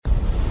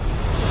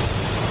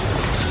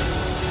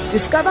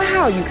Discover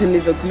how you can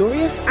live a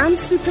glorious and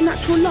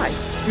supernatural life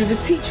through the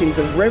teachings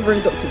of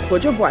Reverend Dr.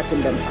 Kojo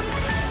Boateng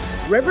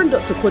Bempah. Reverend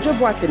Dr. Kojo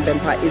Boateng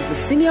Bempah is the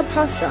senior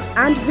pastor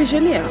and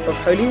visionary of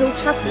Holy Hill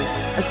Chapel,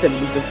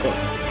 Assemblies of God.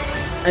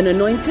 An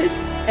anointed,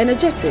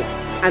 energetic,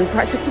 and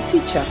practical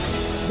teacher,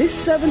 this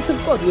servant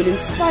of God will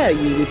inspire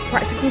you with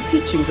practical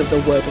teachings of the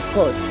Word of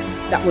God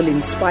that will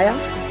inspire,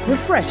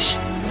 refresh,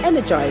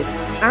 energize,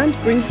 and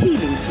bring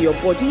healing to your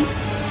body,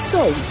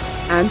 soul,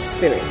 and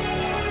spirit.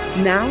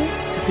 Now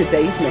to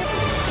today's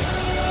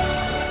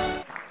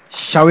message.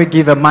 Shall we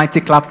give a mighty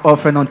clap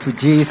offering unto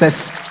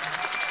Jesus,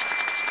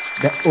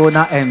 the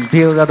owner and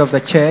builder of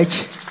the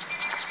church?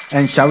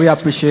 And shall we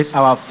appreciate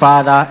our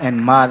father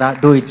and mother?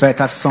 Do it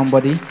better,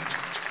 somebody.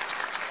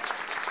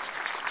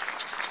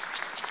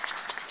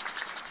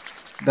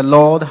 The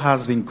Lord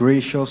has been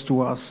gracious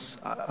to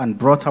us and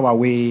brought our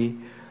way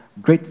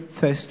great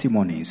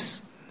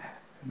testimonies.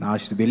 Now,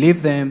 as you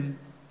believe them,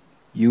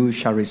 you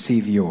shall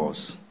receive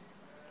yours.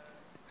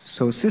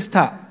 So,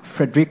 Sister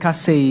Frederica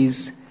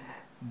says,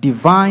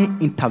 divine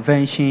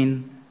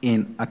intervention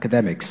in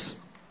academics.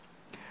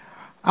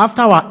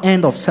 After our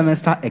end of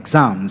semester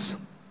exams,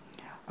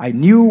 I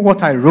knew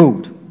what I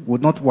wrote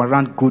would not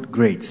warrant good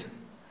grades.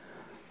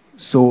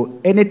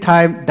 So,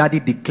 anytime Daddy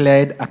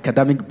declared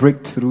academic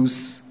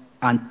breakthroughs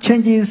and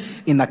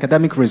changes in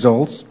academic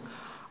results,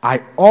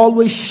 I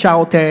always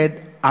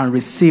shouted and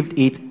received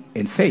it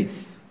in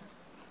faith.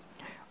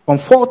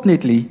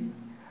 Unfortunately,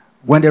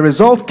 when the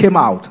results came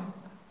out,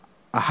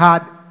 I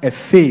had a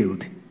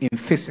failed in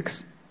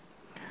physics.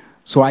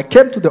 So I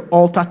came to the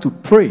altar to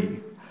pray,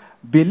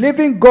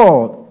 believing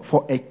God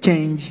for a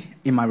change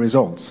in my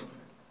results.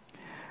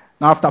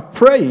 Now, after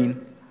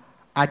praying,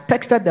 I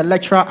texted the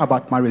lecturer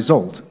about my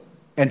result,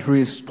 and he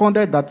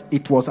responded that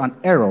it was an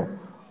error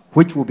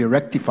which will be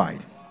rectified.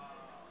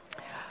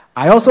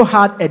 I also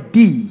had a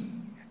D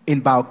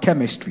in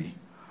biochemistry,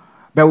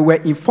 but we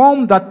were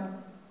informed that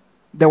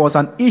there was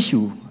an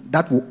issue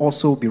that will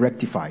also be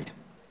rectified.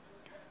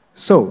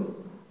 So,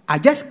 I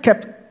just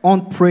kept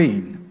on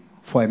praying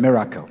for a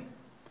miracle.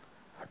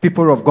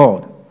 People of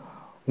God,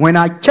 when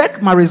I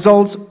checked my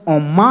results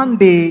on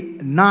Monday,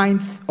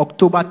 9th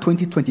October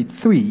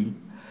 2023,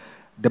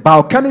 the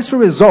biochemistry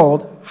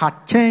result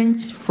had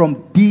changed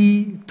from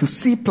D to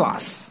C+.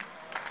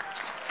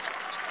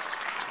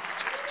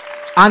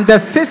 And the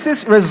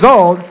physics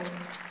result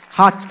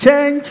had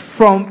changed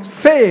from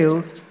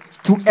fail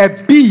to a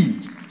B.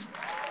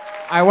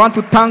 I want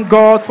to thank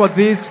God for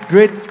this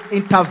great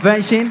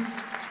intervention.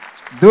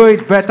 Do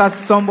it better,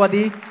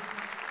 somebody.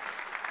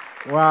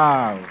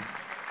 Wow.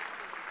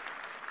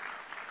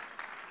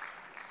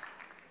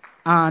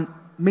 And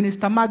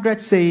Minister Margaret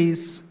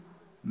says,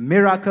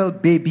 miracle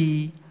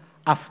baby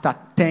after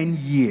 10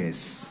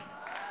 years.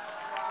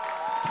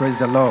 Praise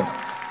the Lord.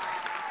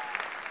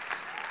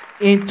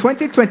 In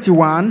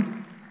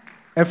 2021,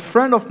 a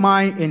friend of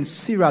mine in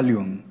Sierra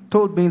Leone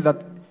told me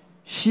that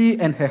she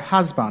and her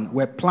husband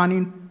were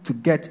planning to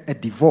get a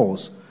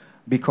divorce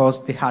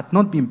because they had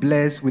not been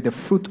blessed with the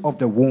fruit of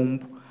the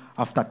womb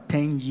after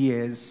 10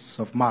 years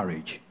of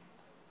marriage.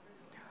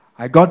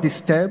 I got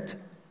disturbed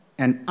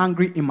and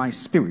angry in my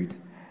spirit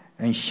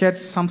and shared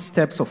some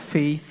steps of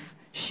faith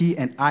she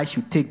and I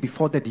should take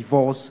before the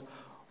divorce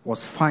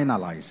was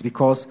finalized,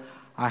 because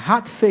I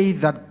had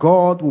faith that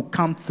God would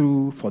come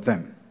through for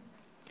them.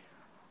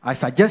 I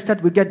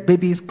suggested we get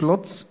babies'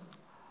 clothes,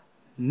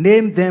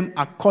 name them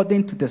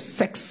according to the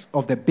sex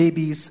of the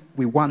babies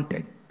we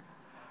wanted,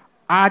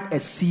 add a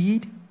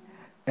seed,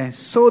 and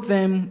sow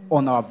them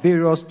on our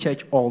various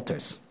church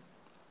altars.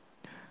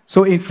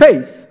 So in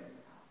faith,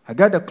 I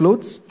got the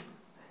clothes,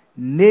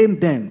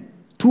 named them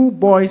 2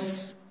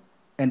 boys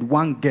and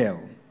 1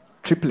 girl,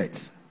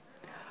 triplets,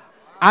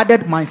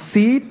 added my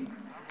seed,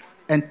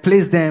 and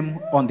placed them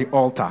on the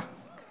altar.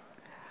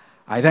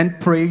 I then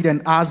prayed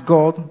and asked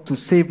God to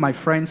save my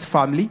friend's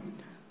family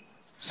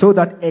so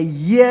that a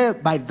year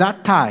by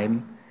that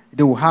time,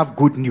 they will have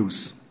good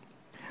news.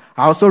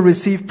 I also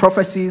received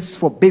prophecies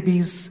for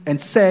babies and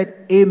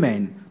said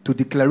amen to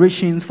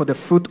declarations for the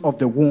fruit of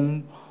the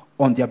womb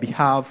on their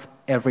behalf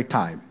every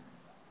time.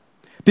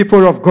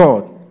 People of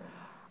God,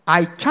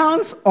 I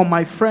chanced on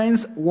my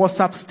friend's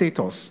WhatsApp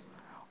status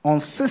on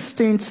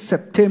 16th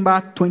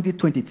September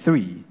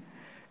 2023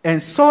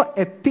 and saw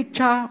a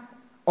picture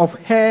of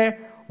her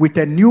with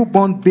a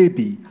newborn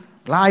baby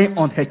lying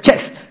on her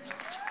chest.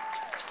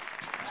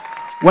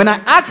 When I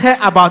asked her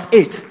about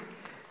it,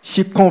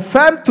 she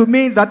confirmed to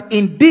me that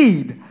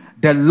indeed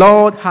the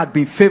Lord had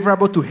been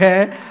favorable to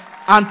her,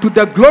 and to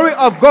the glory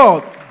of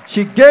God,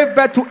 she gave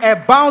birth to a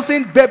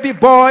bouncing baby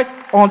boy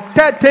on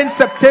 13th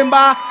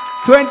September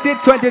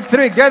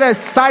 2023. Get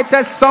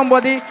excited,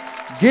 somebody.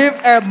 Give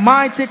a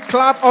mighty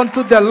clap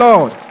unto the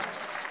Lord.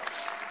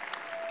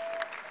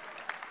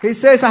 He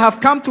says, I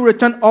have come to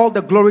return all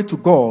the glory to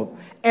God,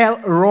 El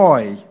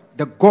Roy,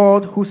 the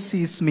God who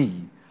sees me.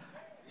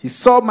 He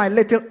saw my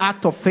little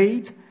act of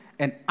faith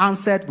and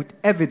answered with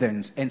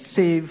evidence and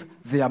saved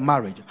their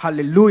marriage.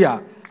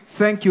 Hallelujah.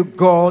 Thank you,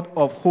 God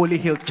of Holy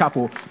Hill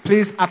Chapel.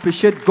 Please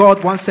appreciate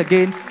God once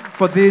again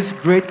for this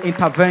great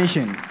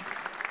intervention.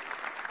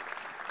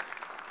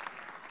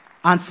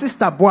 And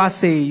Sister Boa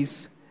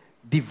says,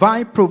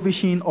 divine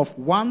provision of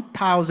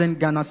 1,000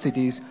 Ghana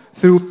cedis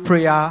through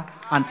prayer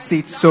and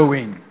seed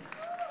sowing.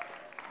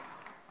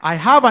 I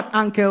have an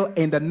uncle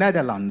in the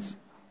Netherlands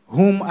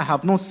whom I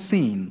have not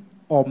seen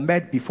or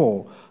met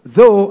before,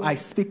 though I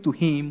speak to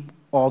him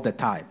all the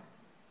time.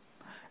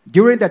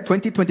 During the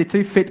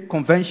 2023 Faith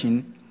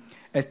Convention,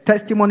 a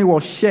testimony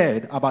was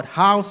shared about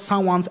how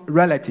someone's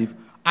relative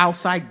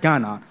outside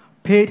Ghana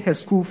paid her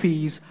school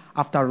fees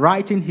after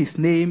writing his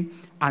name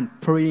and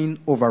praying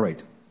over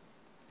it.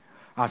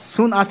 As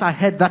soon as I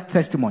heard that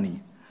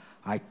testimony,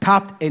 I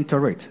tapped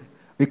into it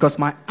because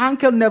my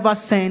uncle never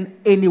sent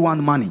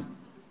anyone money.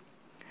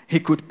 He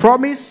could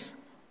promise,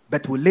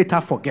 but would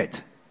later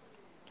forget.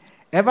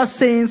 Ever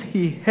since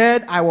he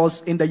heard I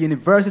was in the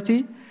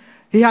university,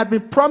 he had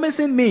been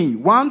promising me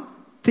one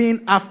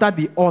thing after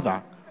the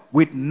other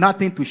with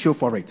nothing to show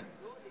for it.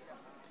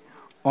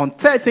 On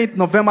 13th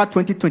November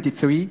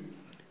 2023,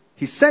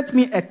 he sent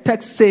me a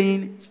text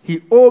saying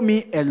he owed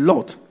me a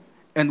lot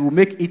and will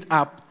make it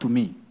up to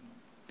me.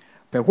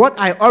 But what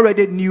I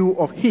already knew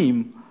of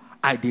him,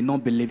 I did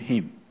not believe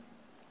him.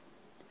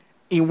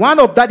 In one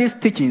of Daddy's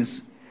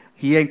teachings,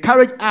 he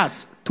encouraged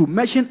us to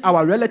mention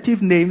our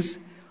relative names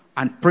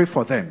and pray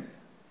for them.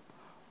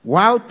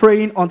 While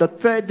praying on the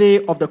third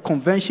day of the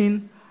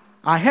convention,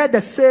 I heard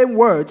the same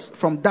words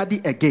from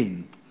Daddy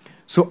again.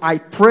 So I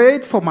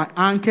prayed for my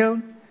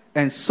uncle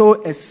and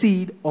sowed a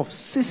seed of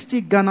 60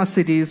 Ghana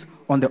cedis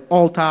on the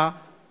altar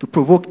to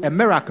provoke a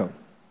miracle.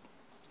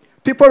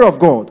 People of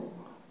God,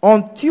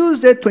 on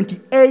Tuesday,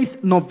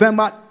 28th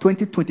November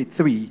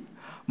 2023,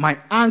 my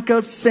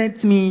uncle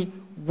sent me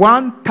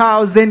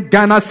 1,000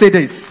 Ghana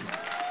cedis.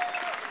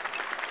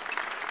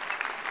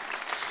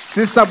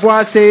 Sister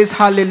Boa says,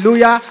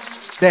 hallelujah.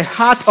 The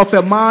heart of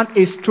a man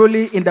is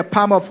truly in the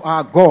palm of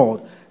our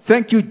God.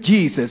 Thank you,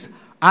 Jesus.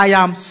 I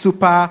am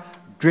super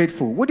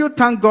grateful. Would you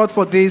thank God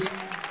for this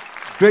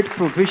great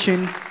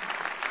provision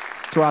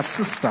to our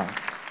sister?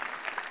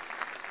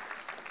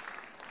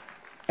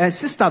 And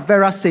Sister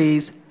Vera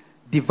says,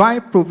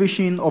 divine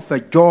provision of a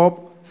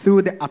job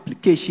through the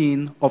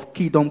application of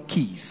Kingdom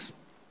Keys.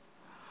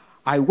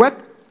 I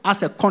worked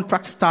as a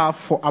contract staff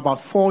for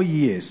about 4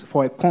 years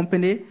for a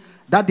company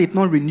that did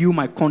not renew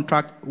my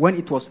contract when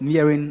it was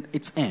nearing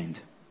its end.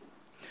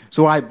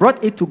 So I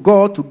brought it to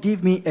God to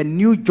give me a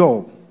new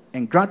job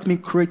and grant me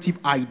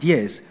creative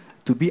ideas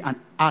to be an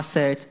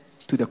asset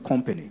to the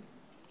company.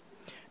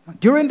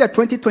 During the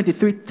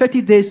 2023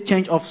 30 Days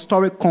Change of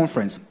Story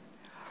Conference,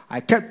 I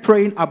kept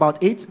praying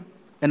about it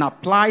and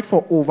applied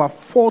for over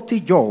 40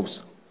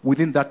 jobs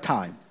within that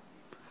time.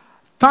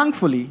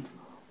 Thankfully,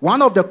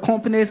 one of the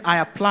companies I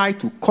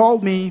applied to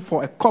called me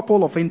for a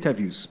couple of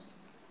interviews.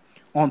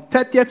 On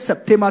 30th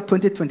September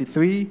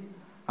 2023,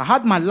 I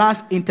had my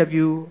last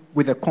interview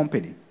with the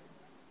company.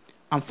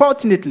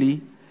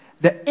 Unfortunately,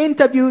 the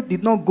interview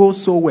did not go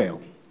so well,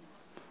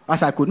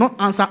 as I could not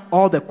answer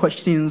all the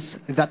questions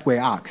that were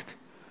asked.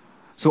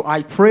 So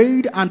I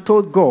prayed and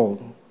told God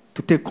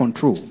to take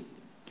control.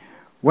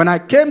 When I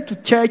came to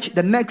church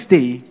the next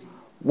day,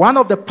 one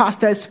of the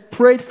pastors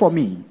prayed for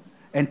me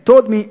and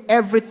told me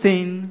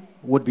everything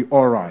would be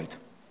all right.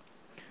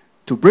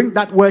 To bring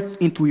that word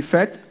into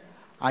effect,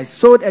 I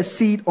sowed a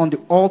seed on the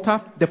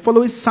altar the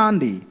following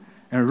Sunday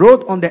and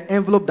wrote on the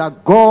envelope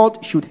that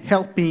God should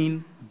help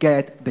me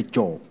get the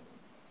job.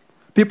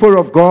 People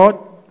of God,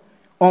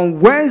 on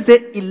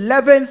Wednesday,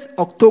 11th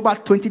October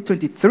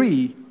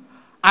 2023,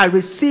 I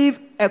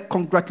received a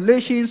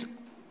congratulations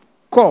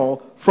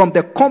call from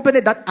the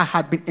company that I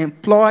had been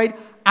employed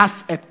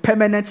as a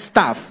permanent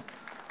staff.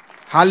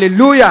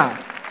 Hallelujah.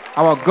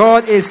 Our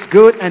God is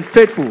good and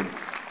faithful.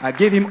 I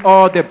give him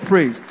all the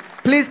praise.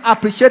 Please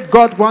appreciate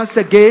God once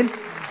again.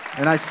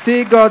 And I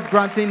see God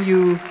granting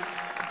you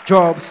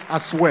jobs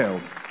as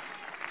well.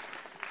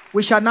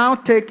 We shall now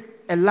take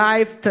a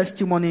live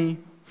testimony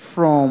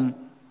from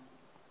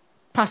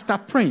Pastor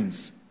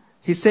Prince.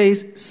 He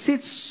says,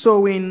 seed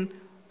sowing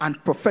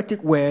and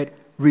prophetic word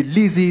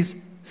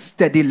releases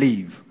steady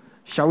leave.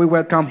 Shall we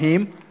welcome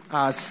him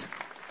as...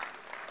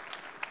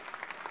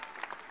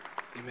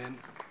 Amen.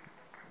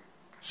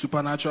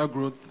 Supernatural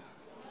growth.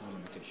 No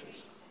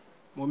limitations.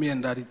 Mommy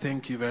and Daddy,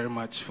 thank you very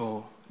much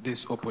for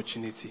this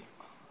opportunity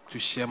to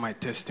share my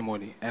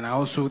testimony. And I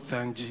also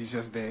thank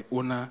Jesus, the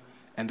owner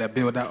and the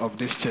builder of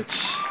this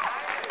church.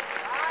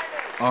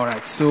 All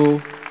right,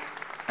 so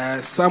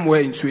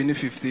somewhere in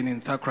 2015 in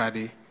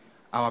Takoradi,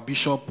 our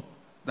bishop,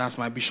 that's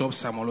my bishop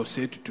Samuel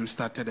Osetutu,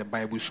 started a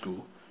Bible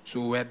school.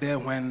 So we were there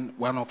when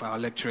one of our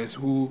lecturers,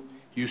 who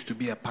used to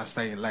be a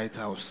pastor in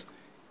Lighthouse,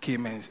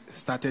 came and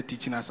started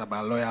teaching us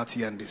about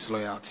loyalty and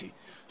disloyalty.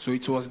 So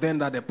it was then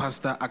that the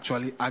pastor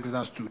actually asked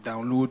us to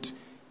download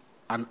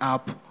an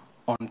app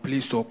on Play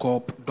Store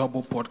called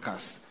Double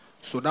Podcast.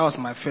 So that was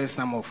my first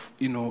time of,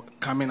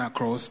 coming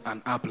across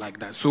an app like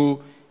that.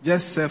 So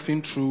just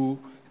surfing through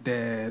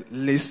the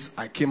list,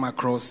 I came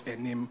across a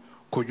name,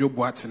 Kojo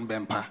Boateng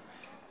Bempah.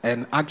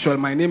 And actually,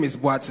 my name is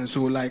Boatin,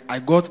 so like I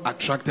got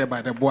attracted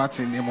by the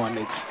Boatin name on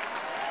it.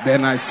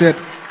 Then I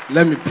said,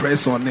 let me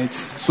press on it.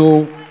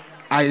 So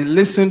I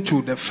listened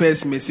to the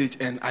first message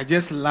and I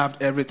just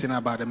loved everything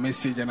about the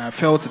message, and I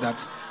felt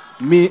that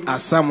me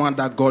as someone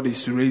that God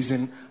is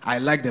raising, I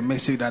like the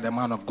message that the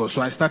man of God.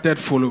 So I started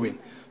following.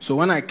 So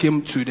when I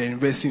came to the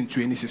university in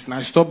 2016,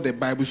 I stopped the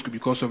Bible school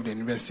because of the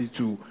university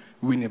to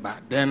Winneba.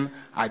 Then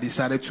I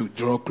decided to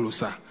draw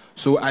closer.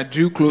 So I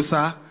drew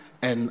closer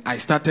and I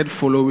started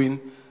following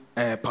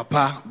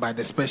Papa by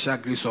the special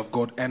grace of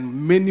God,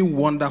 and many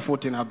wonderful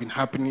things have been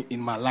happening in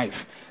my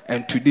life.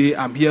 And today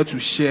I'm here to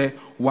share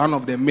one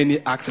of the many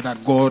acts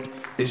that God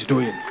is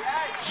doing.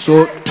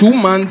 So 2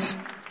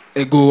 months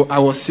ago,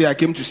 I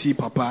came to see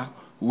Papa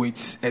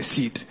with a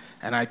seed,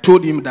 and I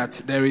told him that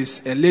there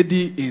is a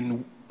lady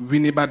in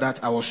Winneba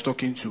that I was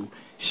talking to.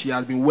 She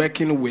has been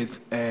working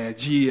with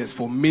GES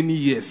for many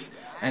years,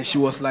 and she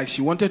was like,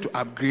 she wanted to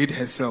upgrade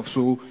herself,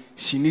 so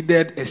she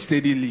needed a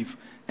steady leave.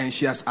 And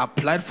she has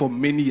applied for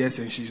many years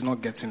and she's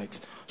not getting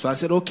it. So I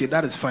said, okay,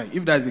 that is fine.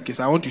 If that is the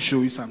case, I want to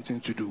show you something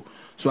to do.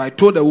 So I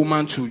told the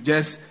woman to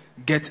just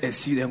get a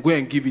seed and go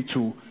and give it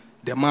to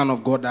the man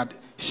of God that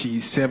she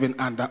is serving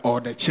under,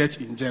 or the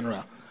church in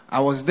general.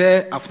 I was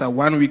there after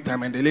 1 week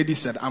time, and the lady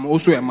said, I'm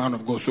also a man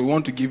of God, so you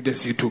want to give the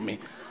seed to me.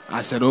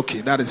 I said, okay,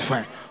 that is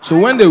fine. So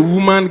when the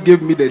woman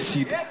gave me the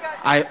seed,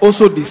 I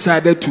also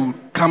decided to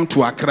come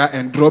to Accra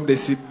and drop the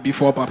seed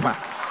before Papa.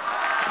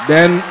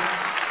 Then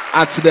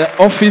at the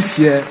office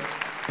here,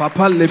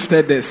 Papa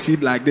lifted the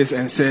seed like this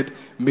and said,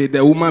 may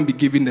the woman be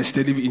given the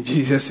steady in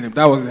Jesus' name.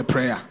 That was the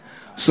prayer.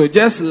 So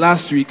just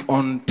last week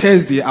on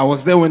Thursday, I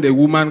was there when the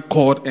woman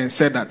called and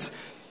said that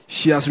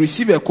she has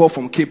received a call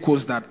from Cape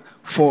Coast that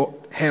for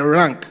her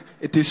rank,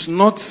 it is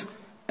not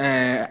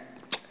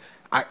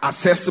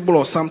accessible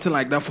or something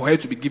like that for her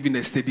to be given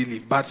a steady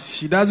leave. But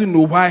she doesn't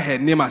know why her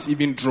name has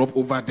even dropped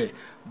over there.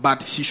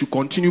 But she should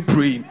continue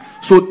praying.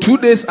 So 2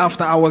 days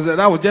after that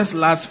was just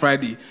last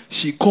Friday,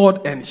 she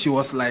called and she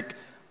was like,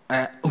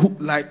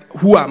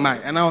 who am I?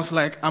 And I was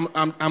like,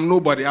 I'm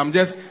nobody. I'm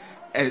just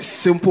a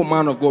simple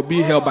man of God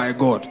being held by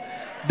God.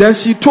 Then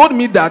she told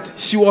me that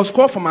she was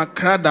called from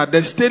Accra, that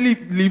the steady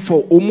leave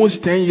for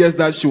almost 10 years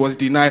that she was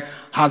denied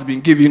has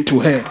been given to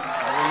her.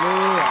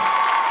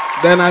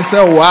 Hallelujah. Then I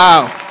said,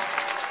 wow,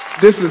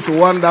 this is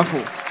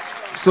wonderful.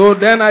 So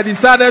then I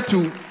decided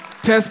to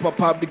test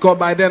Papa, because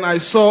by then I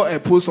saw a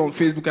post on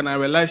Facebook and I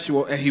realized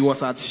he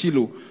was at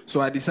Shiloh. So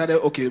I decided,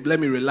 okay, let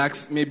me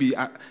relax. Maybe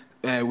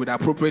with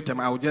appropriate time,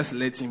 I will just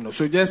let him know.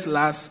 So just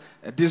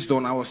this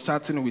dawn, I was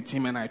chatting with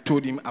him and I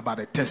told him about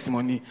a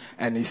testimony,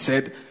 and he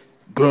said,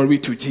 glory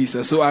to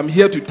Jesus. So I'm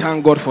here to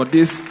thank God for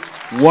this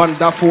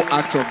wonderful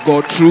act of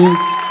God through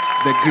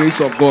the grace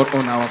of God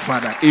on our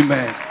Father.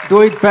 Amen.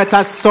 Do it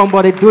better,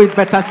 somebody. Do it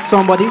better,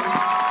 somebody.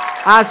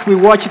 As we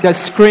watch the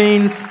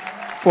screens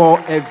for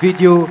a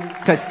video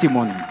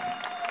testimony.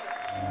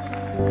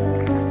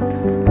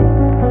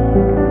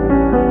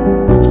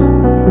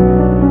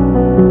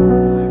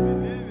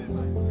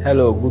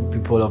 Hello, good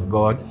people of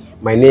God.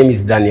 My name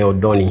is Daniel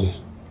Donny.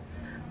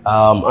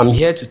 I'm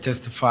here to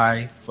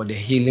testify for the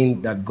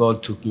healing that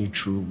God took me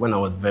through when I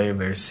was very,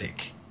 very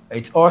sick.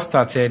 It all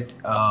started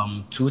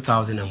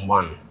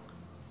 2001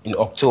 in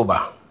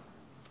October.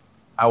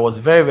 I was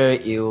very, very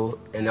ill,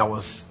 and I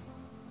was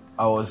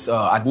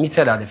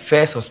admitted at the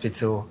first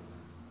hospital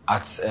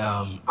at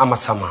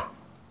Amasama.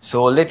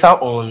 So later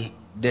on,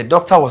 the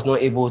doctor was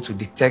not able to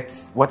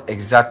detect what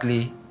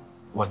exactly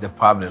was the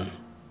problem.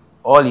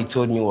 All he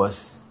told me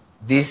was,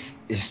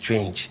 this is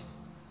strange.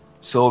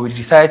 So we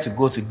decided to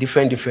go to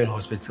different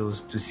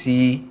hospitals to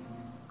see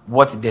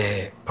what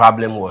the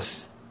problem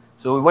was.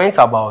 So we went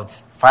about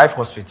 5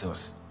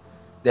 hospitals.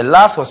 The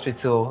last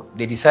hospital,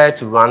 they decided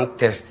to run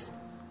tests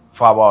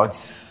for about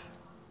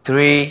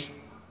three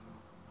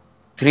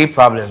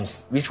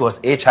problems, which was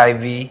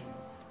HIV,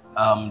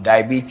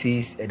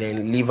 diabetes, and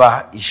then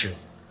liver issue.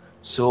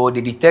 So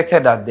they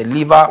detected that the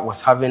liver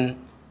was having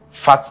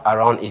fat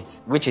around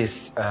it, which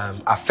is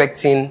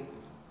affecting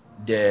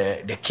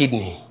the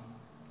kidney.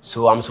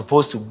 So I'm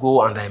supposed to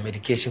go under a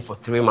medication for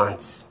 3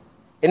 months.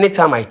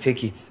 Anytime I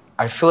take it,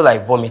 I feel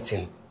like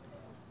vomiting.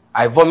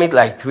 I vomit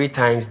like 3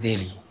 times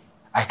daily.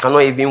 I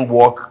cannot even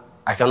walk.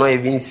 I cannot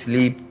even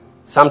sleep.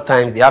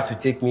 Sometimes they have to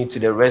take me to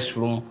the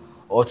restroom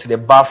or to the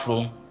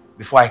bathroom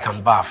before I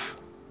can bath.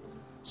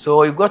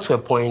 So it got to a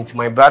point,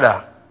 my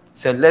brother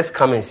said, let's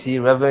come and see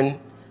Reverend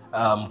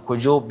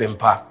Kojo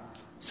Bempa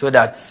so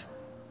that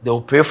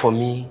they'll pray for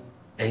me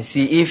and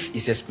see if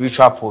it's a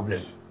spiritual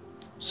problem.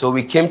 So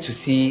we came to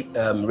see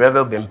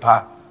Reverend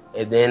Bempa,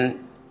 and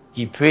then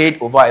he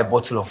prayed over a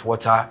bottle of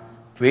water,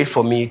 prayed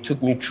for me,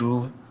 took me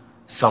through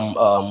some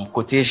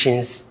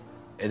quotations,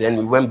 and then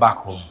we went back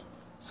home.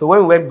 So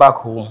when we went back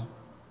home,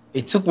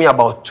 it took me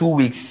about 2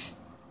 weeks.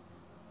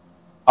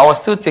 I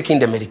was still taking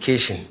the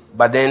medication,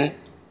 but then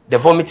the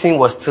vomiting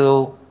was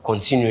still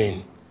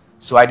continuing.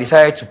 So I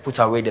decided to put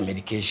away the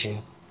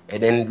medication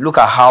and then look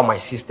at how my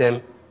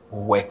system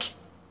will work.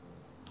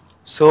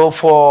 So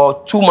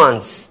for 2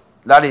 months,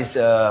 that is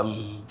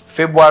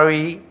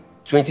February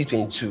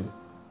 2022,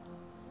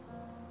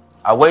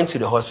 I went to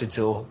the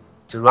hospital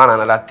to run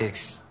another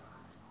test.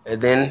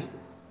 And then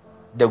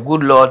the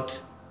good Lord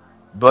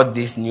brought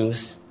this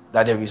news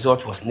that the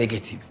result was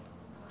negative.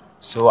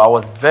 So I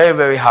was very,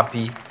 very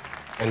happy,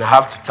 and I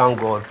have to thank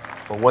God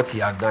for what He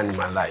has done in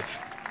my life.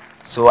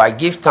 So I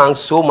give thanks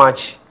so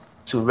much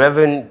to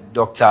Reverend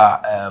Dr.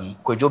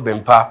 Kojo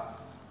Bempah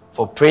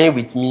for praying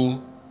with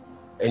me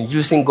and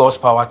using God's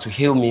power to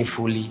heal me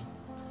fully.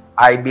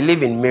 I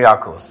believe in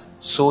miracles,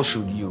 so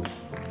should you.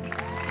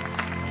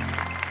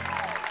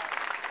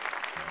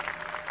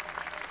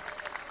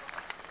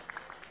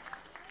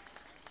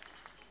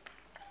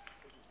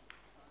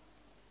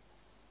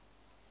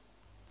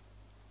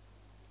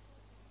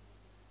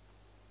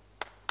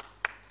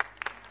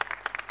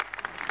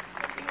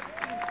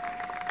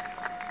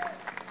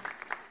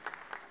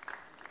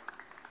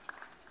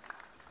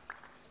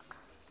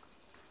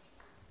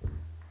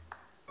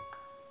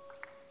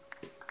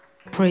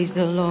 Praise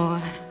the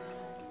Lord.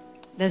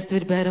 Let's do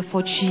it better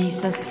for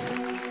Jesus.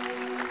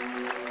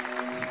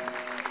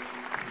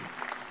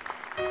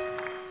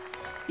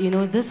 You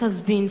know, this has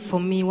been for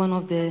me one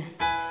of the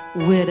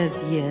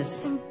weirdest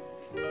years.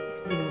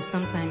 You know,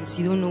 sometimes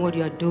you don't know what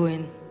you are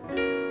doing.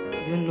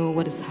 You don't know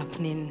what is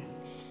happening.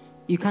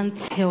 You can't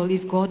tell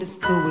if God is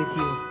still with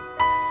you.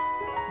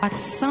 But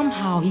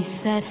somehow He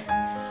said,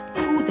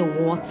 through the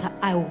water,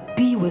 I will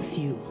be with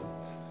you.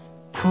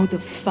 Through the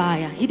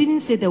fire. He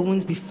didn't say there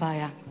won't be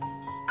fire.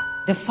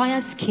 The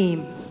fires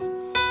came,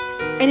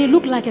 and it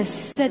looked like a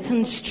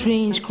certain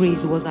strange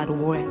grace was at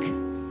work.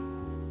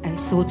 And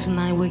so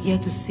tonight we're here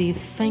to say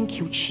thank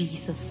you,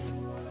 Jesus.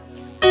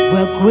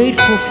 We're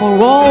grateful for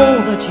all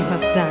that you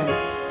have done.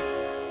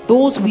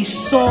 Those we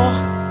saw,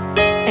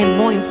 and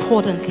more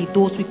importantly,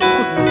 those we could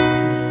not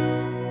see.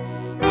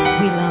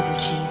 We love you,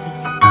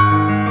 Jesus.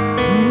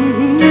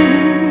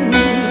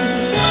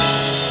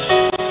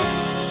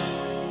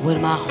 With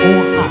my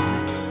whole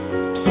heart,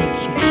 thank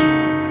you, Jesus.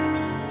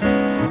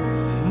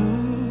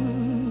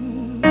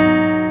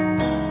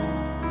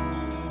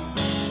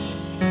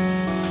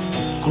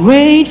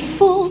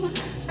 Grateful,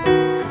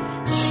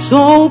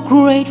 so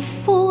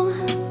grateful.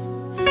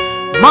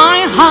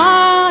 My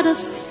heart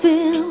is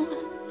filled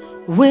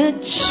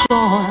with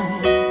joy.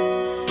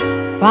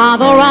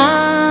 Father,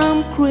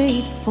 I'm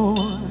grateful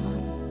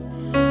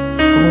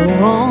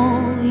for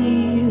all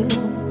you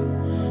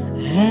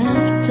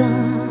have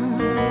done.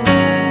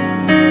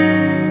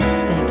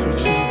 Thank you,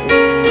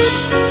 Jesus.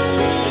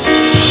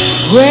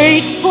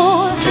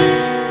 Grateful,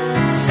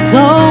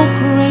 so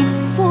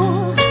grateful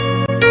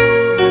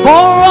for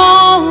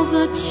all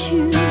that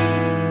you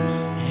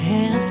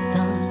have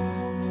done.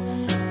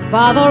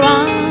 Father,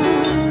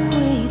 I'm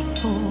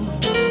grateful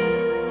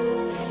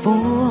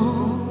for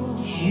all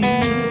you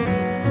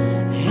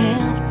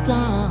have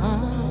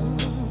done.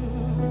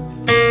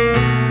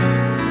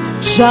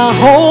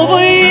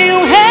 Jehovah, you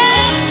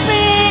have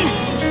been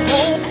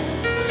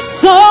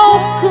so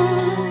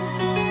good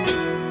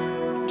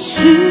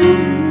to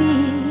me.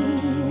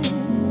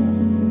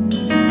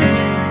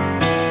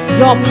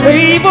 Your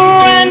favor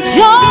and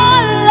your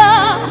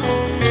love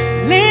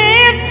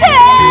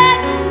lifted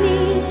me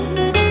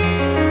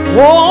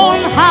on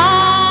high.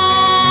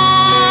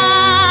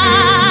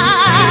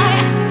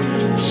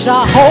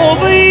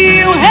 Jehovah,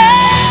 you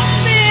have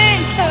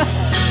been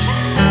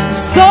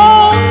so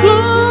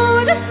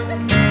good,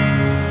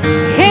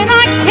 and I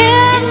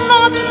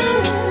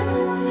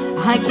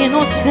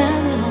cannot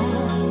tell it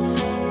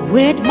all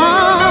with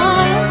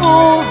my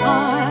whole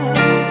heart.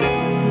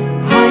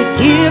 I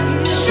give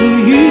to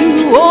you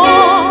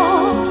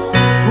all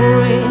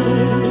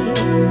praise.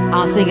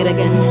 I'll sing it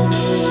again.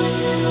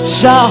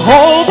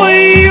 Jehovah,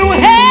 you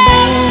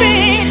have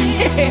been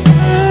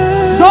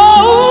so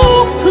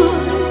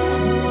good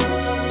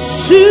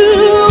to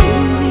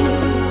me.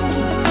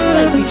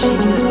 Thank you,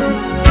 Jesus.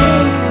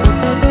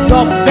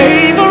 Your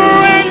favor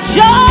and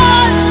your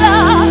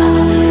love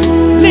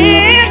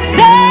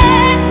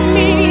lifted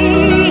me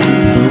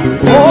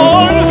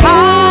on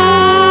high.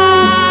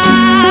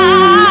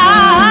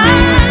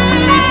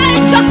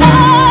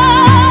 Jehovah,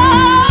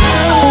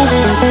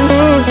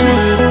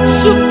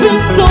 you've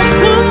been so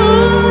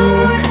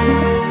good,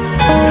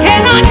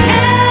 and I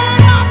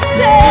cannot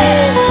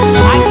tell.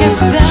 I can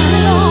tell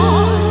it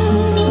all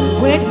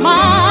with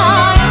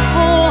my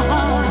whole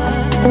heart.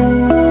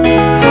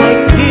 I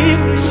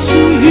give to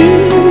you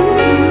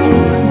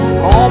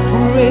all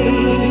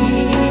praise.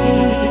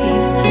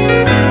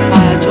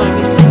 Fire, join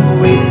me, sing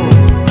grateful.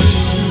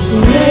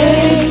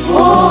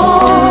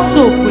 Grateful,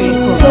 so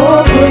grateful, so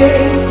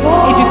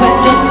grateful. If you can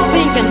just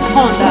think and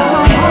ponder,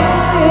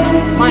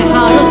 my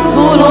heart is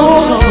full of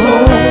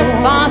joy.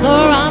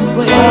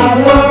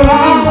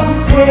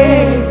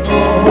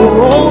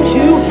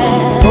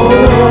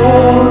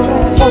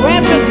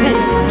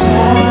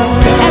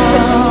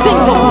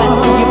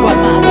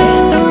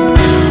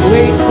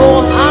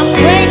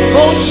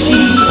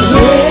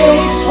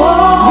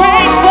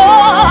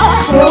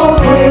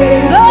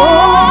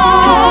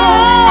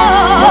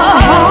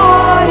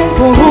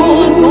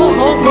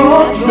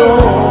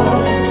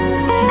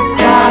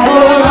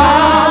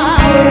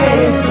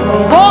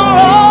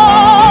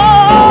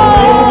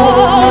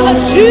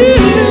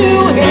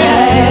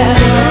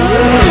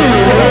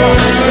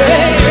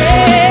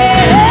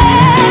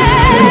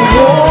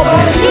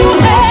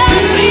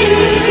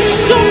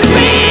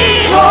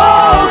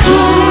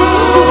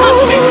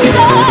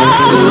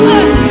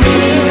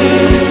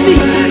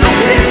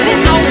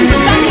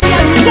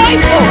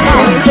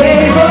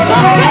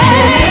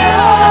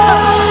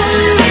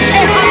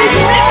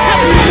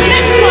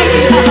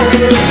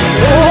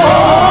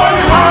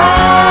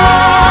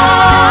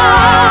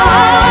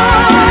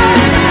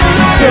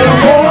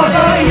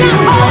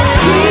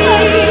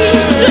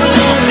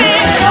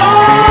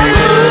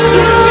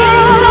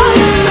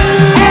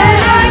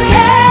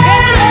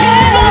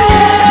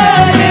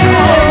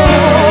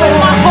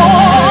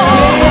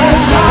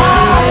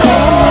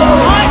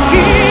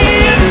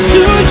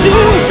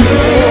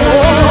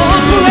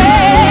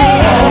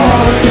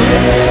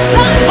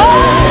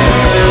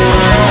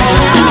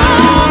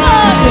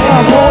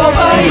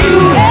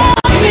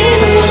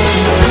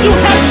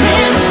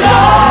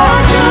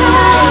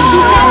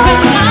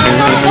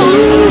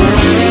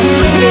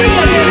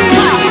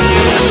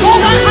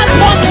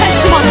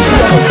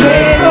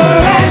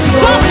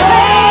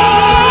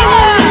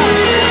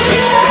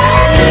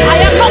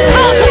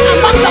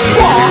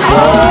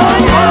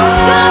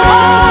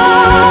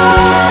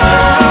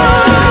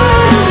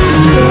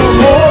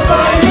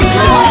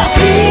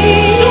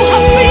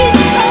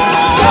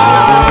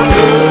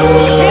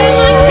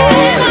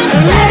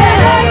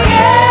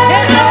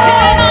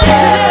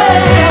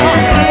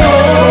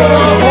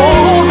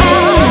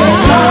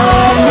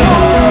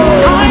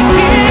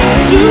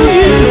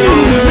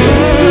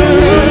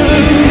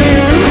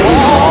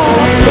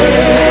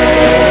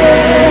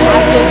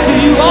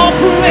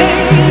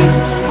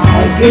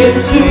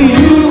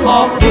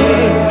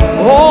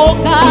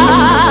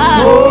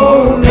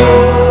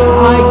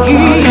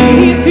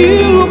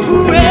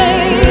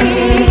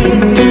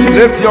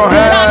 lift your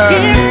hands.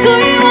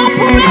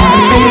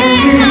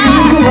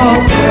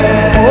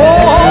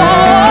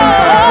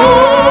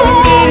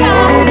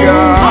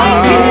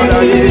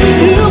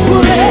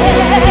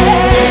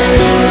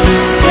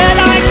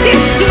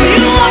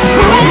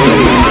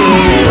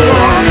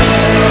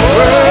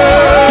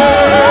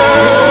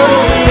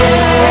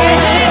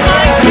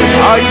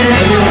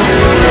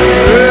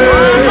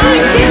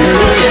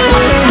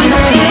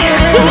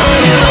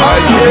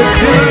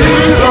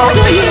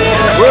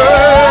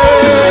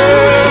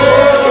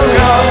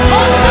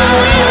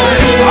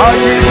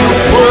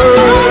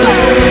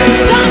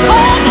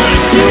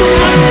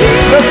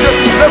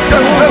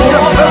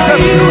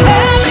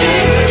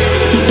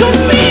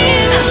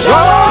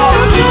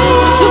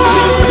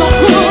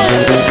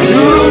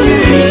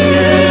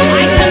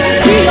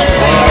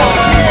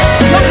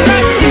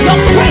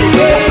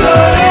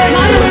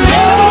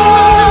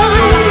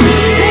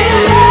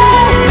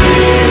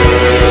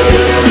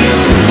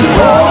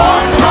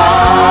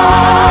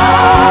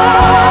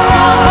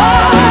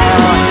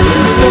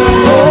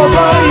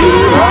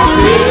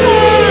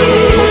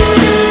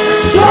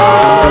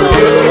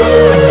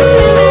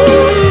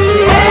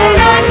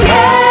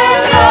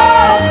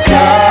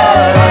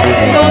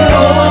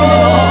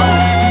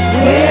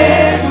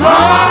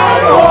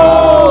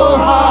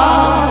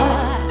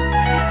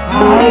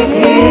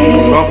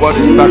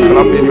 Start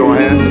clapping your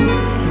hands.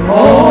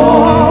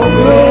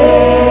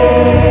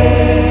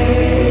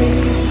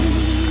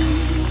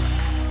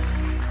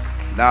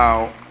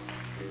 Now,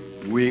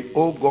 we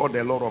owe God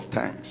a lot of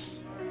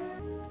thanks.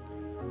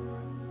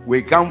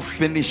 We can't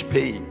finish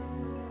paying.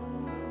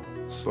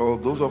 So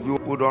those of you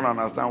who don't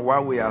understand why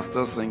we are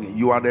still singing,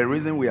 you are the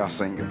reason we are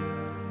singing.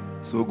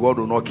 So God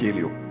will not kill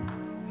you.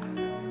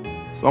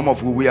 Some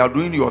of you, we are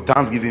doing your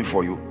thanksgiving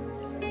for you.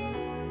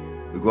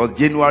 Because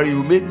January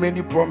you made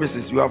many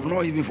promises, you have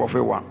not even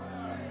fulfilled one.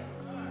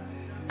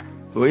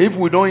 So if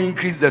we don't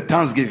increase the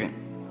thanksgiving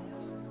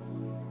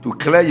to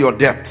clear your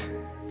debt,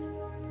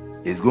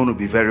 it's going to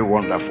be very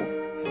wonderful.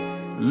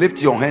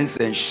 Lift your hands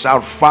and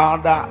shout,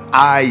 Father,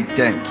 I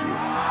thank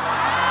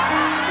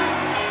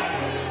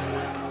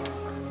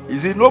you. You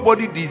see,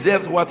 nobody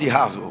deserves what he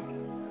has.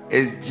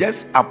 It's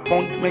just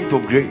appointment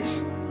of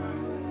grace.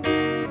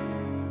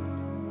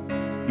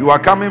 You are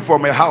coming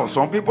from a house.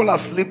 Some people are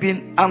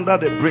sleeping under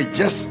the bridge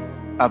just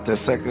at the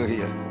circle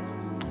here.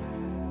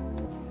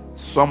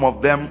 Some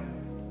of them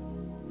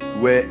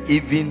were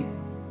even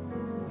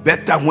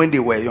better when they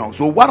were young.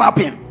 So what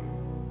happened?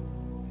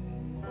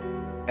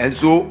 And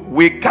so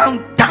we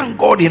can't thank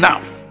God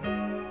enough.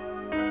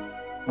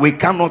 We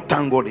cannot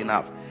thank God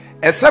enough.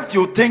 Except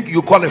you think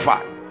you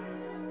qualify.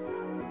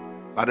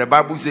 But the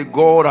Bible says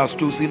God has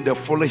chosen the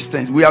foolish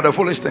things. We are the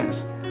foolish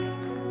things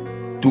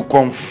to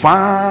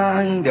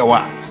confound the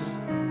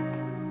wise.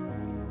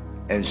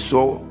 And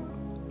so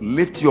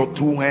lift your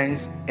two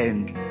hands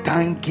and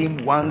thank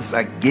him once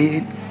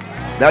again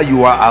that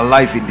you are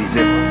alive in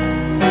December.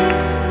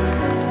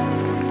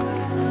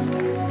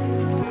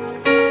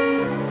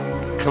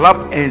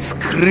 Clap and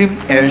scream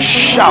and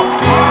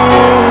shout.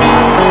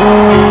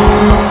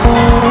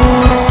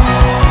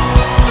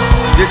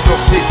 Get your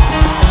seat.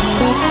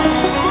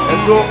 And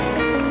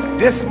so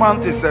this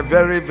month is a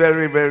very,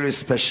 very, very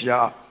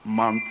special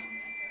month.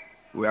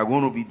 We are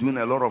going to be doing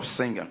a lot of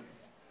singing.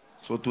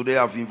 So today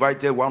I've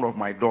invited one of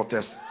my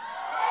daughters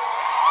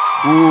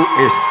who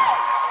is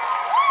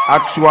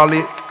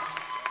actually,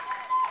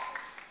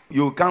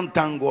 you can't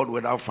thank God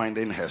without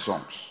finding her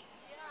songs.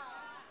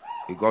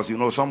 Because you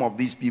know, some of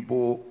these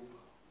people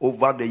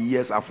over the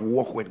years have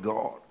walked with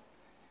God.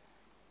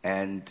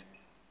 And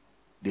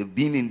they've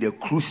been in the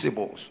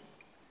crucibles.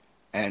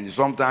 And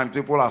sometimes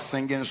people are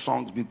singing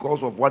songs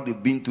because of what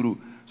they've been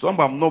through. Some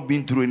have not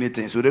been through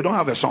anything, so they don't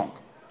have a song.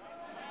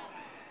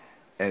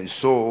 And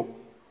so,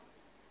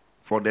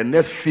 for the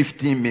next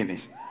 15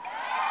 minutes.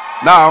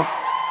 Now,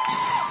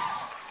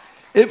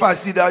 if I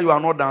see that you are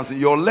not dancing,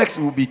 your legs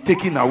will be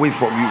taken away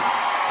from you,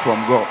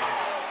 from God.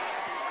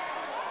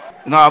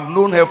 Now, I've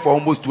known her for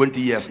almost 20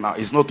 years now.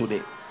 It's not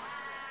today.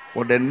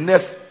 For the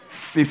next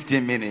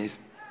 15 minutes,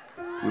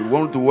 we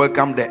want to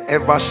welcome the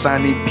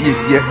ever-shining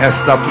PCA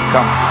Esther to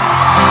come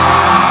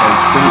and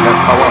sing her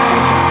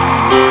powerful songs.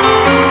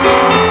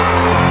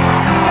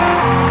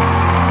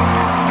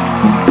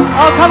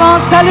 Oh, come on,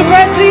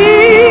 celebrate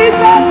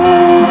Jesus.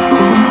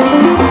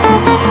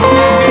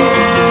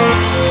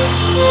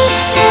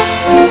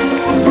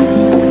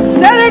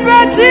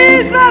 Celebrate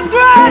Jesus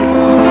Christ.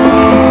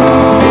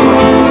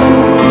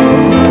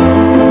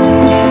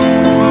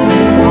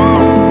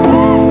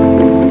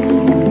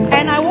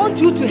 And I want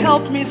you to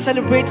help me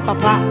celebrate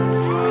Papa.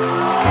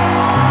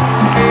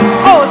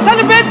 Oh,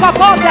 celebrate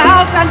Papa of the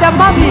house and the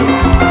mommy.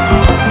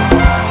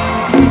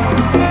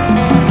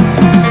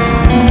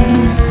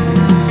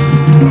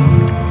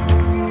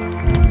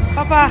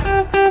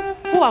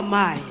 Who am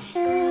I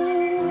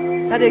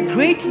that a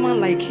great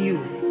man like you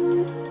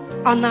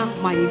honor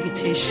my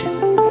invitation?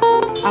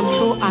 I'm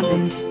so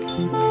honored.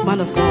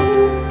 Man of God,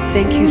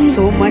 thank you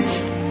so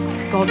much.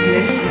 God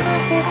bless you.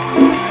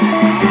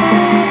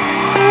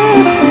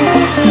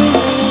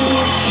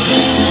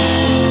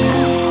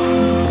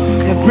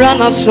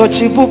 Brana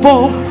sochi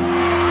bubo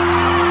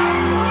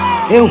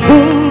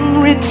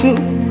ehum ritu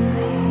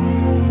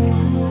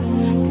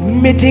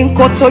meeting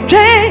koto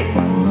dwe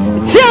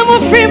tiamo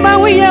free ma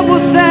we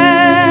muse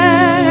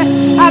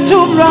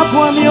atumra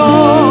pomio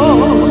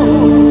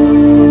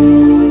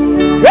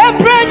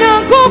rebranya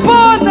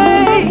kubone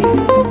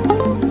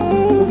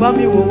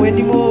ubami wo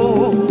wenimo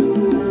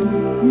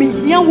mi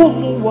yawo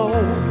wo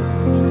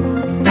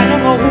kana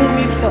no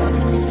visa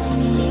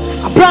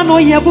abrano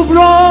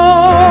yebubro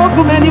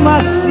kumeni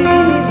masi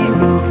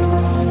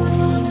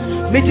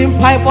meeting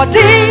pipe body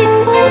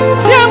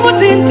tiamo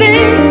tinti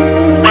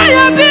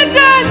aya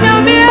bidanya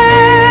mi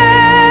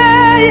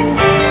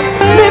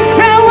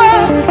frewa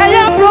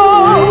aya bro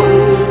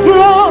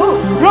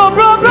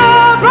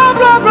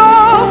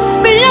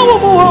me yawo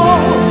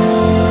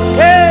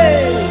hey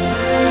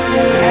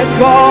and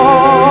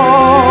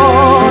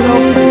God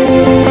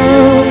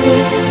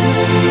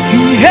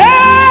he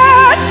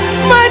heard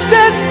my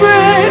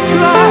desperate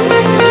cry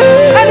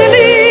and he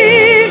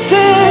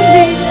lifted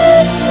me.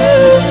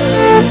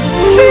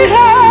 See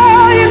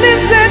how he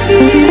lifted me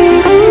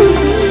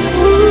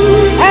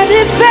and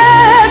he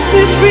set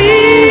me free.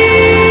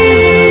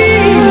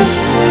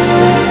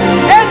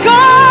 And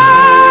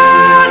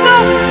God,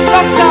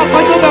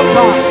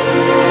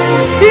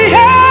 he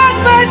heard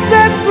my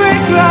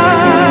desperate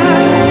cry.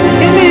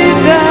 He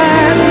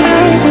lifted me.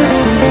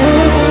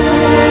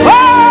 Oh,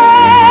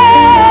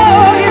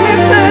 he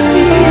lifted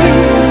me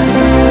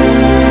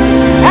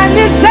and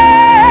he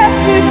set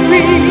me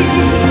free.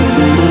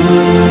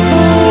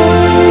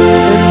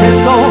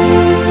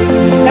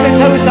 Let me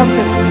tell you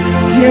something.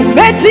 Dear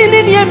Betty,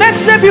 dear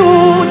Messabi,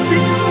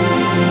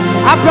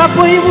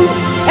 Abrapoimu,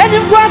 and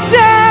you was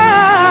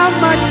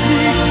machi.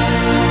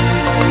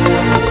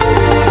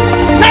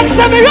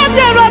 Messabi,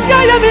 Radia,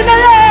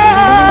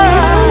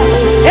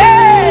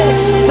 hey,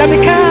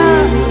 Samika,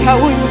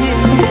 Kawuni,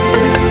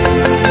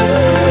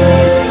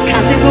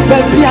 can you go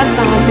back here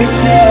now?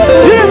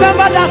 Do you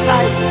remember that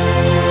side?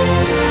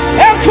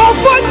 A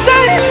Crawford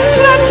child,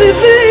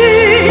 Trinity,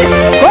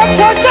 what's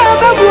your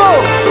job,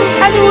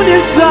 and you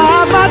need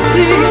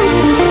somebody.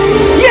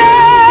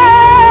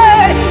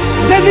 Yeah,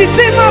 send it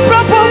to my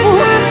brother,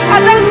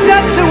 and then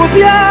say, will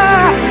be a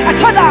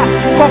kada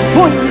for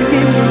fun.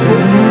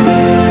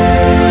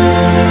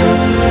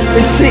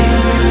 You see,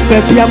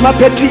 baby, I'm a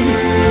baby,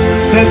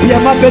 baby,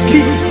 I'm a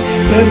baby,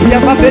 baby,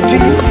 I'm a baby,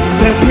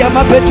 baby, I'm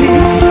a baby,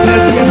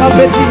 baby, I'm a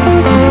baby.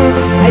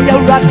 I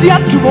am Radia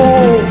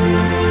tomorrow.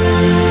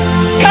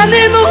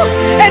 Canino,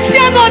 it's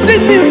not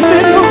in me,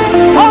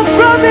 I'm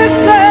from the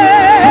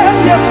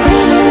Savior.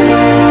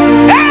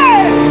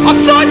 Hey, I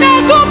saw now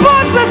go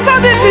past the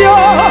Savior.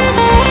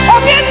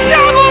 I'm in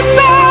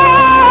Samusa,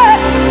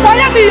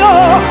 why am you?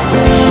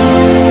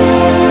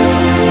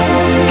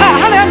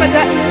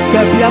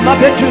 Baby, I'm a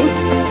bedroom.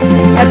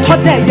 And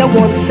today you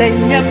won't say,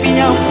 Yami,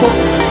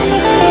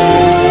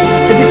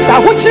 it is a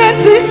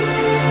witchy.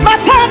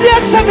 Matadia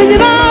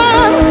Samina,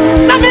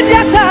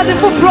 Namidiata, the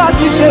Fufra.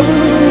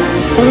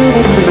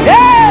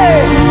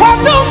 Hey, what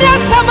do you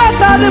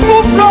Samata, the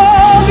Fufra?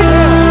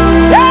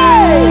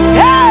 Hey,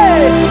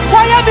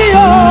 why am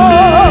you?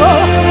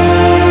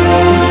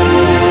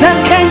 Send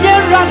Kenya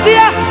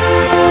Radia.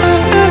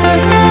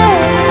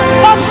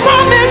 Or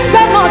some is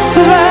not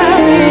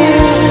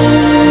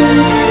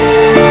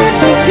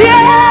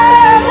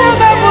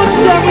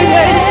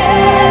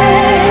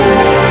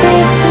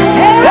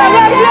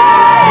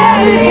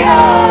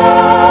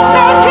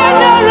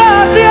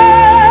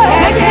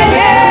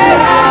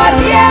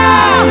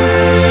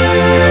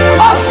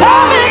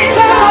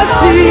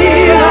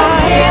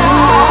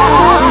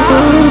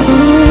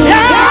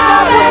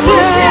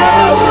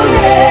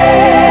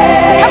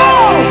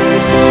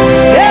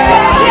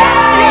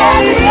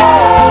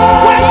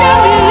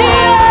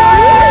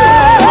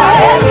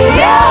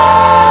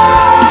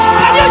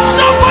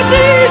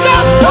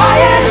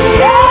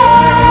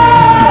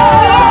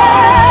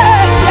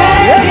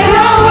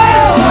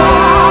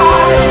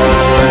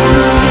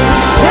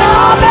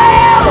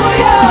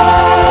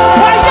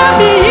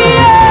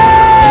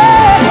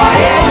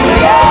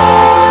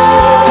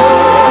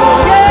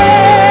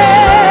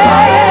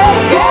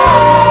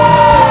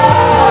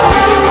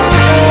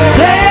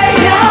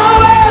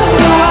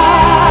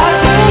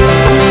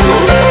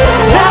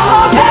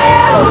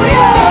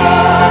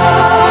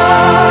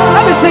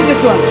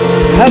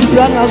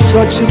Brana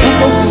sochi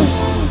bubo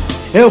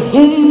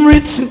ehum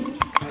ritu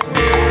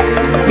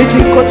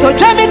meeting koto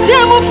jami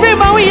tiamo free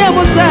ma we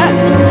muse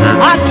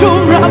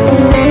atumra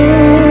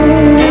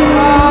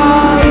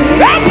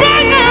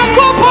Brana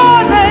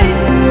kopone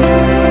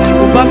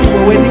ubami wo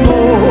wenimo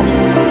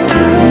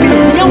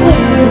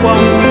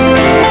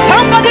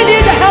somebody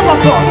need the help of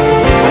God.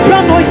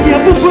 Brana ye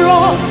buburo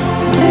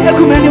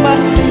ekumeni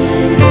masi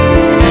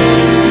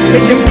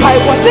meeting pai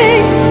wati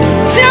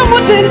tiamo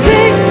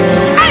tinti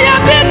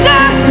ayabita.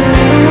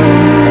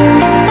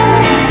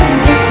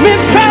 Me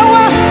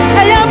frawa,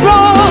 aya bro.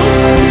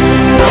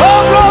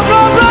 Oh,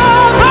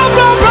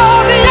 bro,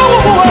 me yawo.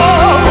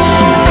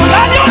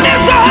 And you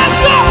need to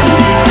hustle.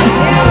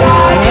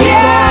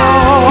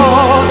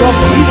 Yeah.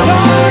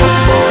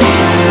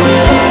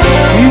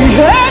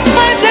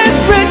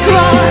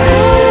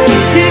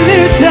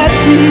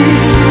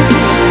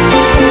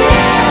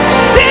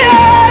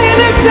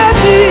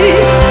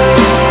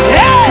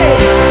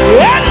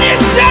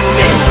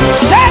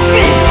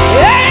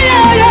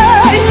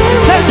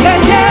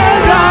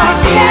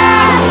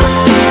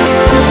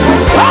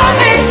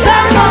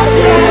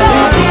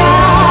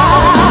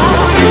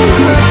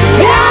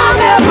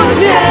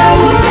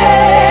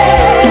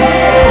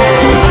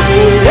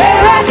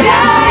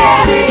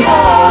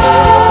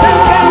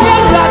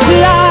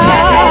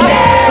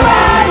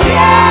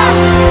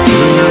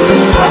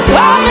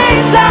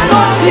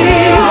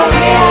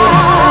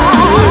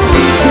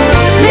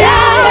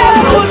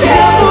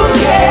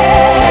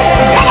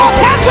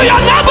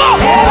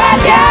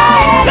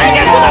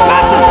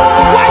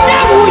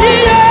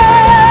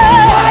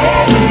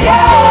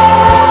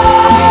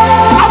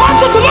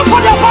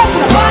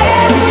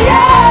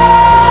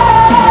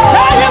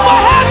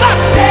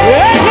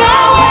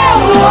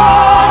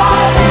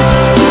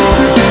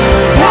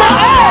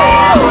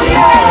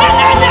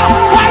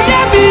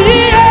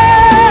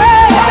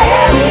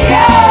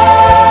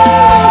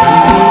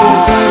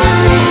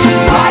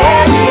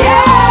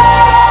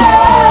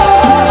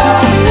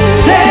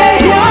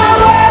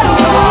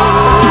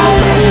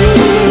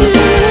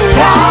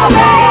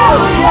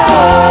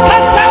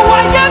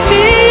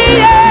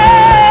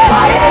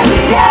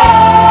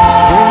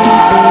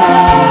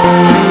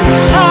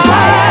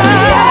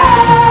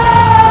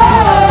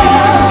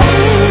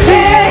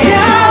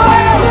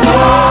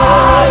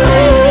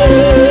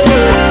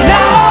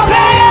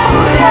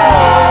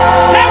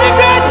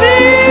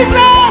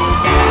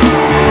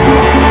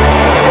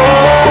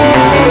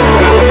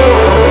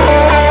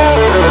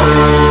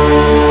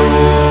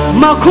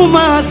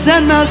 Makuma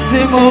Sana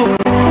Simo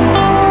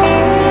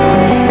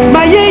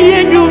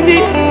Maye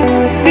Yuni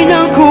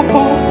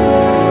Ninyankupo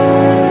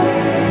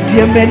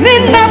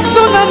Diemenina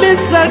Suna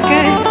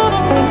Misake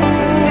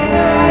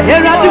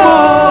Eradimo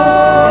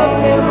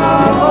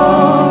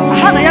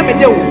Hana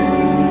Yamedo.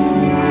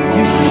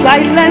 You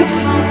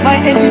silence my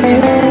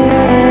enemies.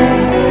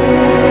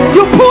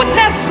 You put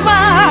a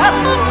smile.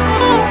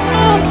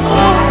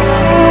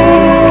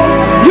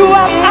 You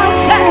have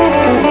answered.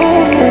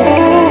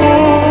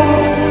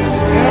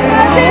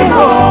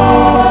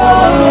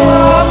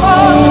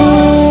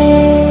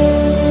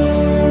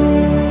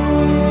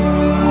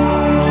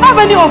 How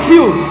many of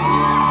you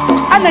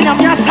and then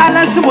I'm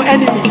silencing my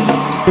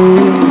enemies?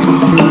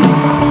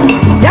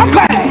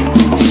 Yakwe,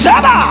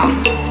 Shaba,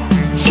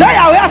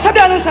 Shaya, we are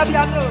Sabiano.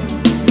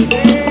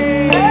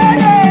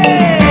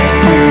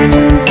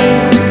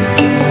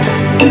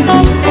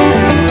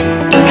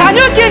 Can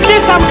you give me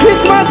some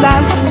Christmas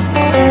dance?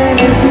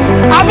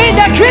 I mean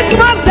the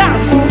Christmas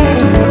dance.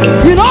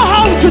 You know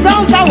how to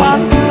dance that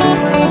one?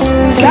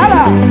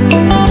 Shaba.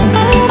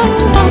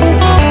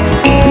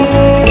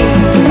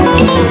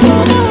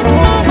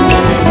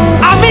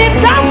 I mean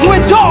dance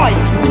with joy.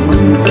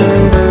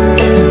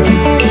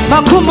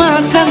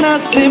 Makuma Sana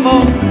Simo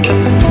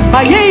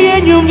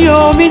Maye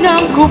Nyumyo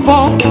Minyam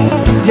Kupon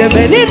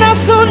Jemelina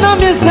Suna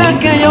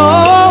Misakeyo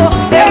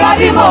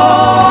Eradimo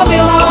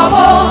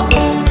Milamo.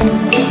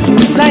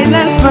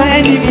 Silence my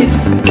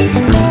enemies.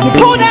 You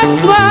put a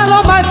smile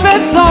on my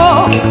face,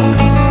 oh.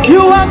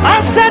 You have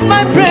answered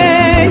my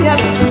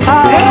prayers.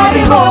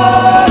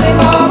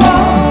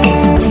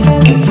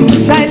 You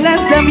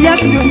silence them,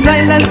 yes, you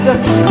silence them.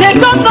 They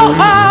don't know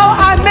how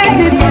I made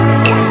it.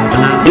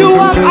 You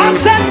have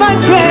answered my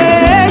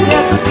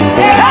prayers.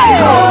 Hey,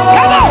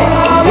 come on.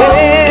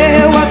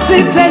 Hey, what's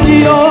it in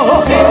you?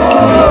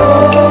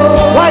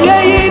 Why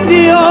are you in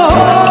you?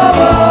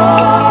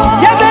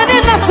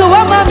 Yabenina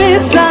suwama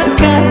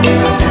misaka.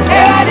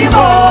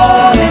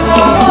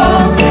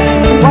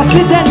 What's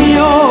it in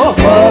you?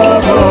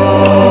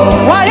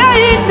 Why are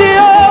you in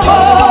you?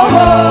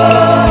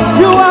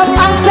 You have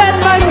answered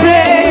my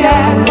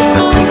prayers.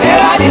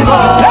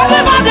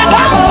 Everybody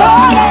dance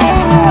on.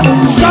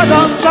 Shut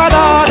up.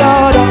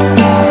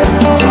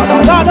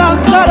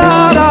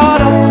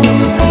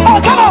 Oh,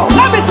 come on,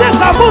 let me see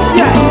some moves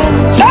here.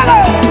 Shut up.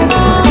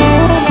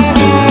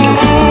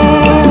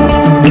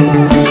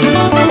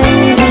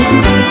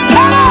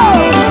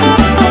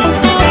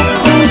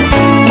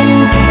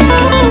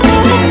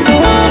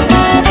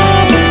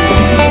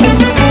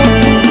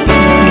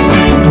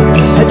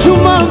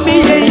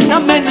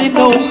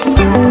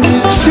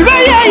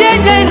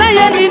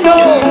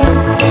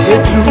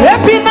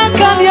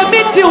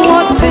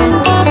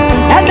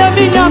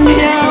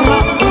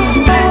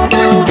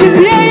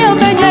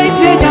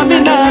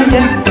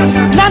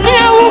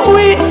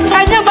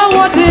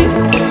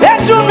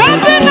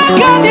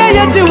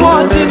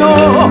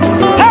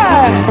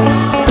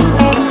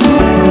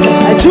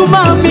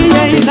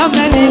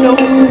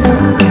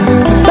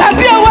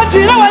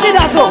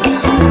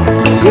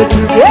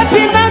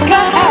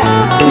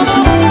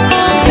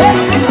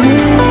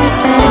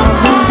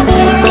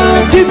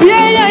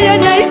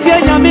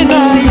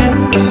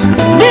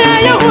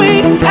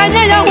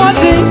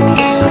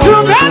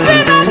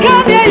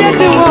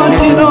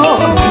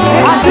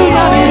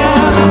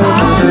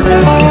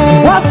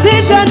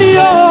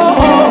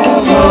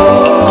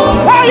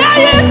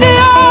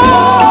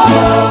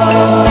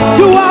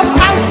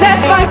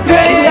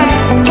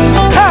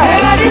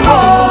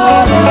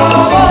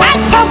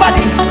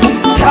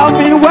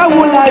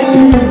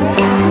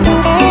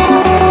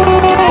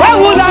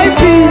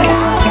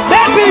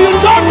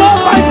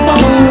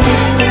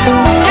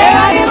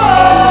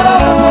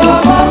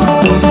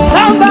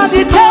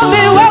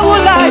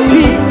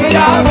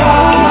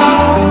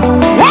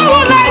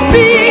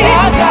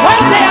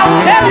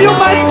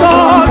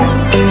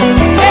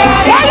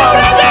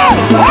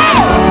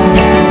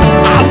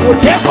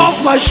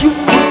 My shoe.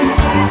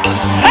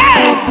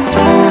 Hey!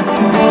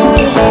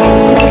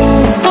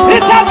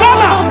 Mr.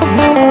 Drummer,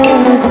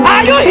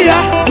 are you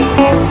here?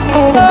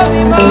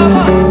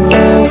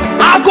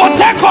 I go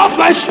take off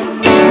my shoe.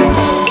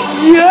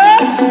 Yeah?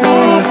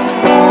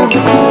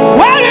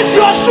 Where is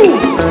your shoe?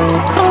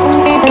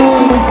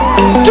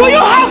 Do you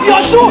have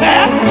your shoe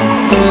here?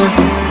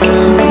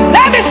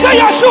 Let me see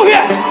your shoe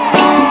here.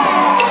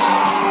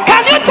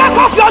 Can you take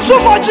off your shoe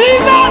for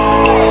Jesus?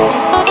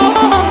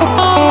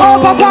 Oh,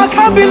 Papa, I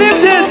can't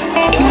believe this.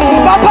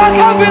 Papa, I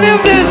can't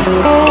believe this.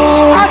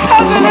 I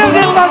can't believe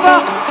this, Papa.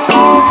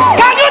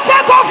 Can you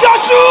take off your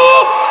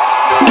shoe?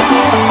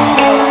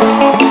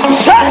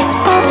 Say,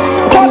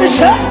 God is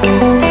here.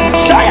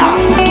 Shaya.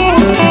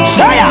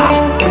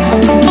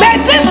 May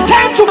this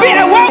turn to be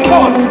a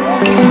weapon.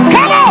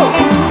 Come on.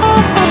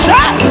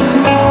 Say.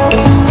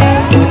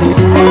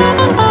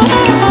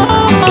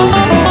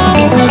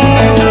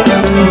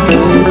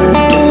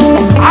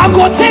 I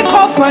go take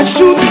off my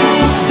shoe.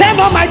 Stand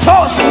on my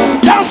toes,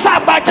 dance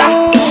up by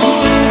that.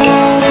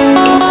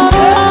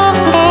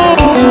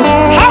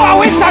 How I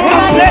wish I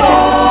can play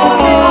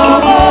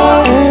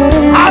this.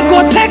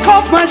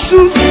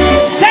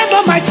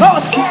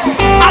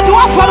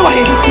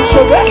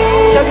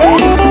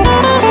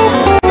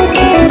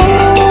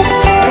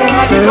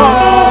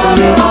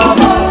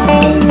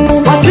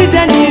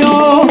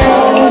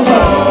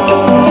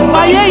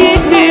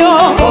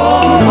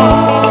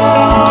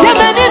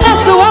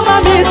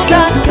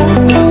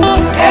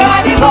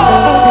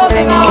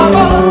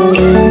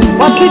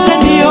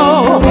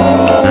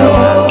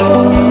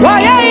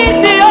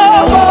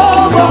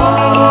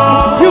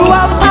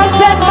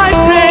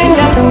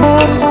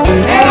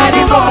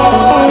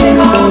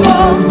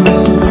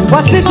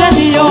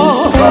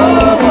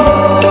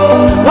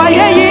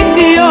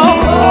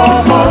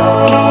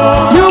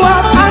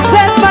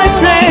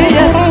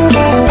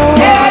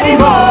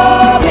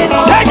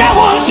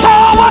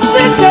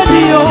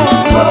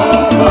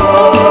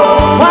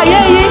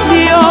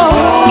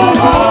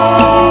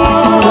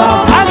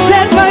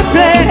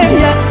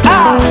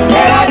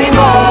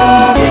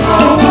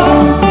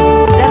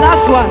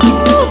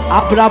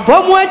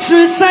 Abrabomu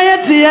achiri saye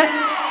die.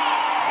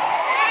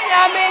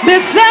 Me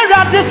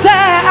sera te se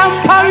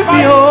ampari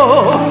mi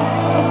o.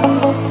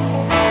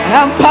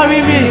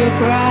 Ampari mi.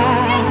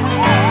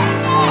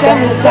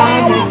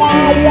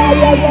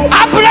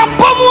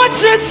 Abrabomu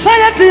achiri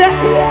saye die.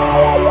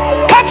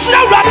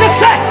 Kachira rate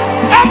se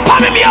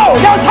ampari mi o.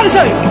 Yo sali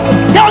say.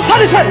 Yo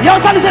sali say. Yo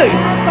sali say.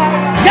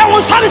 Yo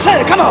sali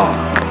say. Come on.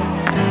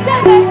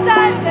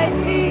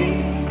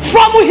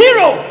 From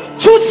hero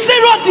to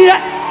zero dear.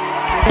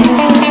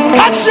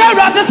 Catch your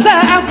rather say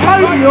and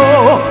carry you.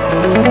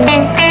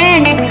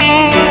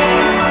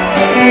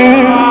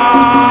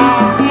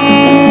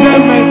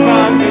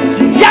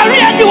 Yari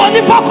and you want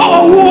the papa.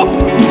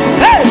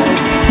 Hey,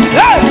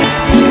 hey,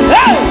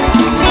 hey,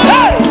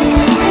 hey,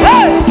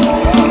 hey.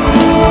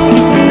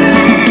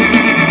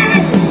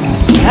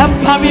 And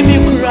carry me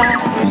cry.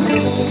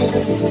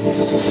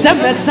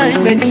 Seme sign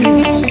betty.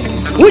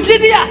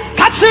 Ujidia,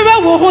 catch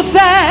your who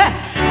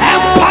say.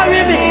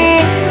 Empower me,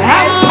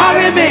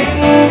 empower me,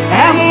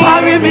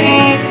 empower me,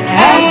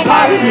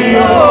 empower me,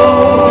 oh.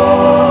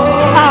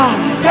 Ah,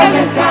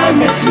 seven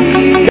me.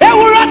 They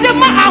were at the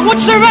man, I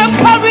want you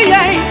empower me,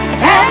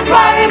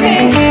 empower me,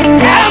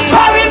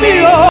 empower me,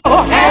 oh.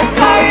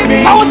 Empower me,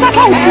 I was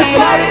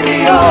empower me,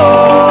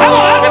 oh. Come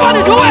on,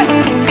 everybody do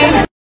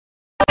it.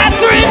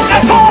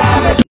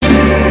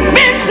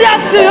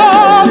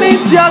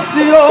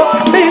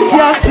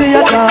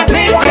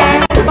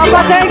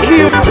 Papa, thank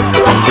you.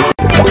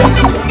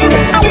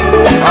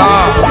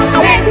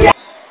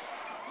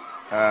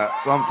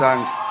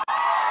 Sometimes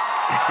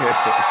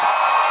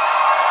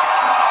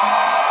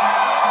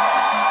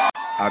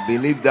I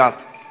believe that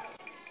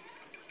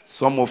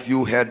some of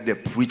you heard the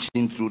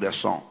preaching through the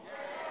song.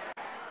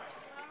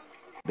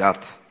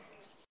 That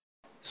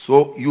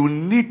so you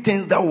need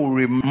things that will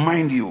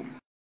remind you.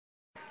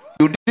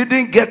 You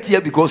didn't get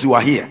here because you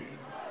are here.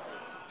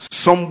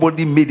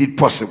 Somebody made it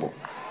possible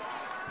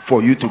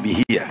for you to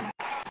be here.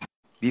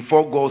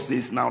 Before God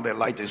says, now the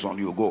light is on,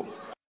 you go.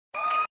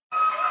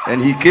 And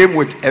he came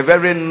with a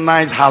very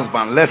nice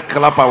husband. Let's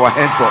clap our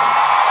hands for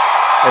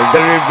a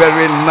very,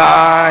 very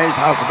nice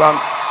husband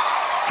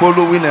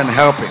following and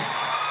helping.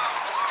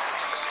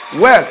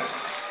 Well,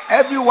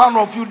 every one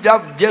of you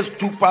that just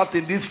took part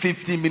in this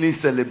 15-minute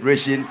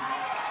celebration,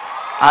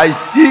 I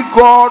see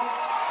God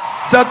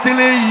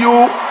settling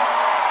you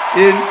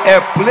in a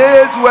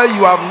place where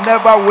you have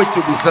never wished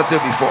to be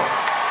settled before.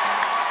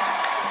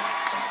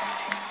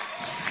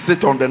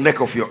 Sit on the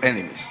neck of your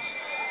enemies.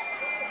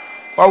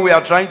 What we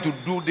are trying to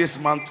do this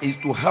month is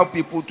to help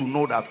people to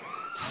know that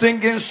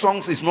singing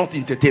songs is not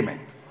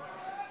entertainment.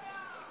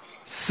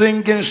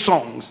 Singing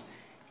songs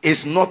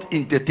is not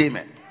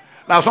entertainment.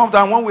 Now,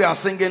 sometimes when we are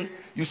singing,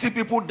 you see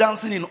people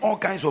dancing in all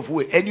kinds of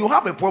ways, and you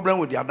have a problem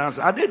with their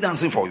dancing. Are they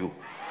dancing for you?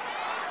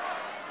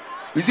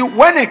 You see,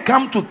 when it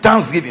comes to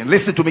Thanksgiving,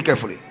 listen to me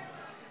carefully.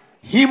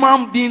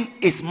 Human being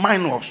is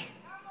minus.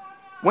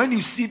 When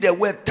you see the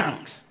word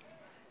thanks,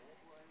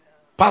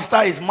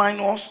 pastor is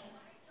minus,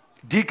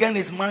 deacon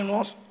is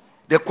minus,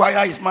 the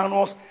choir is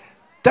minus.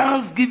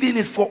 Thanksgiving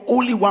is for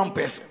only one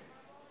person.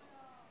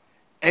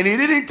 And he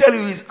didn't tell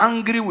you he's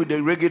angry with the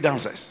reggae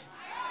dancers.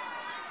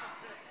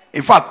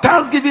 In fact,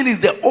 Thanksgiving is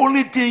the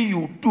only thing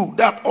you do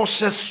that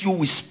ushers you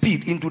with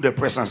speed into the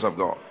presence of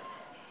God.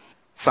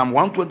 Psalm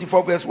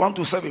 124 verse 1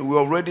 to 7. We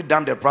already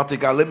done the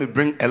practical. Let me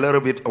bring a little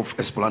bit of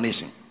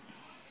explanation.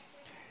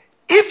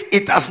 If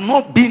it has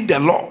not been the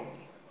Lord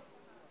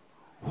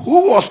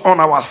who was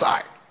on our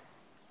side,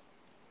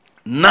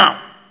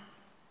 now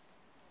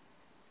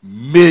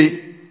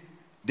may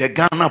the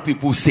Ghana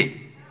people say,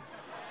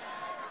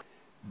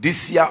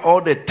 this year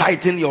all the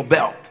tighten your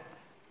belt,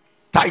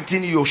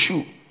 tighten your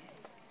shoe.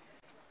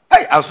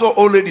 Hey, I saw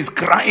old ladies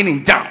crying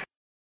in town.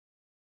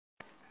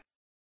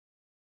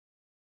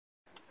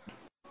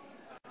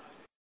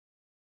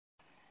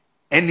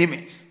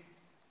 Enemies.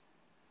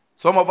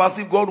 Some of us,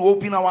 if God will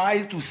open our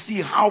eyes to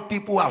see how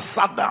people have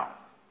sat down.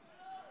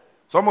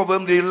 Some of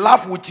them, they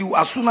laugh with you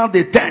as soon as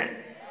they turn.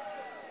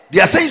 They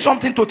are saying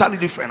something totally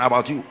different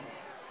about you.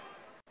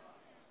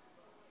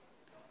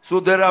 So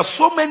there are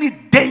so many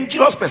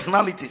dangerous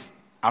personalities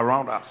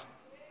around us.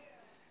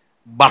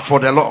 But for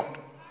the Lord,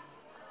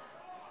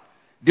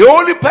 the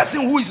only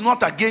person who is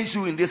not against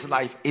you in this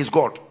life is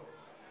God.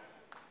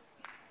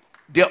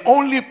 The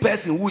only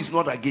person who is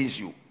not against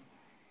you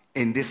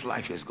in this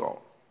life is God.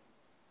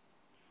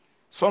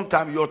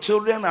 Sometimes your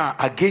children are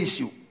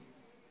against you.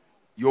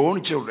 Your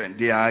own children,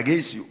 they are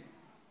against you.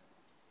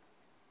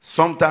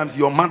 Sometimes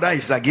your mother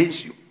is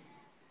against you.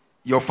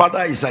 Your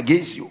father is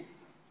against you.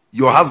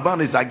 Your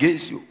husband is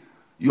against you.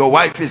 Your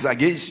wife is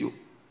against you.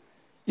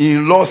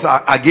 In-laws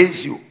are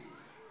against you.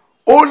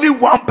 Only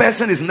one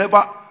person is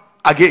never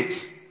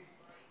against.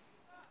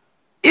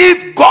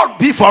 If God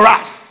be for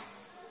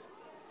us,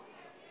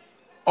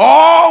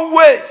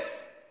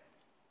 always,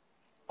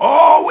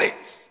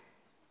 always.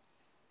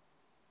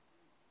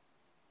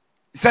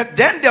 He said,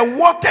 then the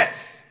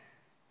waters,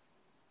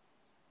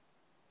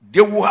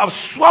 they will have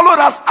swallowed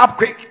us up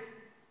quick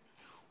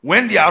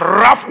when their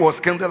wrath was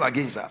kindled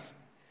against us.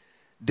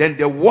 Then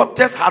the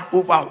waters had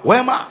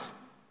overwhelmed us.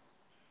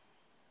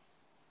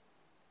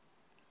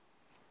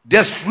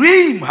 The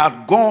stream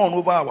had gone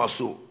over our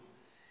soul.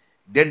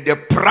 Then the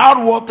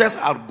proud waters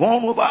had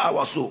gone over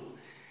our soul.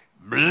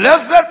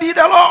 Blessed be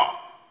the Lord,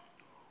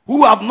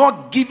 who have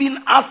not given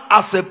us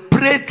as a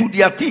prey to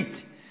their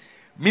teeth.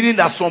 Meaning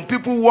that some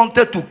people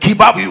wanted to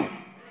keep up you.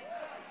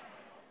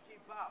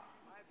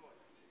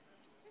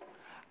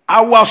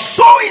 Our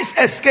soul is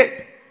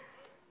escaped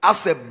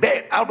as a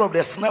bird out of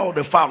the snare of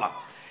the fowler.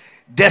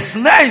 The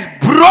snare is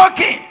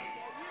broken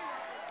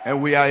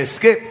and we are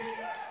escaped.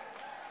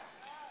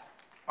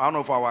 One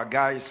of our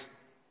guys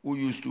who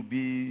used to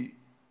belong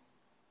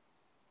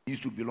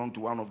to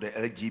one of the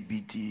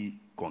LGBT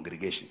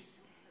congregation.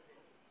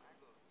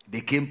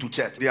 They came to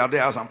church. They are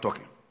there as I'm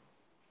talking.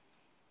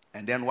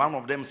 And then one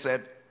of them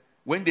said,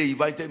 when they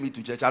invited me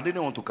to church, I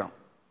didn't want to come.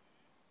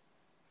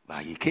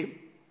 But he came.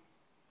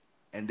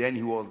 And then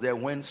he was there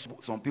when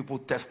some people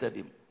tested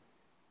him.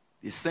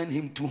 They sent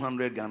him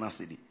 200 Ghana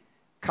cedi.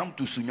 Come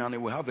to Sunyani,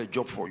 we'll have a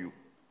job for you.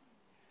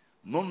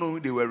 Not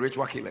knowing they were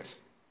ritual killers.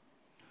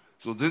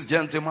 So this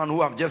gentleman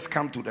who have just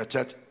come to the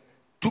church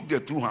took the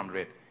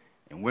 200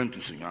 and went to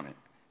Sunyani.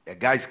 The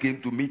guys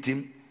came to meet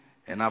him,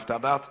 and after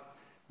that,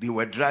 they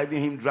were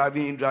driving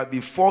him.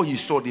 Before he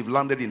saw, they've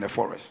landed in the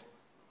forest.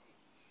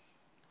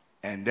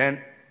 And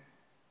then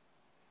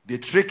they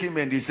tricked him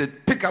and they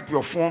said, pick up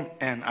your phone.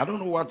 And I don't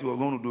know what you were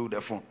going to do with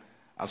the phone.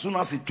 As soon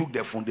as he took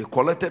the phone, they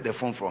collected the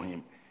phone from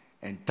him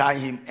and tied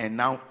him. And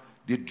now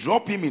they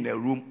drop him in a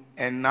room.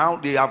 And now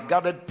they have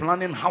gathered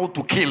planning how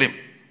to kill him.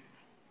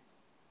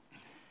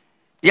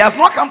 He has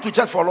not come to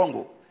church for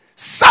long.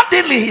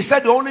 Suddenly he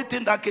said the only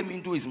thing that came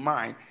into his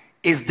mind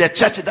is the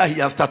church that he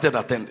has started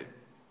attending.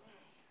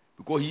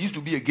 Because he used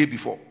to be a gay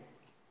before.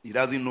 He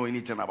doesn't know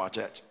anything about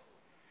church.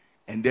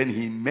 And then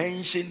he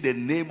mentioned the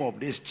name of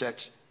this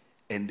church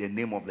and the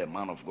name of the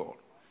man of God.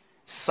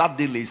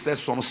 Suddenly he says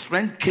some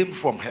strength came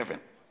from heaven,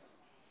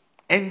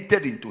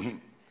 entered into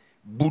him,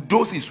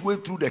 bulldozed his way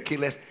through the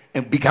killers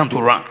and began to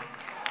run.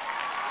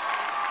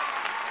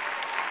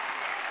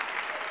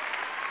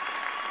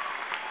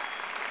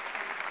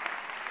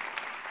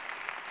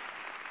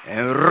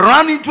 And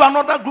ran into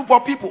another group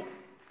of people.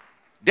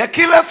 The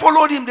killer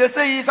followed him. They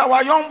say he's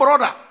our young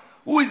brother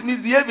who is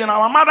misbehaving.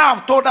 Our mother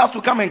have told us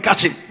to come and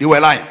catch him. They were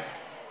lying.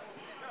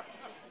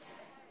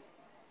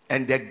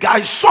 And the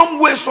guy,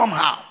 some way,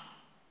 somehow,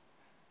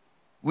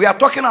 we are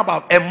talking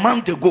about a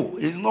month ago.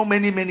 It's not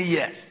many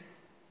years.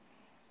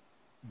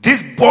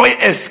 This boy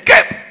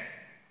escaped.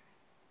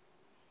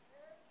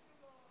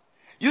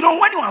 You know,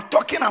 when you are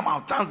talking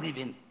about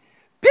Thanksgiving,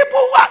 people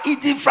who are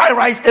eating fried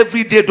rice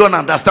every day don't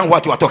understand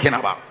what you are talking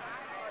about.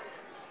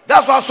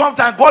 That's why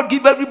sometimes God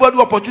gives everybody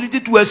opportunity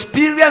to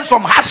experience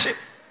some hardship,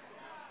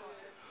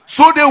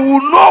 so they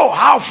will know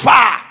how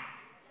far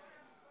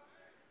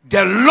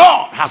the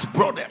Lord has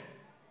brought them.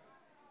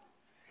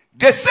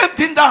 The same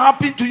thing that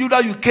happened to you,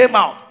 that you came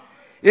out,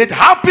 it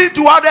happened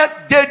to others,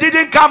 they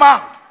didn't come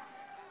out.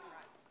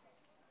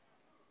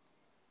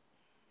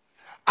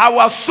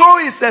 Our soul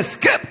is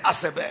escaped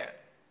as a bird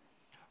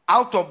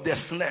out of the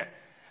snare.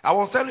 I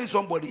was telling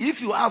somebody,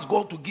 if you ask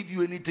God to give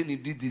you anything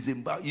in this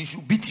December, he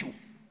should beat you.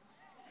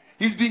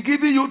 He's been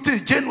giving you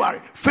things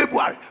January,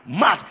 February,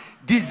 March.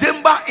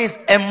 December is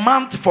a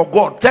month for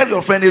God. Tell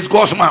your friend it's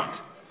God's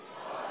month.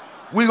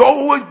 We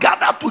always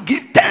gather to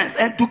give thanks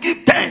and to give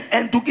thanks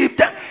and to give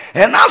thanks.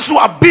 And as you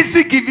are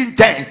busy giving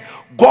thanks,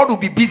 God will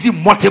be busy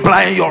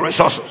multiplying your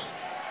resources.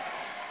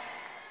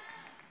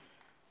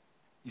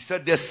 He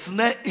said the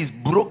snare is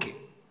broken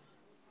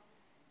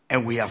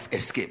and we have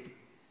escaped.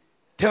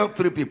 Tell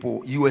 3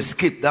 people you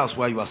escaped. That's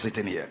why you are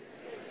sitting here.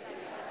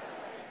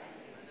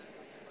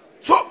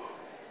 So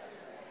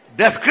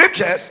the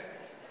scriptures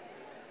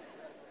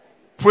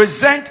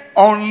present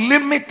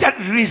unlimited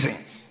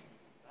reasons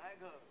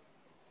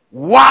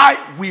why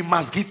we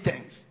must give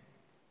thanks.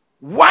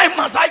 Why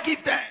must I give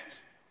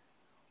thanks?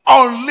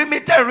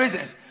 Unlimited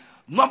reasons.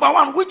 Number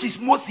 1, which is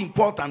most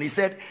important, he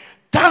said,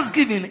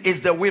 thanksgiving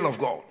is the will of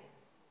God.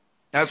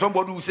 And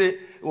somebody will say,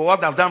 well,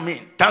 what does that mean?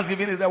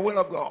 Thanksgiving is the will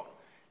of God.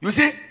 You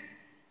see,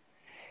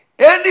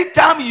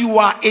 anytime you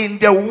are in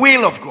the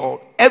will of God,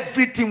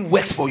 everything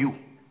works for you.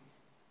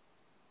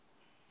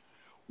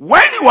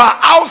 When you are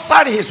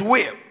outside his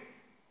will,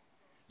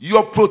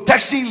 your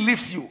protection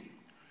leaves you.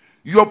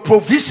 Your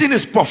provision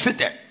is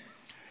forfeited.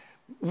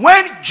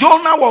 When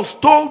Jonah was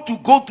told to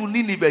go to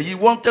Nineveh, he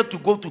wanted to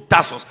go to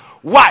Tarsus.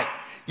 Why?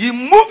 He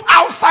moved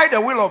outside the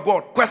will of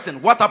God.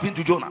 Question, what happened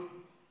to Jonah?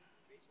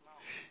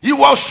 He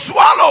was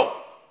swallowed.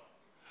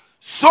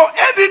 So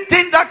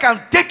anything that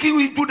can take you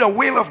into the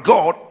will of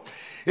God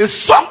is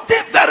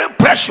something very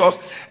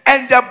precious.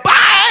 And the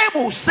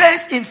Bible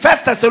says in 1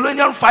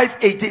 Thessalonians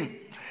 5:18,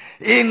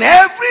 in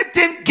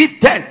everything give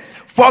thanks,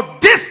 for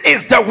this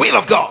is the will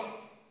of God.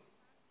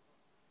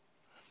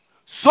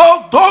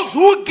 So those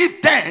who give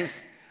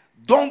thanks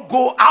don't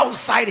go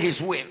outside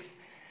his will.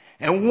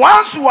 And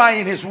once you are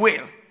in his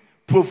will,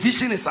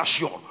 provision is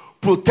assured,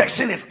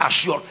 protection is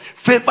assured,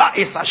 favor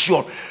is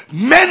assured.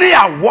 Many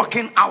are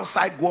walking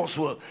outside God's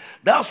will.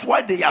 That's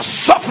why they are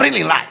suffering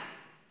in life.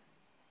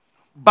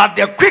 But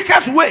the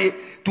quickest way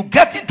to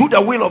get into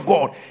the will of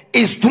God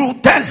is through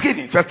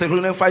thanksgiving. 1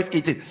 Thessalonians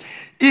 5:18.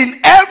 In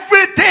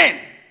everything,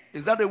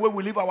 is that the way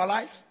we live our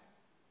lives?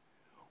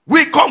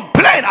 We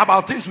complain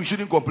about things we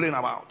shouldn't complain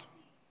about.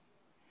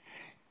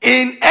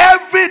 In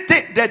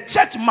everything, the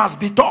church must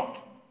be taught.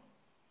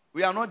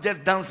 We are not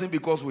just dancing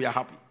because we are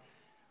happy.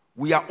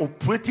 We are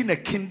operating a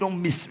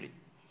kingdom mystery.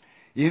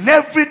 In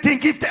everything,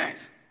 give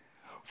thanks.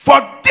 For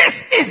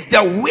this is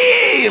the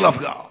will of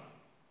God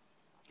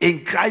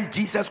in Christ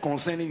Jesus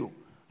concerning you.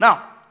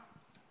 Now,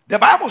 the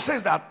Bible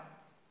says that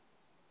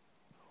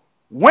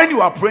when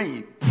you are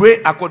praying, pray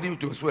according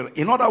to His will.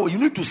 In other words, you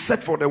need to search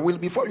for the will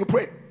before you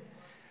pray.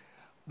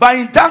 But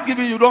in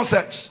thanksgiving, you don't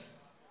search.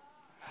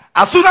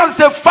 As soon as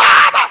you say,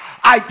 Father,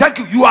 I thank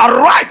you, you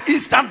arrive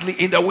instantly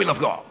in the will of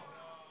God.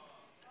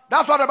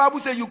 That's what the Bible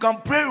says. You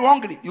can pray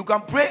wrongly. You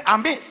can pray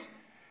amiss.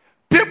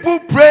 People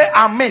pray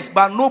amiss,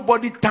 but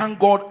nobody thank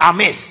God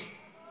amiss.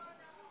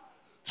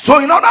 So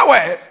in other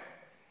words,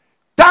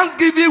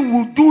 thanksgiving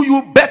will do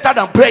you better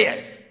than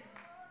prayers.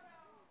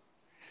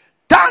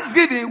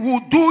 Thanksgiving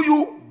will do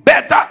you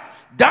better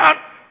than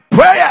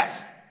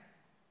prayers.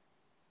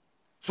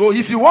 So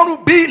if you want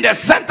to be in the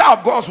center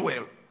of God's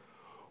will,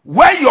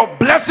 where your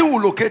blessing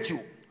will locate you,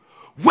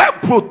 where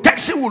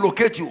protection will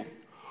locate you,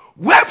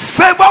 where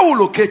favor will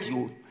locate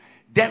you,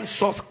 then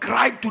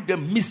subscribe to the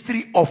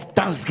mystery of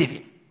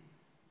thanksgiving.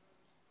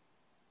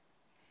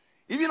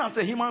 Even as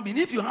a human being,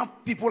 if you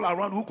have people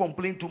around who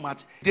complain too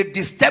much, they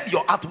disturb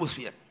your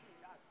atmosphere.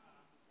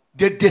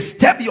 They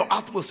disturb your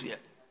atmosphere.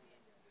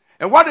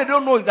 And what they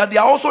don't know is that they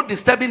are also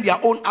disturbing their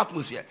own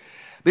atmosphere.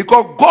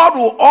 Because God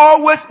will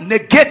always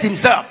negate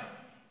Himself.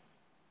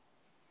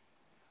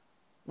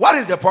 What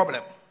is the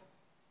problem?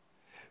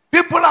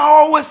 People are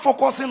always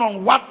focusing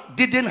on what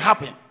didn't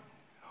happen.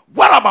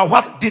 What about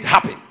what did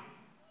happen?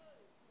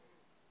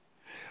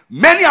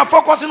 Many are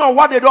focusing on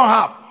what they don't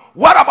have.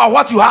 What about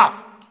what you have?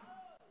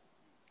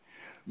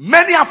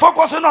 Many are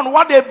focusing on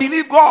what they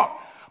believe God,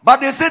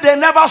 but they say they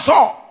never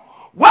saw.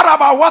 What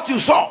about what you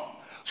saw?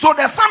 So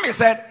the psalmist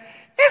said,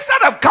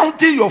 instead of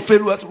counting your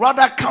failures,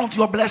 rather count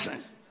your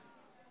blessings.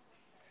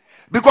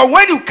 Because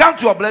when you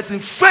count your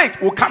blessings, faith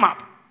will come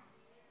up.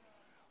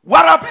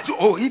 What happens?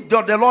 Oh, if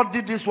the Lord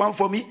did this one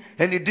for me,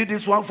 and He did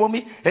this one for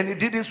me, and He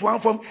did this one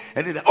for me,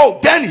 and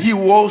then He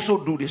will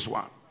also do this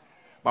one.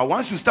 But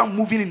once you start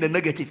moving in the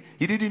negative,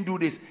 He didn't do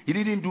this, He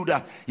didn't do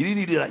that, He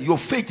didn't do that, your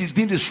faith is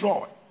being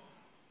destroyed.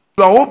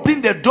 You are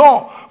opening the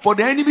door for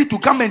the enemy to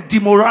come and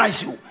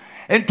demoralize you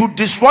and to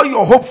destroy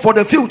your hope for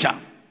the future.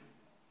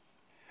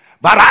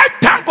 But I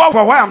thank God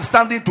for where I'm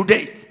standing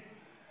today.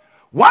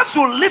 Once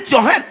you lift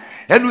your hand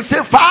and you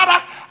say,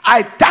 Father,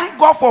 I thank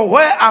God for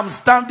where I'm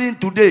standing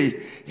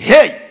today.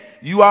 Hey,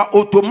 you are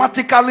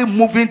automatically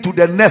moving to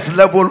the next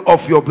level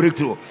of your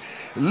breakthrough.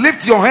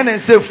 Lift your hand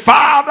and say,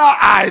 Father,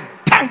 I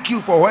thank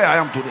you for where I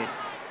am today.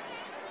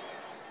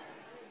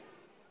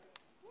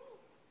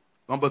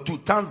 Number 2,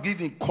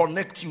 thanksgiving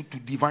connects you to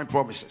divine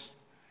promises.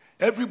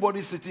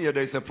 Everybody sitting here,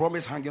 there is a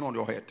promise hanging on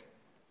your head.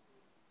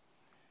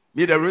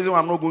 Me, the reason why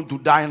I'm not going to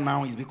die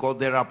now is because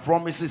there are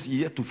promises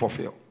yet to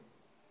fulfill.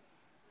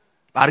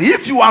 But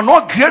if you are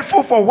not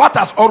grateful for what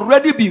has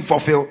already been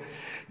fulfilled,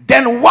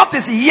 then what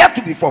is yet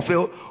to be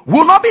fulfilled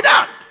will not be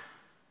done.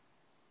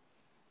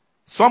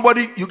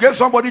 You gave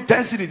somebody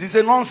 10 cities. He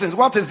said, nonsense.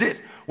 What is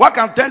this? What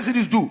can 10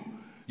 cities do?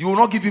 You will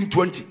not give him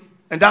 20.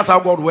 And that's how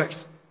God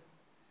works.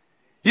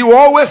 He will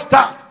always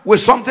start with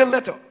something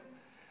little.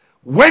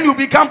 When you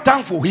become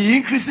thankful, He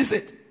increases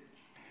it.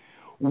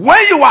 When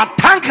you are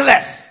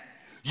thankless,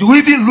 you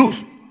even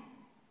lose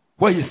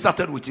where He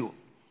started with you.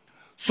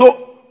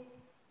 So,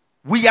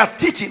 we are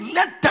teaching,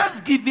 let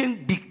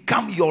thanksgiving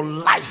become your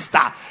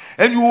lifestyle.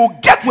 And you will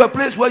get to a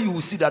place where you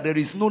will see that there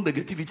is no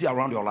negativity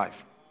around your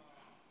life.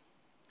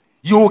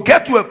 You will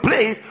get to a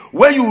place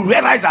where you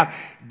realize that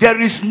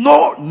there is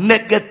no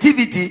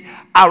negativity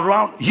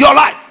around your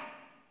life.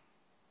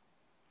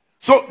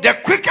 So the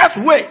quickest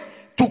way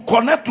to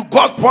connect to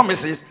God's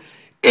promises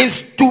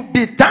is to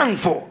be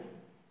thankful.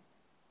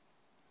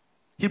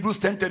 Hebrews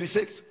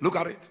 10:36. Look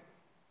at it.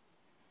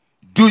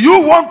 Do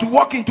you want to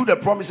walk into the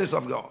promises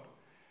of God?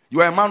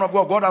 You are a man of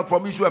God. God has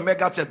promised you a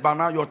mega church, but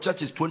now your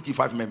church is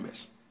 25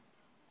 members.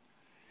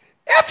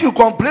 If you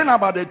complain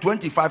about the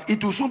 25,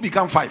 it will soon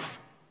become 5.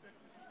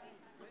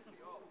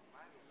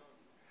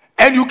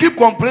 And you keep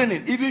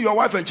complaining, even your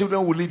wife and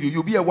children will leave you.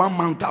 You'll be a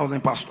 1-man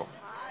 1,000 pastor.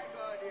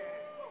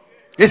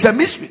 It's a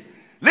mystery.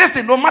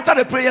 Listen, no matter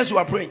the prayers you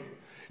are praying.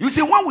 You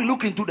see, when we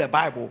look into the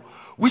Bible,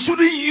 we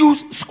shouldn't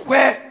use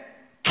square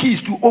keys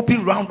to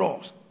open round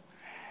doors.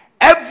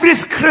 Every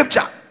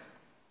scripture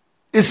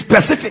is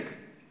specific.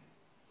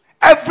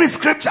 Every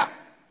scripture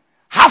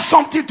has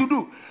something to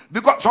do.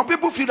 Because some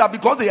people feel that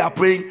because they are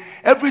praying,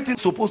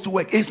 everything's supposed to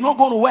work. It's not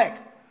going to work.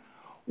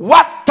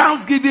 What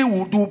thanksgiving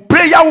will do,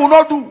 prayer will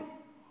not do.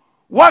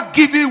 What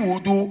giving will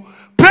do,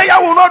 prayer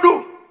will not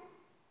do.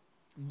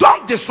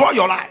 Don't destroy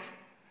your life.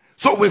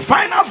 So we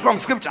find out from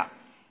scripture.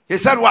 He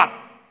said what?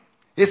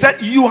 He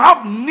said, you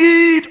have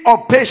need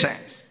of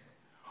patience.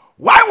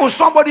 Why would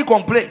somebody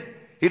complain?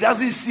 He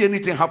doesn't see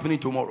anything happening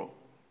tomorrow.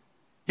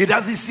 He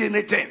doesn't see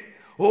anything.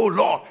 Oh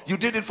Lord, you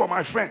did it for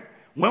my friend.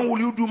 When will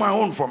you do my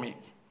own for me?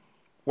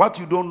 What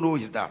you don't know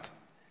is that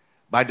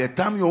by the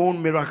time your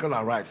own miracle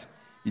arrives,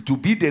 it will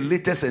be the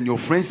latest, and your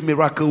friend's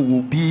miracle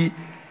will be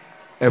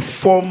a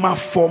former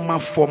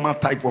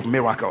type of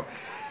miracle.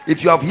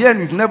 If you have here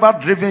and you've never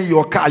driven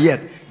your car yet,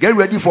 get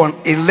ready for an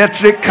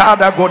electric car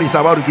that God is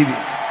about to give you.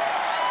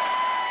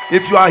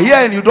 If you are here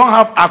and you don't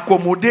have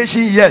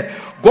accommodation yet,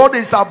 God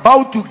is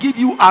about to give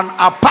you an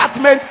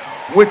apartment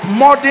with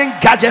modern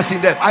gadgets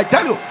in them. I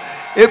tell you,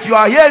 if you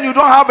are here and you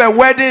don't have a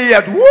wedding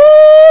yet,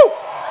 woo!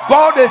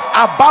 God is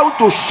about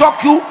to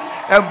shock you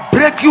and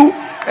break you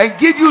and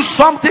give you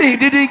something he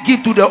didn't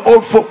give to the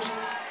old folks.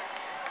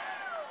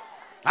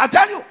 I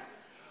tell you.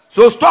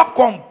 So stop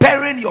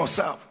comparing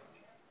yourself.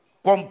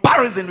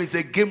 Comparison is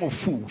a game of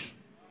fools.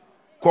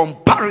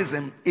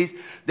 Comparison is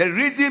the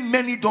reason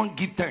many don't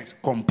give thanks.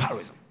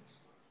 Comparison.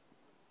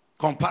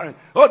 Comparing.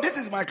 Oh, this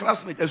is my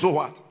classmate, and so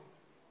what?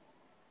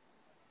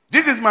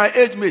 This is my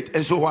age mate,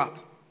 and so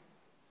what?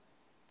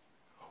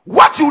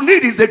 What you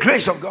need is the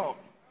grace of God.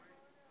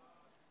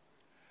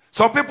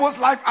 Some people's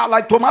life are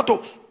like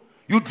tomatoes.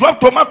 You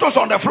drop tomatoes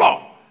on the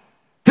floor.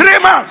 3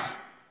 months.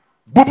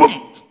 Boom,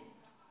 boom.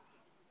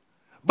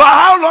 But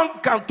how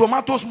long can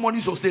tomatoes money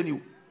sustain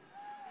you?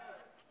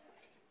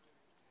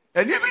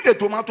 And even the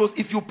tomatoes,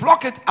 if you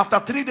pluck it after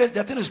 3 days,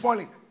 the thing is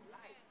spoiling.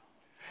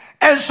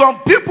 And some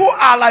people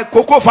are like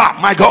cocoa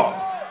farm, my God.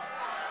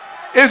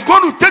 It's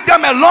going to take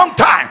them a long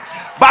time.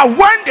 But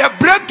when the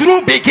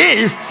breakthrough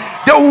begins,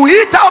 they will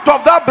eat out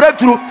of that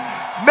breakthrough.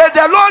 May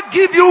the Lord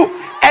give you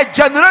a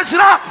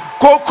generational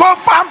cocoa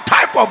farm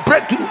type of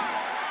breakthrough.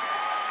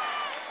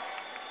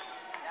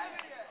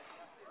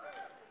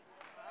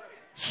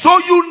 So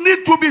you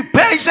need to be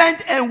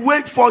patient and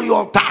wait for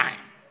your time.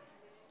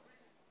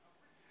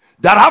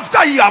 That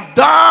after you have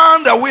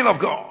done the will of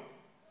God,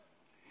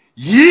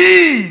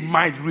 ye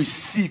might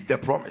receive the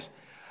promise.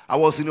 I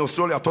was in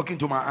Australia talking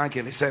to my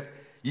uncle. He said,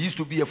 he used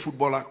to be a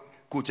footballer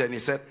coach, and he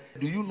said,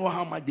 do you know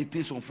how much they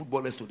pay some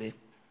footballers today?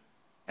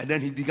 And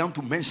then he began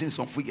to mention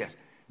some figures,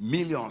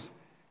 millions.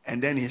 And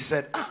then he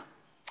said,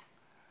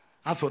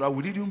 I thought that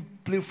we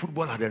didn't play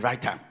football at the right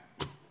time.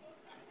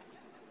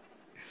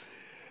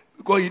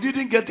 Because he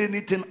didn't get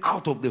anything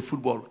out of the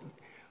football.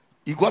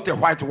 He got a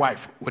white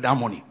wife with that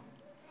money.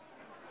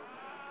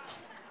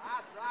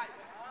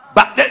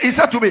 But then he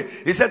said to me,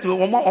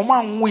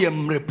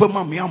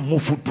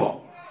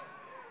 football.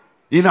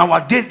 In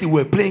our days, they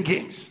were playing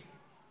games.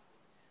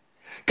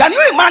 Can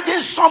you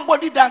imagine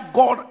somebody that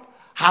God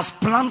has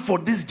planned for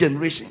this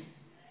generation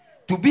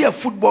to be a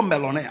football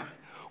millionaire,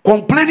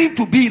 complaining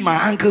to be in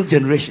my uncle's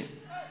generation?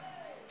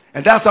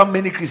 And that's how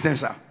many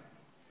Christians are.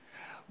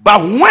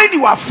 But when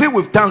you are filled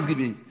with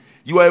thanksgiving,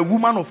 you are a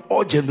woman of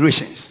all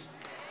generations.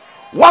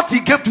 What he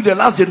gave to the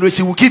last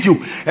generation will give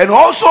you, and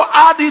also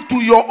add it to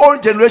your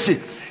own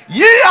generation.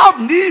 Ye have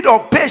need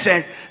of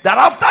patience, that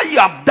after you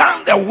have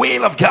done the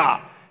will of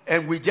God.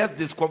 And we just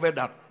discovered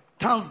that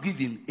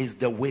thanksgiving is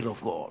the will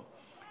of God.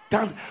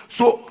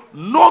 So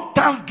no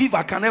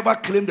thanksgiver can ever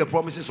claim the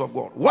promises of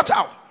God. Watch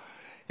out.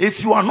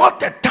 If you are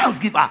not a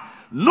thanksgiver,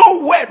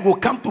 no word will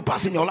come to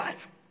pass in your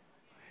life.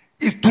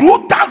 If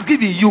through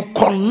thanksgiving you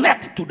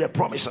connect to the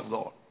promise of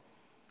God.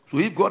 So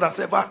if God has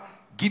ever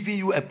given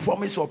you a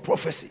promise or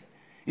prophecy,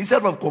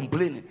 instead of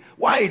complaining,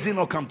 why is it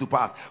not come to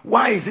pass?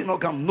 Why is it not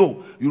come?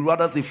 No, you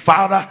rather say,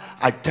 Father,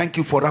 I thank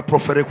you for that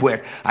prophetic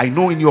word. I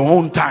know in your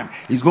own time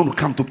it's going to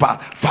come to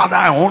pass. Father,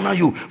 I honor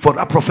you for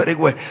that prophetic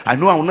word. I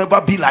know I will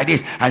never be like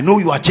this. I know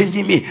you are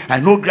changing me. I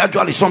know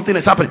gradually something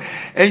is happening.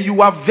 And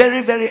you are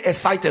very, very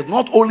excited,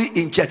 not only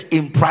in church,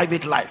 in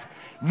private life.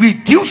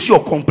 Reduce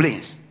your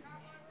complaints.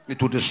 It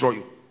will destroy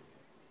you.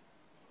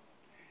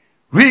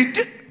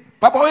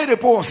 Papa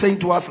Oyedepo was saying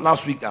to us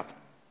last week that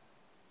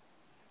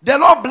the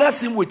Lord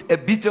blessed him with a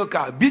Beetle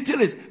car.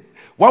 Beetle is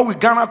what we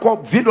Ghana call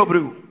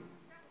VW.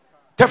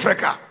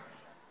 Tefreka.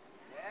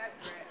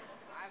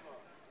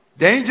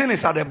 The engine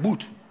is at the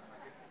boot.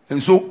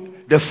 And so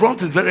the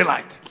front is very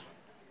light.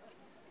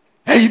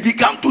 And he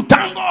began to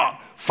thank God.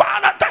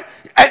 Father,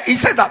 and he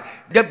said that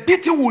the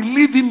Beetle will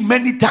leave him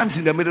many times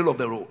in the middle of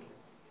the road.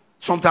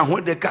 Sometimes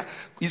when the car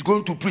is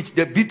going to preach,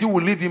 the Beetle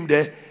will leave him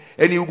there.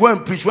 And he will go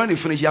and preach. When he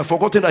finishes, he has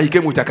forgotten that he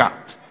came with a car.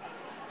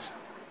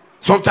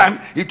 Sometimes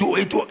it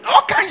will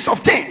all kinds of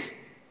things.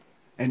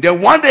 And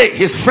then one day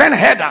his friend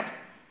heard that.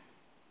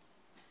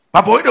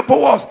 Papa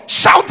Oyedepo was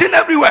shouting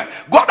everywhere.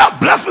 God has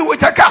blessed me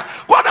with a car.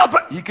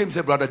 He came and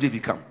said, Brother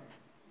David, come.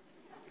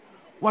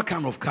 What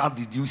kind of car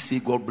did you say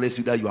God bless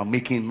you that you are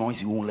making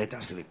noise, you won't let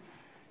us sleep?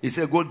 He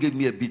said, God gave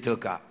me a Beetle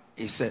car.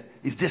 He said,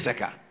 is this a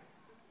car?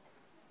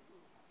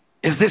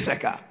 Is this a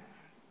car?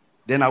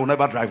 Then I will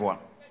never drive one.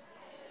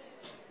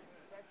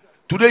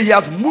 Today he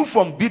has moved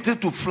from Beetle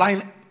to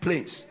flying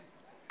planes.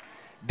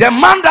 The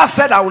man that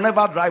said I will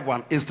never drive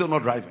one is still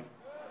not driving.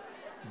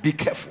 Be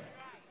careful.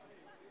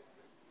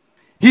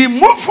 He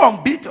moved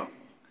from Beetle.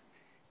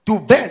 to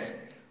beds,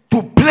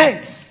 to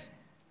planes.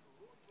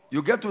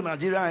 You get to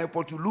Nigeria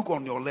airport, you look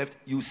on your left,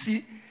 you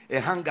see a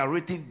hangar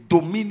written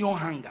Dominion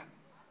hangar.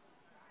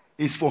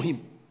 It's for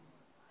him.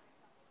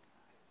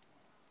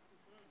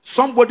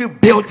 Somebody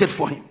built it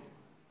for him.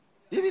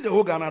 Even the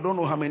whole Ghana, I don't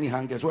know how many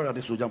hangars. Where are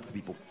the soldier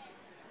people?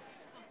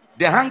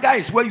 The hangar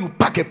is where you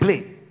pack a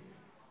plane.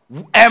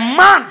 A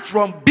man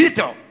from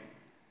Bethel,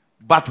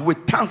 but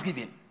with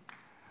thanksgiving,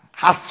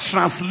 has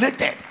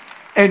translated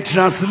and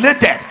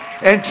translated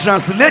and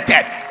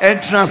translated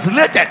and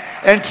translated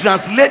and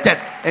translated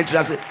and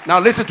translated. Now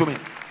listen to me.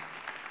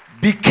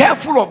 Be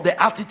careful of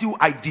the attitude,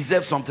 I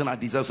deserve something, I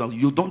deserve something.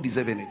 You don't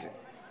deserve anything.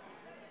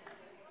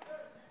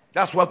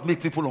 That's what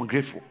makes people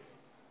ungrateful.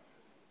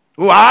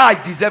 Oh, I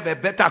deserve a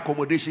better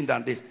accommodation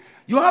than this.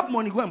 You have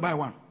money, go and buy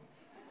one.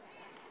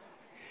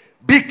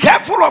 Be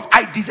careful of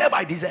I deserve,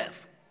 I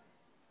deserve.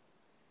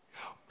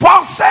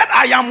 Paul said,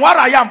 I am what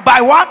I am.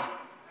 By what?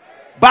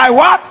 By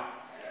what?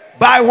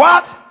 By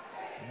what?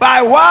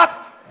 By what?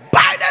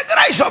 By the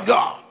grace of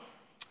God.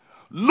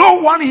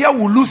 No one here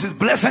will lose his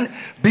blessing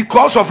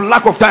because of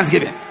lack of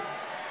thanksgiving.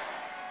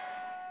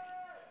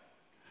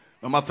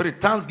 Number 3,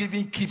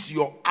 thanksgiving keeps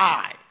your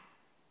eye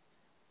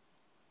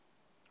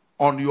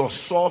on your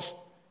source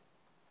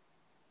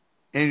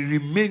and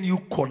remain you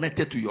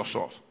connected to your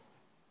source.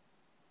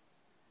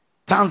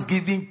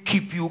 Thanksgiving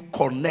keep you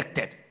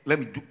connected. Let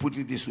me put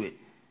it this way.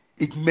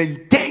 It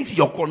maintains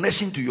your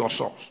connection to your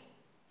source.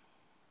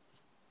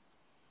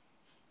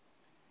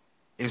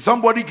 If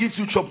somebody gives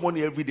you chop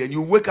money every day and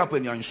you wake up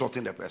and you're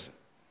insulting the person,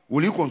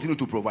 will you continue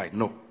to provide?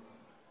 No.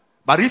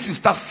 But if you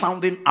start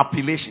sounding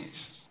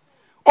appellations,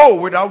 oh,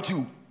 without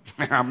you,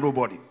 I'm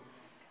nobody.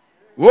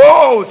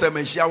 Whoa,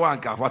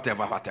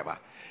 whatever, whatever.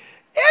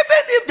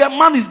 Even if the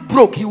man is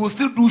broke, he will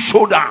still do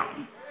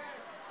showdown.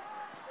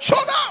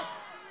 Showdown.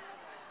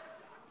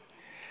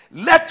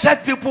 Let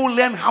church people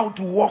learn how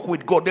to walk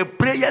with God. The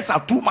prayers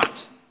are too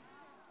much.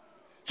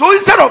 So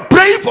instead of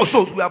praying for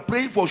souls, we are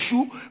praying for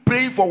shoe,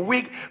 praying for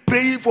wig,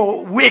 praying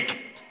for wig.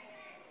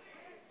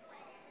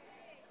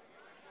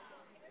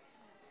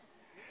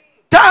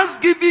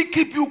 Thanksgiving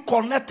keep you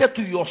connected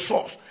to your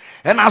source.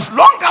 And as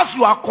long as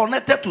you are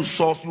connected to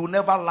source, you will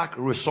never lack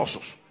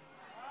resources.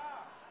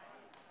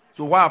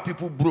 So why are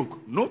people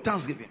broke? No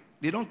thanksgiving.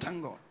 They don't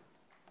thank God.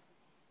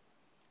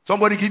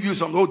 Somebody give you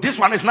some, oh, this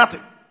one is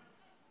nothing.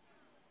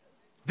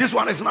 This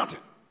one is nothing.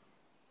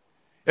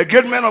 A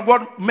great man of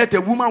God met a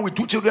woman with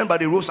 2 children by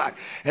the roadside.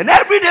 And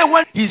every day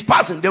when he's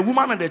passing, the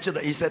woman and the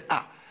children, he said,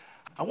 I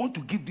want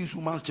to give this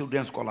woman's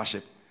children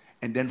scholarship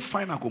and then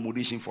find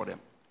accommodation for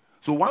them.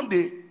 So one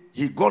day,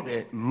 he got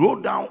there,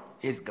 rolled down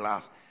his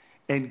glass,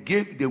 and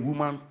gave the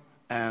woman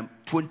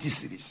 20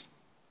 cedis.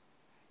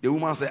 The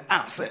woman said,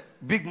 sir,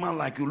 big man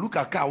like you, look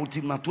at car,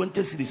 20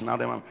 cedis now.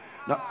 The man,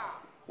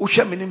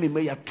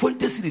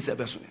 20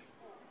 cedis.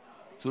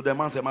 So the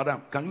man said,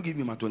 madam, can you give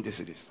me my 20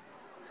 cedis?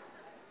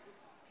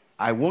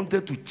 I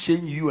wanted to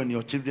change you and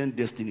your children's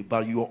destiny,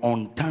 but your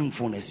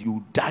unthankfulness,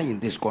 you die in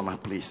this corner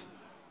place.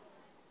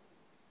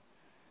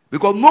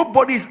 Because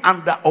nobody is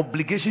under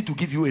obligation to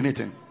give you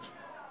anything.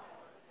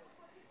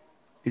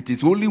 It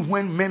is only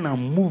when men are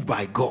moved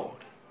by God,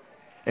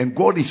 and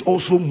God is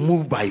also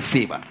moved by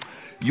favor.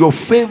 Your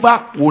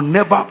favor will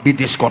never be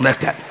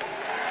disconnected.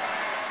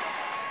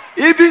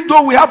 Even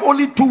though we have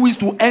only 2 weeks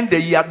to end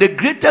the year, the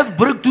greatest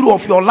breakthrough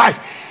of your life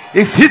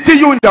is hitting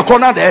you in the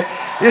corner there.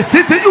 It's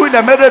hitting you in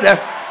the middle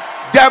there.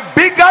 The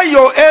bigger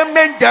your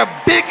amen, the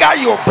bigger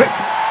your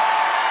breakthrough.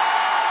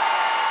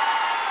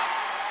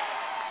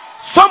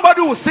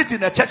 Somebody will sit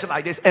in a church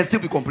like this and still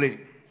be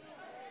complaining.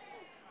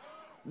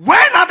 When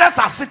others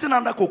are sitting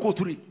under cocoa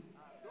tree.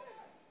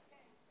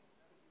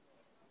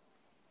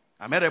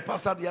 I met a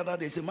pastor the other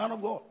day. He said, man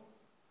of God,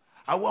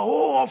 our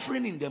whole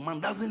offering in the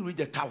month doesn't reach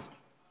 1,000.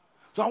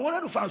 So I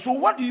wanted to find, so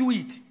what do you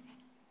eat?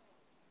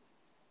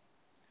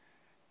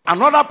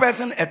 Another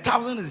person,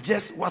 1,000 is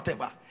just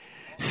whatever.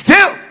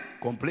 Still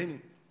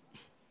complaining.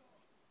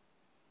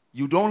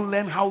 You don't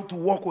learn how to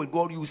walk with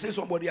God. You say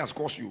somebody has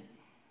cursed you.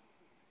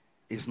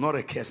 It's not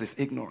a curse, it's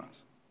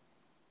ignorance.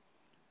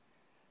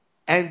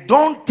 And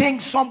don't think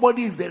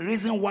somebody is the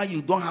reason why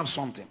you don't have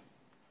something.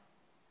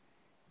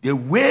 The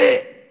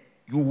way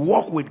you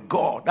walk with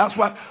God, that's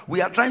why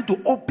we are trying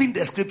to open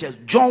the scriptures.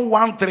 John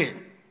 1:3.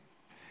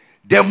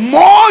 The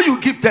more you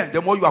give them,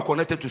 the more you are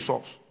connected to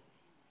source.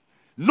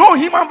 No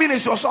human being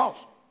is your source.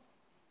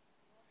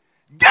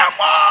 The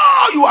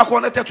more you are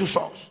connected to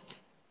source.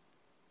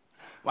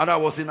 When I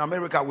was in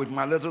America with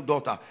my little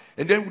daughter,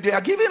 and then they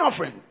are giving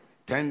offering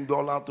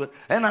 $10,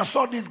 and I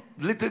saw this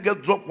little girl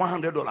drop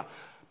 $100.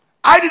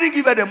 I didn't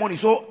give her the money,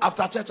 so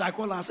after church I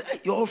called her and said, hey,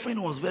 your offering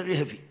was very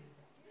heavy.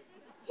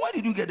 Where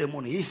did you get the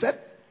money? He said,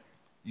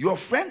 your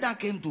friend that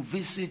came to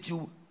visit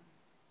you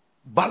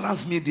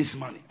balanced me this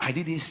money. I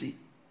didn't see.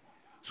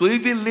 So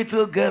even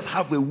little girls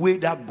have a way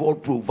that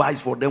God provides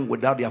for them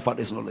without their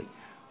father's knowledge.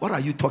 What are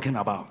you talking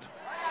about?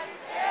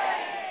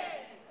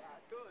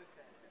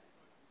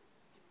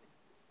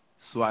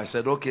 So I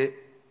said, okay,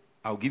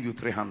 I'll give you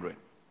 300.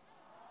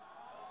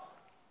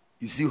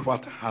 You see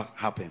what has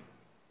happened?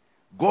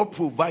 God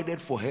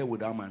provided for her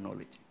without my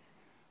knowledge.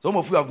 Some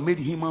of you have made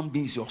human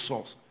beings your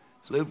source.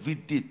 So every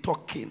day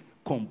talking,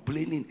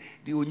 complaining.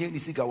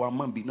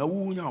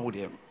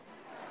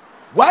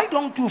 Why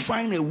don't you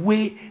find a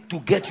way to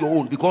get your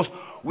own? Because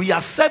we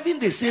are serving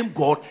the same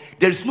God.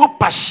 There is no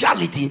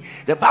partiality.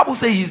 The Bible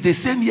says He's the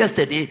same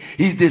yesterday,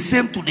 He's the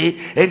same today,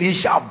 and He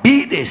shall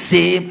be the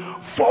same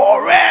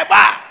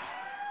forever.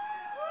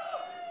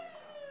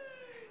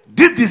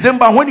 This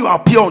December, when you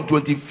appear on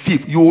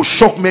 25th, you will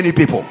shock many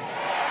people.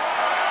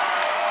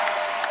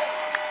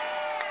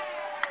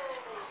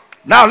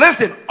 Now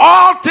listen,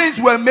 all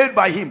things were made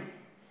by Him.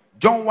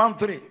 John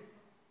 1:3.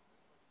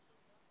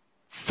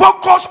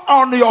 Focus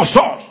on your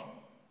source.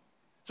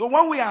 So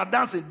when we are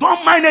dancing,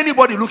 don't mind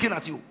anybody looking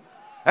at you.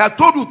 I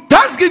told you,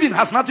 Thanksgiving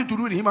has nothing to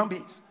do with human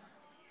beings.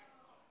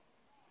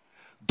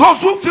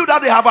 Those who feel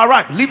that they have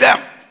arrived, leave them.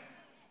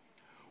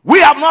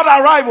 We have not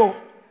arrived.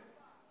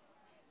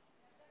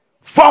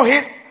 For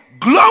His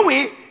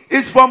glory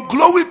is from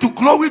glory to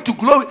glory to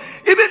glory.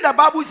 Even the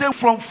Bible says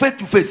from faith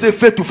to faith. Say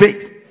faith to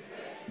faith.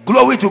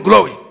 Glory to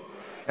glory.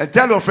 And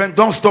tell your friend,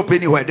 don't stop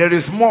anywhere. There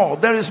is more.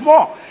 There is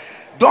more.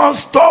 Don't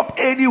stop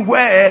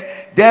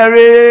anywhere. There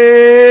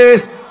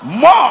is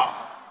more.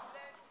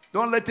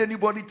 Don't let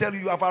anybody tell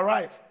you have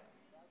arrived.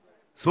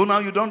 So now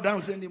you don't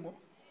dance anymore.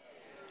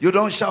 You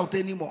don't shout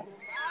anymore.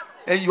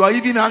 And you are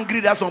even angry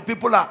that some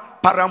people are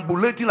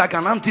perambulating like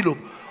an antelope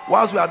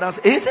whilst we are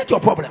dancing. Is it your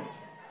problem?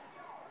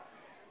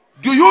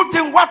 Do you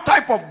think what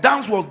type of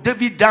dance was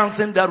David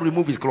dancing that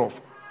removed his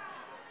cloth?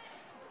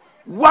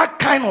 What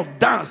kind of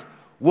dance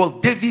was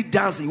David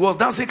dancing? He was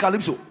dancing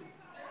calypso.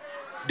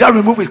 That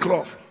removed his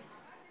cloth.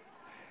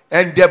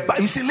 And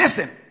you see,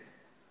 listen.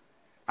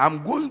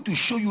 I'm going to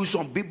show you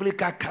some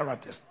biblical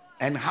characters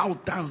and how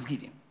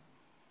thanksgiving.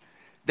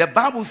 The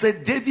Bible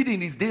said David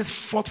in his days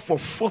fought for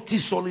 40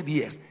 solid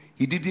years.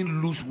 He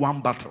didn't lose one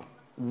battle.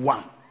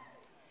 One.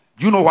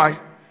 Do you know why?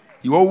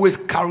 He always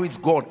carries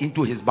God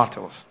into his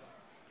battles.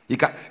 You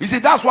see,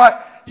 that's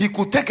why he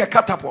could take a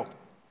catapult.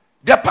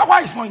 The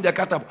power is not in the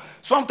catapult.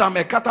 Sometimes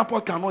a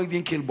catapult cannot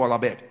even kill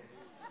Bolabed.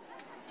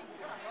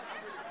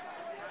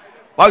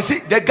 But you see,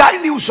 the guy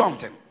knew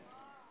something.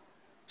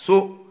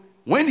 So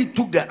when he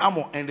took the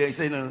armor and they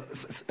said,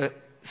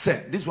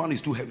 sir, this one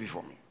is too heavy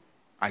for me.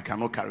 I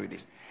cannot carry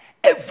this.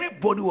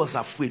 Everybody was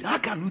afraid. How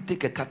can you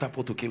take a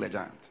catapult to kill a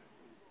giant?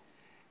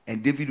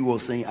 And David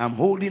was saying, I'm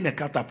holding a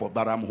catapult,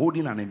 but I'm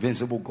holding an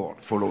invincible God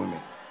following me.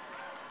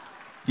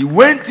 He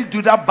went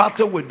into that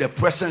battle with the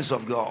presence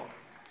of God.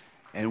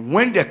 And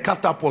when the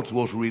catapult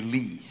was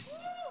released,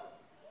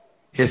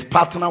 his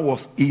partner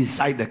was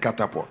inside the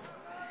catapult.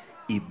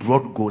 He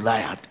brought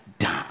Goliath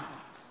down.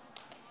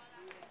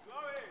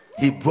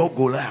 He brought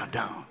Goliath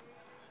down.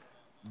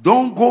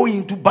 Don't go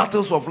into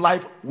battles of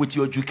life with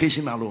your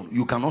education alone.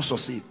 You cannot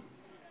succeed.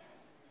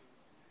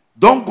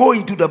 Don't go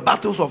into the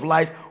battles of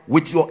life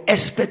with your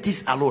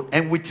expertise alone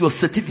and with your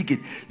certificate.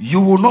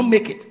 You will not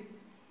make it.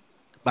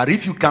 But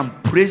if you can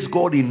praise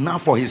God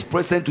enough for His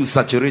presence to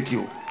saturate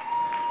you,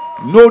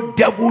 no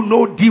devil,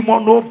 no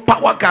demon, no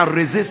power can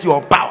resist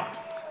your power.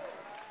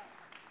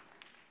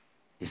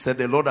 He said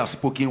the Lord has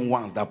spoken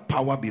once, that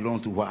power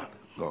belongs to what?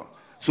 God.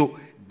 So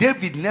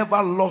David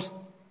never lost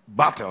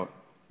battle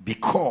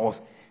because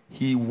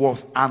he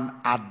was an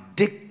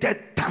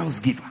addicted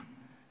thanksgiver.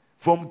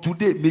 From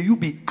today, may you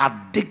be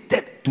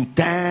addicted to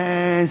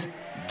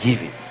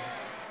thanksgiving.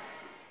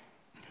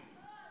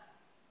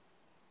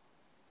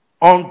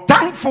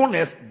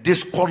 Unthankfulness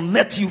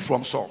disconnects you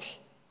from source.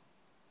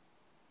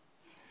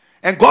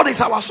 And God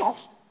is our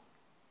source.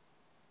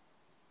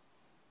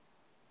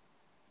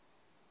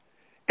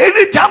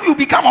 Anytime you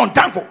become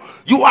unthankful,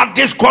 you are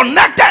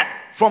disconnected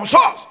from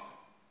source.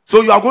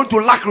 So you are going to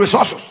lack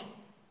resources.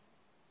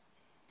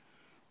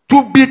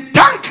 To be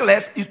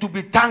thankless is to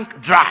be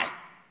tank dry.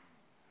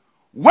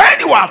 When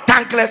you are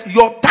thankless,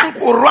 your tank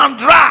will run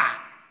dry.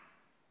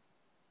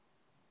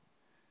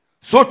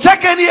 So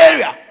check any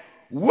area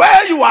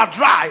where you are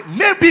dry.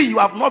 Maybe you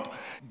have not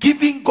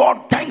given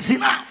God thanks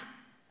enough.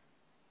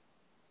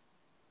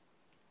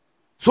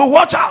 So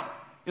watch out.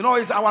 You know,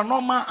 it's our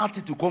normal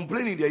attitude.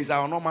 Complaining there is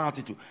our normal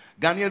attitude.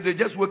 Ghanaians, they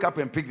just wake up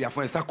and pick their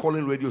phone and start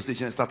calling radio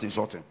stations and start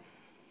insulting.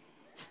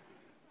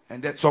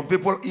 And then some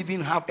people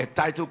even have a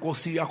title called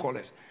serial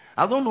callers.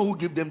 I don't know who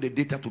gave them the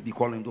data to be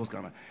calling those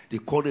kind of. They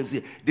call them,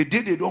 say, the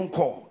day they don't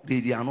call,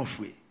 they are not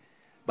free.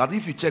 But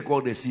if you check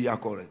all the serial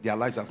callers, their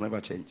lives have never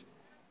changed.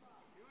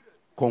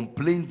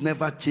 Complaint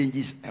never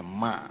changes a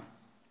man.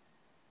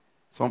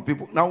 Some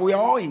people, now we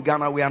are all in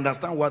Ghana, we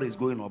understand what is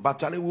going on, but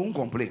Charlie, we won't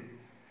complain.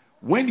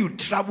 When you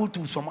travel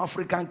to some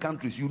African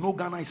countries, you know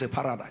Ghana is a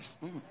paradise.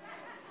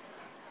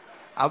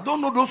 I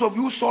don't know those of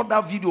you who saw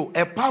that video.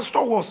 A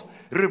pastor was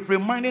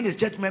reprimanding his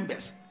church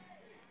members.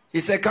 He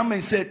said, come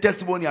and say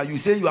testimony. You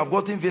say you have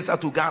gotten visa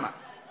to Ghana.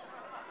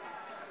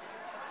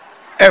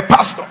 A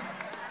pastor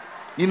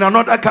in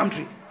another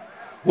country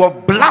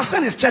was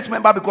blasting his church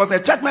member because a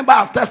church member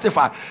has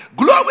testified.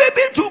 Glory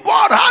be to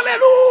God.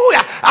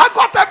 Hallelujah. I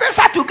got a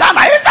visa to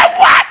Ghana. He said,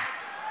 what?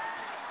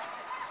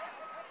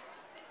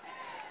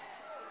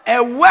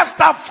 a West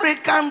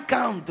African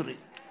country.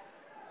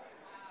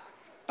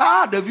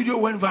 The video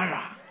went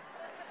viral.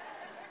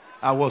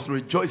 I was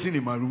rejoicing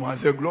in my room. I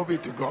said, glory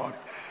to God.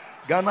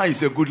 Ghana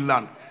is a good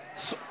land.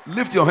 So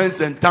lift your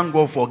hands and thank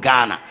God for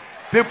Ghana.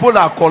 People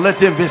are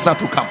collecting visa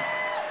to come.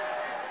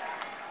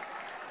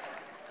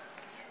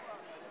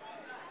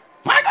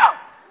 My God.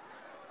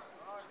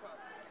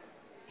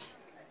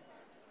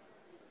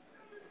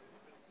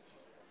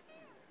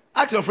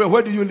 Ask your friend,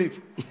 where do you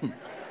live?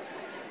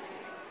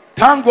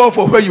 Thank God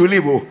for where you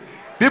live. Oh.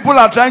 People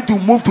are trying to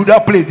move to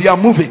that place. They are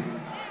moving.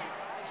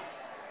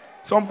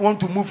 Some want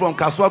to move from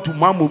Kaswa to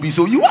Mamobi.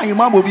 So you are in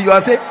Mamobi. You are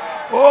saying,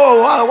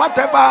 oh,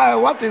 whatever.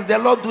 What is the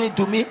Lord doing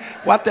to me?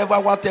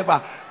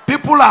 Whatever.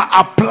 People are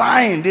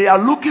applying. They are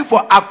looking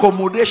for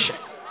accommodation.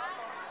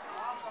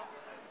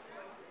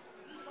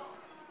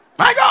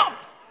 My God.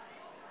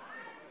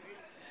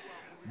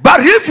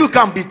 But if you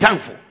can be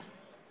thankful,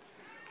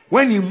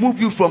 when he move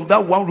you from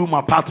that one-room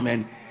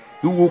apartment,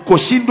 he will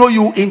crescendo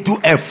you into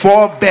a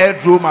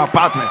 4-bedroom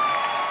apartment.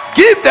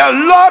 Give the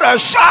Lord a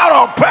shout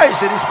of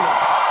praise in this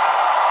place.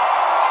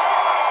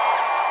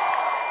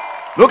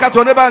 Look at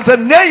your neighbor and say,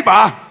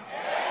 neighbor,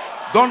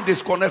 don't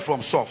disconnect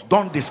from source.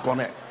 Don't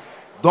disconnect.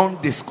 Don't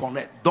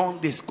disconnect.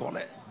 Don't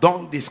disconnect.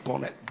 Don't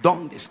disconnect.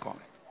 Don't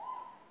disconnect.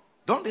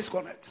 Don't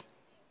disconnect.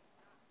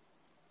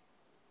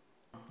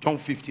 John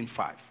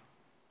 15:5.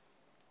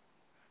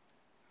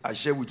 I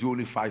share with you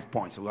only 5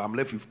 points. So I'm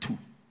left with 2.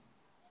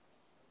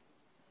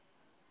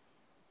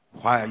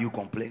 Why are you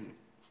complaining?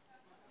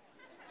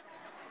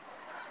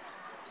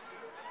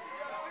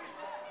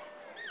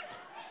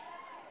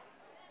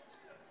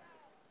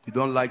 You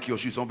don't like your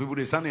shoes. Some people,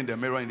 they stand in the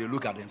mirror and they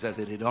look at themselves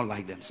and they don't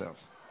like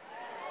themselves.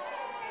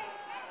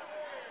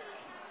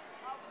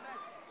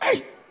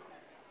 Hey!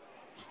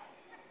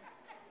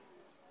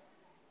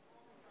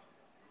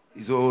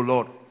 He said, oh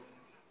Lord,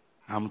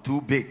 I'm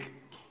too big.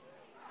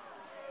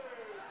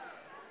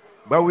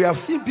 But we have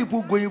seen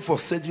people going for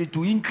surgery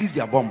to increase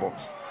their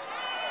bum-bums.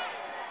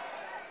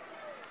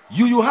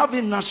 You have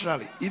it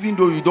naturally, even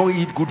though you don't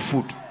eat good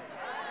food.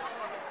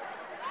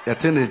 The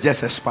thing is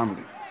just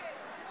expanding.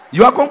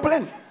 You are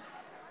complaining.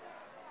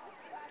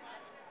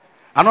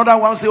 Another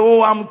one say,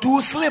 oh, I'm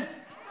too slim.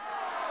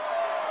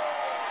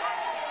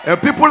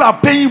 And people are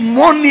paying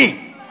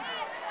money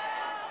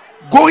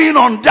going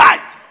on diet.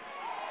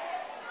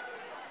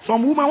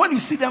 Some women, when you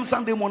see them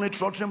Sunday morning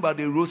trotting by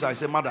the roads, I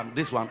say, madam,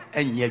 this one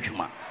ain't yet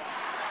human.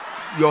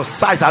 Your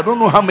size, I don't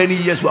know how many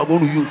years you are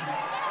going to use.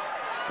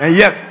 And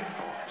yet,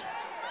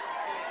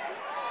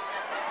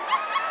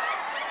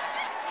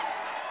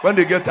 when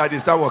they get tired, they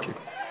start walking.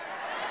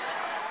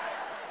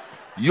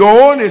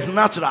 Your own is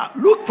natural.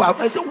 Look for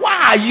and say,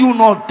 why are you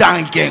not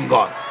thanking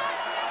God?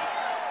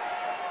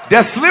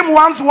 The slim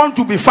ones want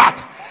to be fat.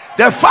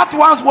 The fat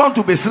ones want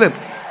to be slim.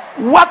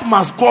 What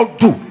must God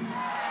do?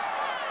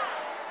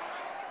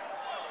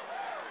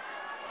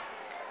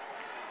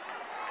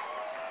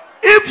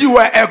 If you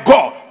were a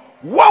God,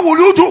 what will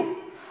you do?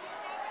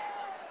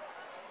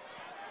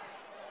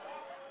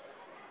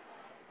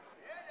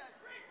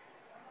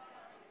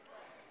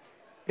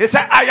 He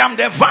said, I am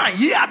the vine,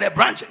 ye are the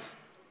branches.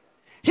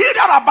 He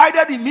that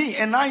abideth in me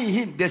and I in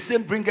him, the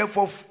same bringeth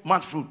forth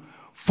much fruit.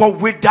 For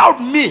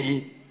without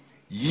me,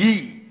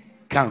 ye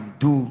can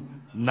do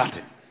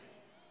nothing.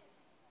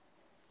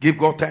 Give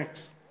God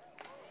thanks.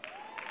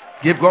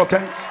 Give God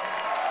thanks.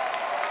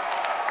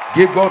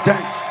 Give God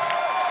thanks.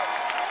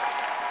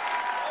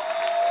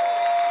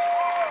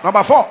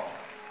 Number 4,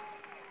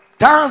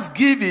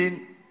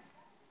 thanksgiving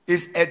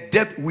is a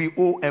debt we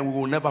owe and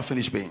we will never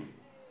finish paying.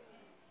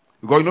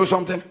 Because you know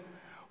something?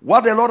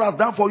 What the Lord has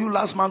done for you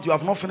last month, you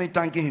have not finished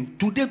thanking him.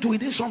 Today too, he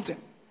did something.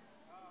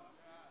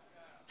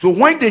 So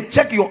when they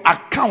check your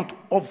account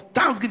of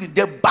thanksgiving,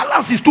 the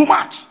balance is too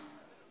much.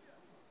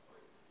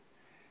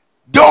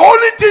 The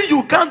only thing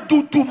you can't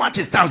do too much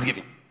is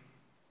thanksgiving.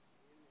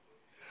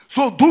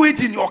 So do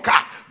it in your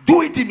car.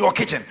 Do it in your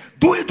kitchen.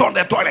 Do it on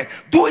the toilet.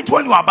 Do it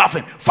when you are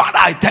bathing. Father,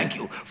 I thank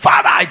you.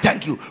 Father, I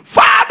thank you.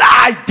 Father,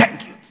 I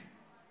thank you.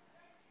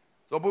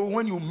 So but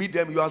when you meet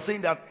them, you are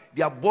saying that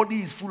their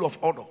body is full of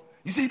odor.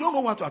 You see, you don't know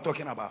what you are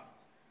talking about.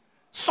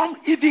 Some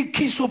even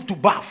kiss soap to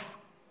bath.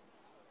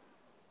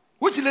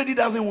 Which lady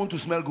doesn't want to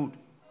smell good?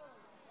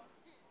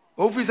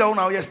 Officer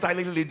now here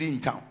styling lady in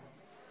town.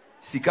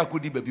 Sika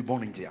Kodi baby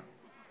born in here.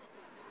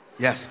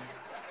 Yes.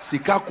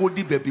 Sika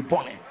Kodi baby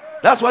born.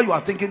 That's why you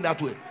are thinking that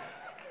way.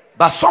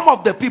 But some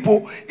of the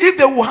people, if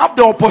they will have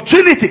the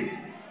opportunity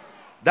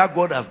that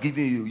God has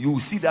given you, you will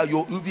see that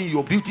even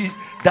your beauty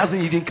doesn't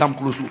even come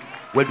close to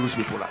where those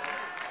people are.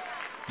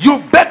 You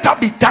better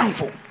be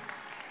thankful.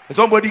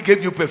 Somebody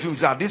gave you perfume.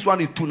 Say, this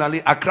one is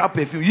Tunali Accra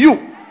perfume.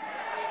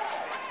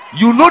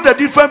 You know the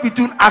difference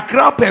between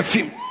Accra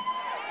perfume.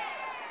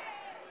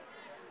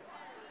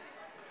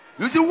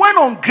 You see, when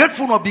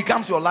ungratefulness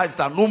becomes your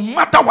lifestyle, no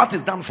matter what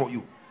is done for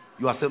you,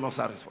 you are still not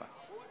satisfied.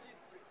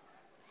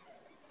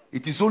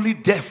 It is only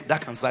death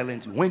that can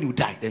silence you. When you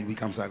die, then you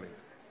become silent.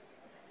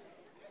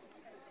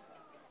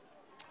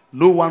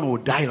 No one will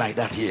die like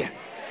that here.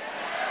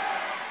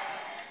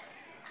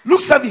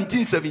 Luke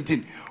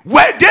 17:17.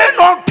 Were they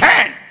not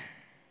 10?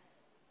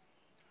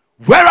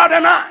 Where are the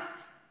 9?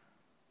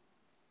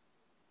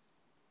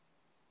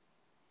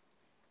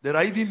 There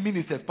are even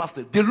ministers,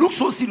 pastors. They look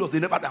so serious, they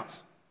never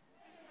dance.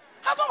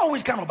 I don't know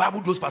which kind of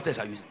Bible those pastors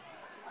are using.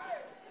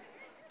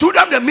 To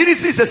them, the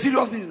ministry is a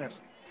serious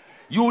business.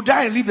 You will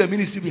die and leave the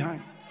ministry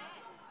behind.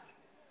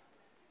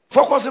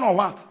 Focusing on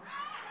what?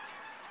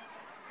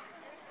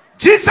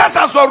 Jesus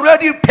has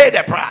already paid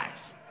the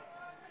price.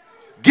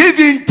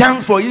 Giving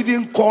thanks for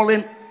even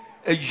calling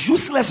a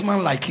useless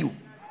man like you.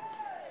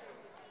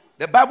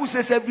 The Bible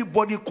says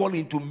everybody called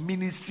into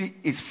ministry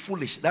is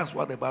foolish. That's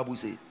what the Bible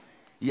says.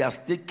 He has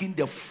taken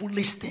the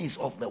foolish things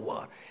of the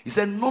world. He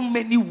said, no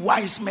many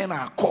wise men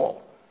are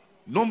called.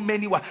 No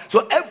many wise.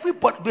 So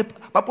everybody,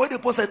 Papa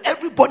Oyedepo said,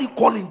 everybody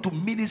called into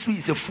ministry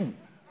is a fool.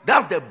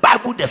 That's the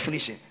Bible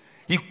definition.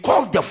 He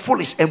calls the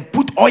foolish and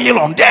put oil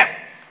on them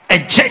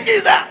and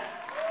changes them.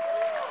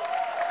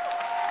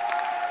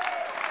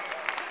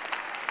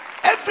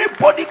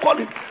 Everybody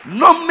calling.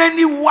 Not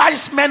many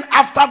wise men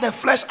after the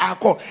flesh are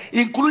called,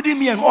 including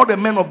me and all the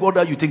men of God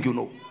that you think you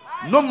know.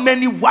 Not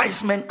many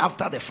wise men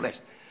after the flesh.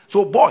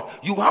 So, boy,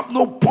 you have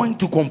no point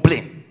to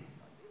complain.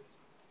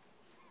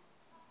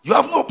 You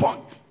have no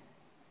point.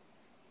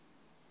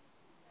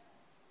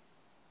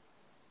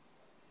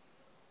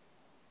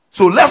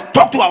 So let's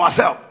talk to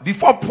ourselves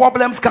before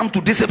problems come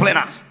to discipline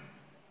us.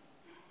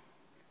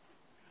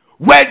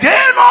 Were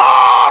they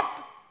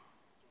not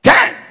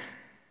 10?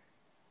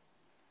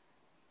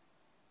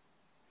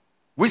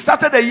 We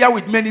started the year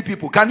with many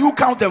people. Can you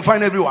count and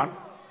find everyone?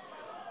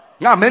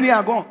 Yeah, many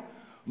are gone.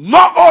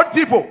 Not old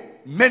people.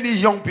 Many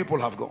young people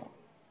have gone.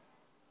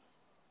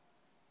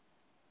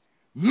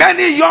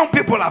 Many young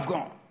people have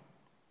gone.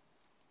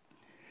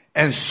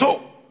 And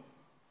so,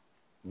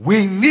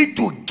 we need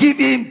to give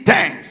him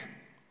thanks.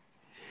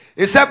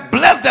 He said,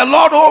 bless the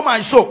Lord, O my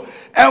soul,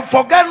 and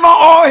forget not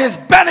all his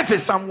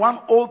benefits. Psalm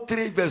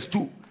 103 verse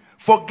 2.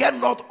 Forget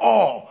not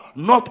all,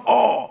 not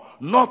all,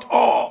 not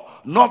all,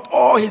 not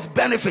all his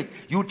benefit.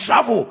 You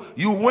travel,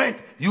 you went,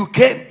 you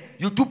came,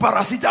 you took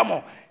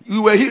paracetamol,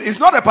 you were healed. It's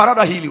not a para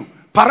that heal you.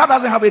 Para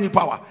doesn't have any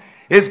power.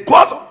 It's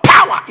God's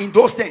power in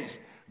those things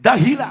that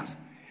heal us.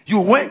 You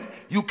went,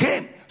 you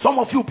came. Some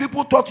of you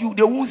people thought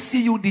they won't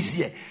see you this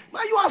year.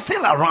 But you are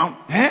still around.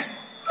 You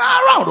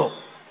are around though.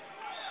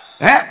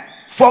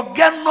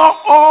 Forget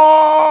not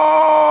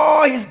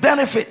all his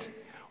benefit.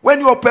 When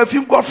your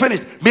perfume got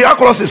finished,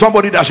 miraculously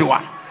somebody dash you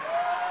one.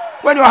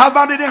 When your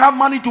husband didn't have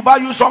money to buy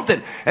you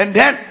something, and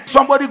then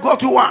somebody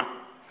got you one.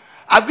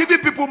 I've given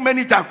people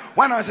many times.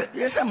 When I said,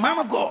 yes, man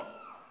of God,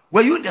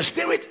 were you in the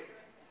spirit?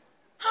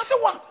 I said,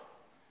 what?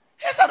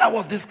 He said, I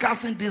was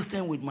discussing this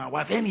thing with my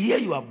wife, and here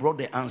you have brought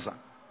the answer.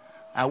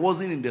 I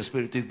wasn't in the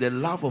spirit. It's the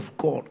love of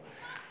God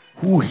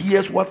who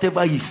hears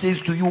whatever he says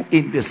to you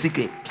in the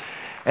secret.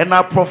 And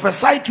I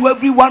prophesy to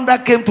everyone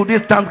that came to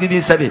this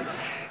Thanksgiving service,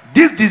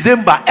 this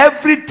December,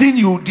 everything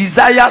you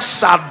desire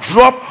shall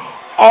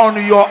drop on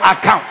your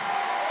account.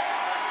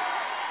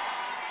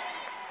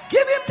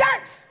 Give him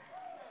thanks.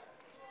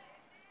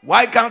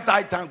 Why can't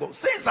I thank God?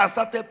 Since I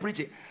started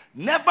preaching,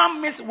 never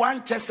miss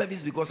one church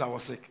service because I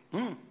was sick.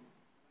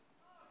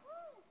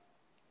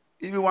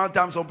 Even one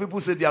time, some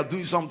people say they are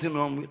doing something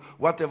wrong,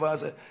 whatever. I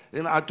said,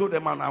 then I told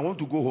them, man, I want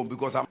to go home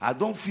because I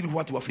don't feel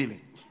what you are feeling.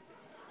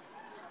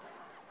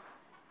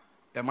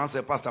 The man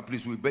said, Pastor,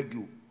 please, we beg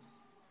you.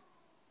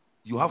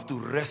 You have to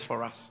rest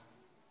for us.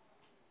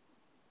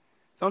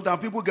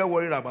 Sometimes people get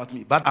worried about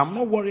me, but I'm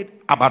not worried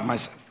about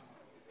myself.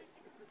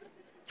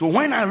 So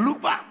when I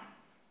look back,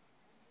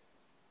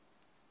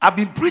 I've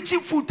been preaching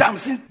full time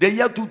since the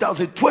year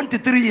 2000,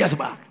 23 years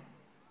back.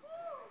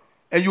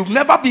 And you've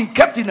never been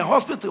kept in a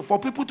hospital for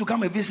people to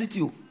come and visit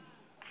you.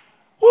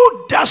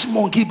 Who dash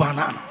monkey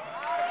banana?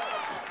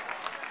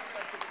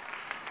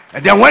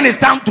 And then when it's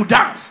time to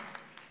dance,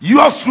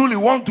 yours truly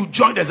want to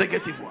join the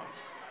executive ones.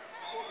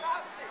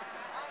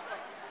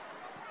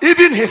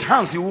 Even his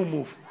hands, he won't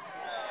move.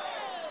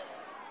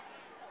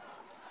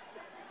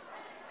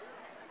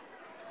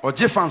 Or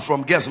J-fans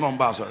from guest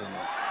numbers.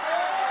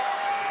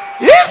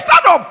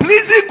 Instead of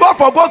pleasing God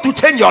for God to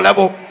change your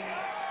level,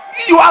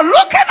 you are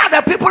looking at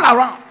the people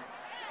around.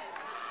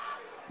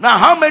 Now,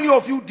 how many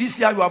of you this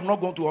year you have not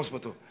gone to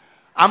hospital?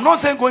 I'm not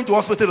saying going to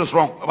hospital is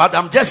wrong, but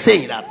I'm just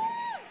saying that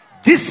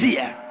this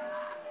year,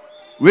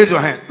 raise your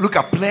hands. Look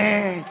at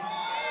plenty.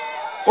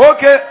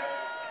 Okay.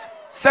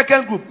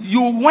 Second group,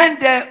 you went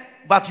there,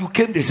 but you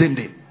came the same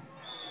day.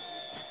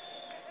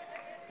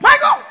 My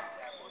God.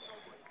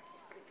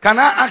 Can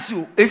I ask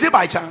you, is it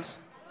by chance?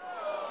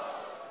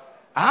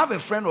 I have a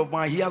friend of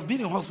mine, he has been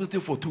in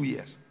hospital for 2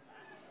 years,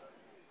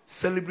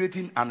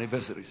 celebrating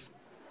anniversaries.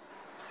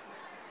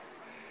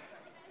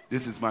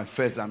 This is my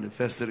first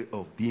anniversary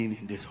of being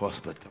in this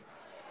hospital.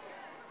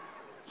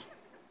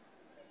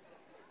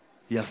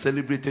 He has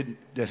celebrated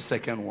the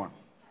second one.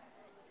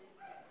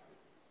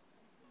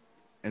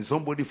 And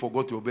somebody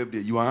forgot your birthday.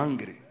 You are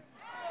hungry.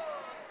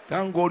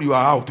 Thank God you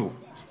are out.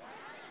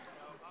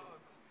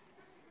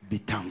 Be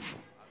thankful.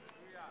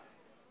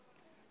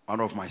 One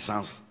of my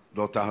sons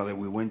daughter,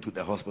 we went to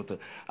the hospital.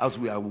 As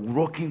we are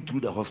walking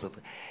through the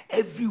hospital,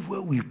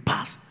 everywhere we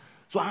pass.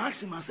 So I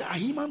asked him, I said, are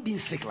human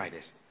beings sick like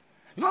this?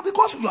 You know,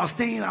 because you are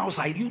staying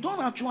outside, you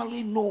don't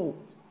actually know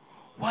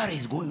what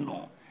is going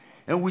on.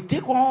 And we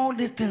take all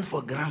these things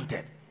for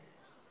granted.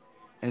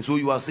 And so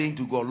you are saying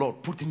to God,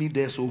 Lord, put me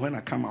there so when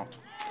I come out.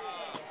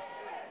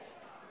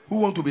 Who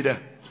want to be there?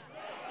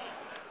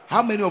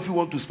 How many of you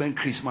want to spend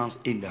Christmas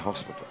in the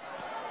hospital?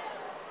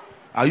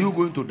 Are you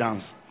going to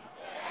dance?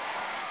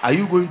 Are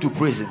you going to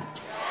praise him?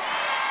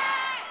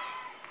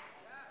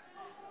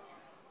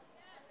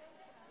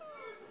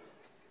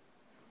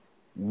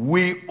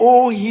 We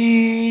owe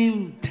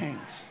him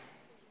thanks.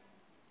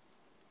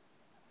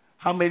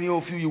 How many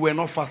of you were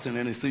not fasting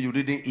and still you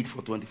didn't eat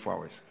for 24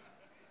 hours?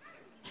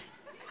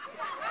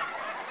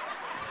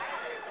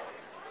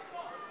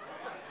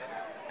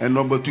 And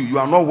number two, you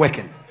are not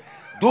working.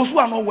 Those who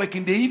are not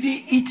working, they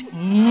even eat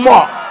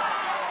more.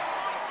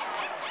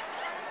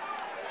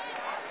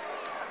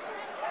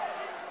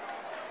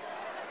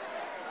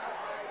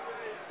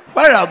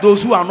 Where are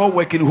those who are not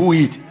working who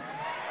eat?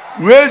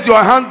 Raise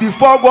your hand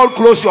before God.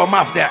 Close your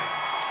mouth there.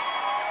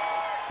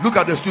 Look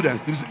at the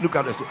students. Look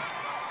at the students.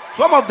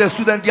 Some of the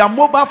students, their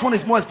mobile phone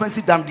is more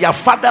expensive than their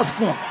father's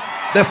phone.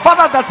 The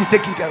father that is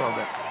taking care of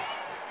them.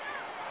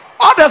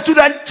 All the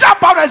students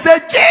jump out and say,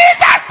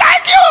 Jesus,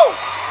 thank you.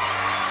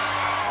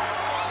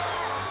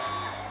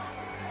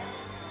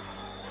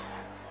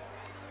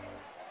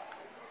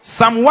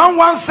 Psalm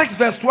 116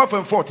 verse 12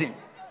 and 14.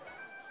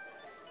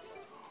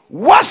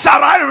 What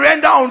shall I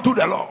render unto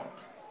the Lord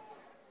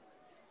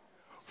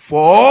for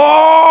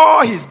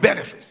all his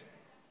benefits?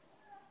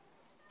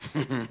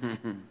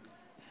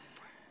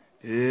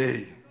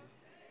 Hey.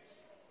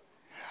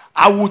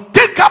 I will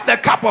take up the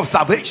cup of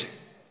salvation.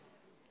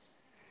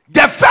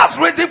 The first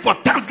reason for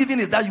thanksgiving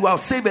is that you are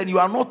saved and you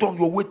are not on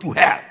your way to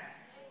hell.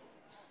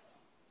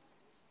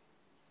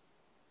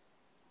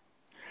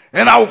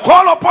 And I will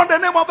call upon the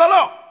name of the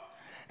Lord,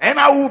 and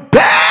I will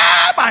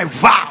bear my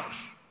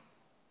vows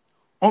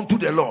unto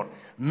the Lord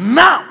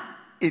now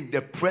in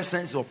the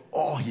presence of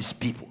all his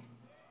people.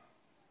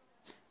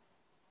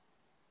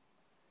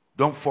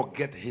 Don't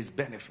forget his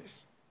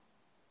benefits.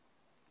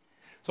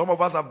 Some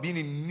of us have been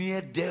in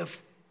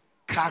near-death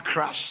car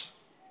crash.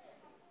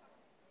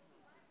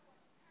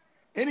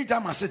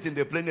 Anytime I sit in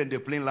the plane and the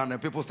plane lands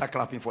and people start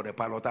clapping for the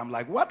pilot, I'm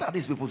like, what are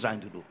these people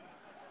trying to do?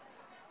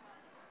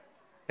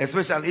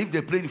 Especially if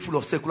the plane is full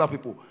of secular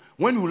people.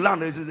 When you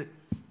land, they say,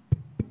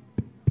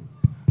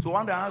 so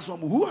one day I ask them,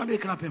 who are they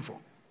clapping for?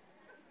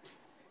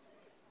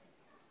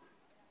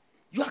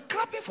 You are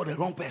clapping for the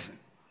wrong person.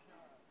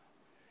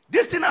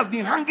 This thing has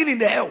been hanging in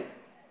the air.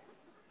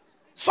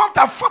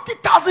 Sometimes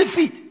 40,000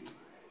 feet.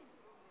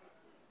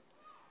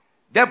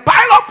 The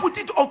pilot put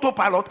it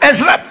autopilot and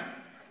slept.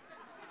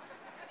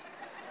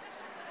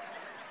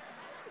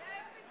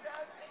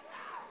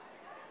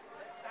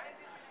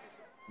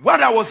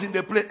 When I was in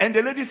the plane, and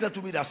the lady said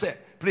to me, that said,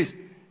 please,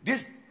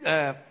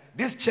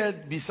 this chair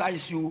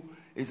beside you,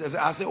 I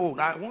said, oh,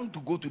 I want to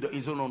go to the, he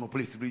said, no,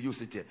 please, you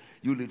sit here.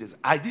 You leave this.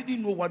 I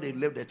didn't know what they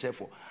left the chair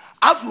for.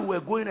 As we were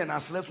going and I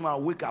slept when I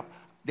wake up,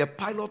 the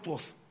pilot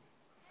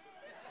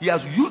he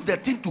has used the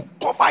thing to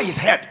cover his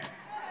head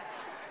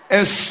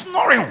and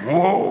snoring.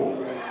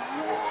 Whoa.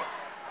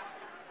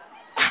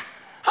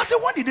 I said,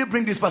 when did they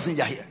bring this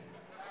passenger here?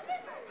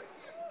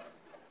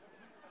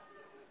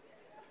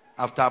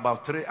 After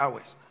about 3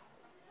 hours,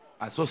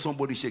 I saw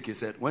somebody shake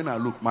his head. When I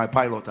looked, my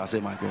pilot, I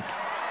said, my God.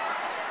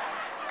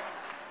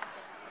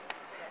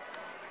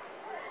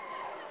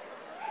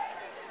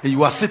 You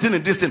was sitting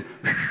in this thing.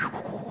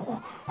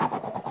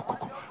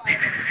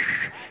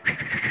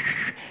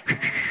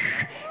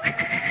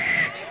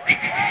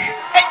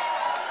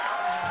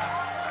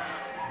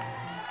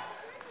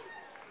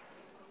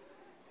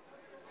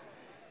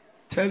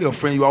 Tell your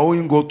friend you are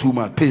owing God too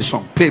much. Pay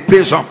some. Pay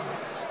some.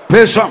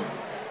 Pay some.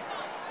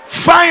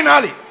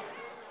 Finally,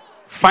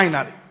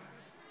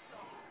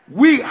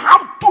 we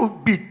have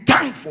to be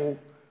thankful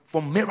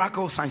for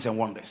miracles, signs, and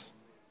wonders.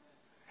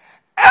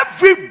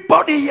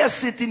 Everybody here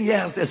sitting here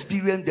has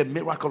experienced the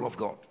miracle of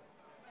God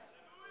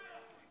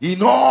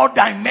in all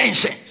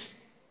dimensions.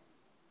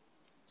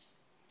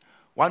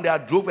 One day I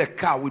drove a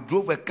car. We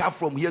drove a car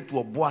from here to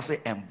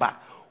Obuasi and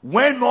back.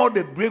 When all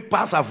the brake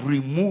pads have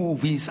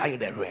removed inside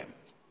the realm.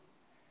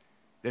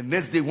 The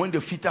next day when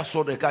the fitter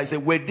saw the car, he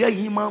said, were there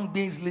human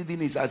beings living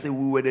in it? I said,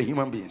 we were the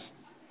human beings.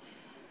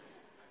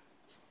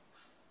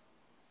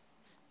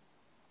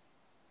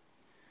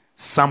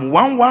 Psalm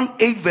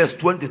 118 verse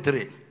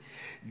 23.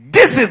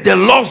 This is the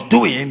Lord's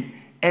doing,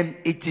 and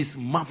it is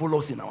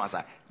marvelous in our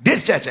sight.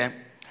 This church,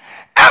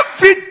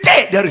 every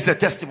day there is a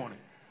testimony.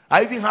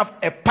 I even have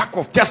a pack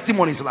of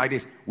testimonies like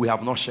this we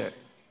have not shared.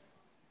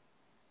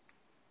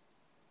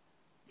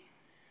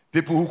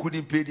 People who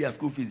couldn't pay their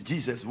school fees,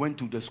 Jesus went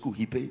to the school,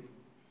 he paid.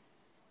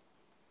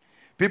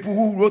 People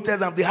who wrote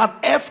exams, they had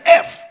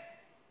FF.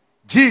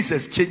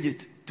 Jesus changed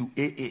it to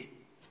AA.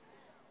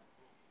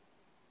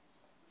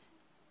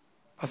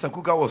 Pastor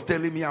Kuka was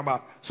telling me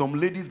about some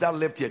ladies that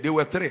left here. They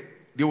were 3.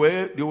 They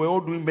were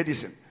all doing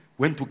medicine.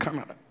 went to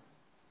Canada.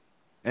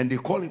 And they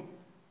called him.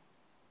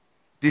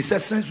 They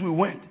said, since we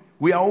went,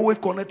 we are always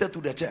connected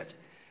to the church.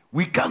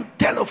 We can't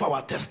tell of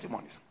our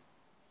testimonies.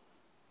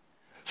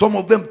 Some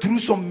of them, through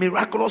some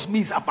miraculous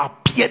means, have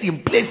appeared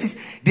in places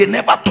they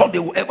never thought they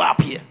would ever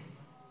appear.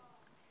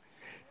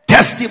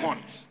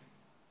 Testimonies.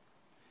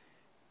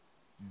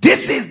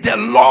 This is the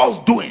Lord's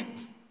doing.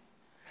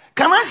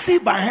 Can I see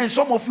by hand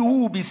some of you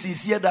who will be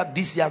sincere that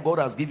this year God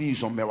has given you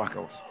some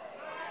miracles?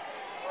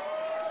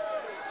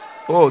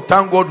 Oh,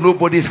 thank God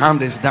nobody's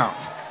hand is down.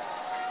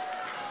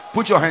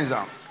 Put your hands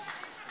down.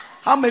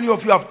 How many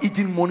of you have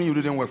eaten money you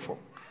didn't work for?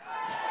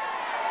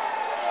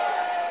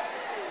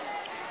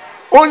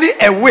 Only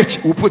a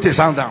witch will put his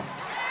hand down.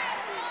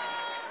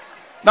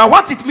 Now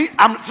what it means,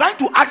 I'm trying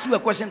to ask you a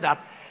question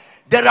that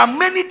there are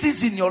many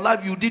things in your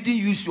life you didn't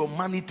use your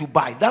money to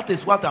buy. That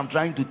is what I'm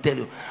trying to tell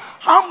you.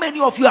 How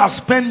many of you have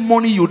spent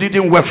money you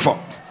didn't work for?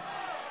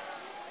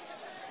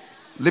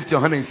 Lift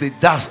your hand and say,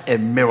 that's a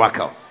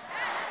miracle.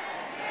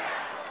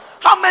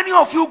 How many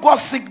of you got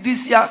sick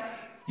this year?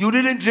 You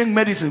didn't drink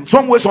medicine.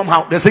 Some way,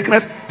 somehow, the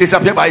sickness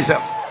disappeared by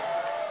itself.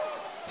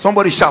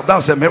 Somebody shout,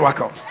 that's a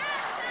miracle.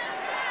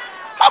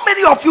 How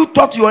many of you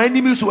thought your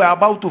enemies were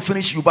about to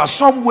finish you, but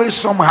some way,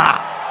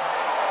 somehow,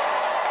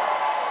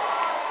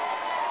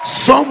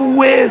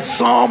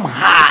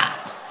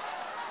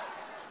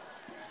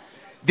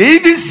 they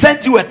even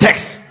sent you a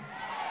text.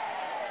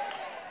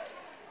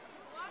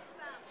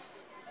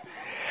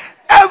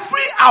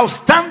 Every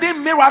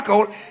outstanding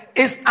miracle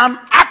is an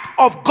act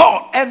of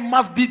God and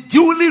must be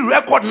duly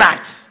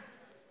recognized.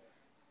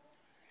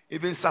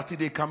 Even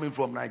Saturday, coming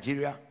from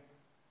Nigeria,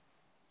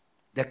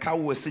 the car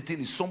we were sitting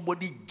in,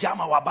 somebody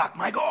jammed our back.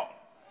 My God.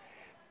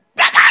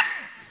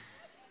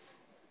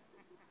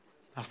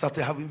 I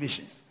started having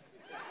visions.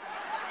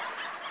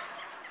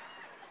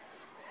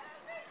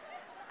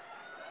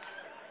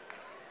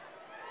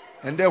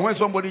 And then when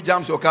somebody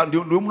jams your car,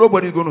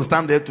 nobody's going to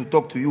stand there to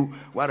talk to you,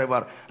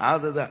 whatever. I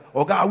said,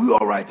 okay, are we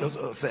all right? I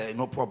say,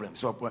 no problem.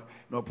 So,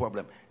 no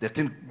problem. The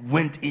thing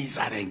went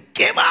inside and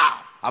came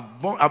out.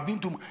 I've been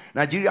to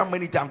Nigeria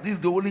many times. This is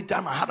the only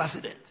time I had an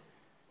accident.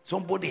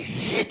 Somebody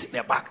hit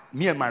the back.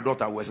 Me and my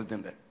daughter were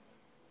sitting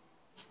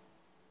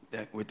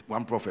there with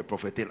one prophet,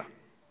 Prophet Taylor.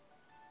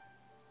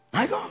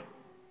 My God.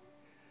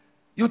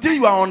 You think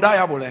you are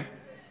undeniable, eh?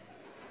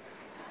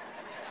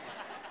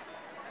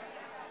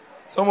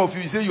 Some of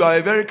you say you are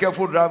a very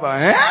careful driver.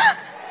 Eh?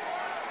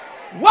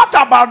 What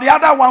about the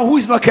other one who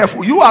is not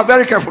careful? You are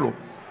very careful.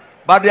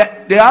 But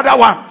the other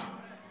one.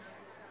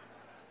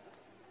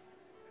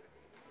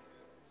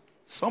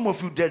 Some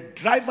of you, the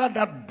driver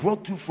that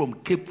brought you from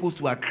Cape Coast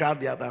to Accra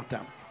the other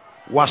time,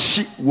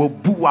 Washi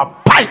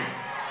Wobua Pai.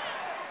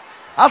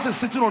 As he's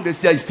sitting on the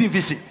chair, he's still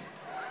fishing.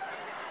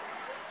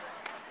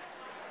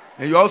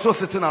 And you're also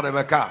sitting at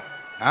the car.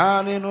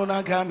 Only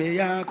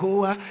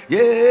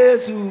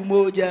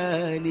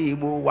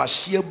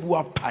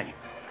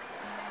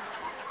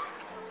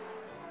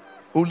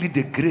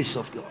the grace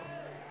of God.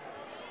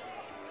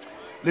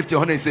 Lift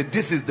your hand and say,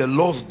 this is the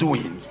Lord's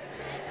doing,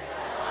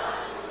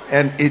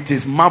 and it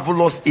is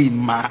marvelous in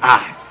my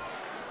eye.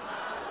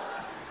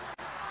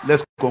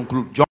 Let's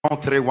conclude. John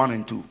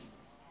 3:1-2.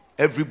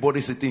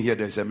 Everybody sitting here,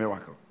 there's a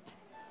miracle.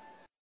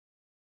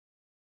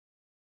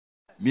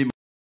 Me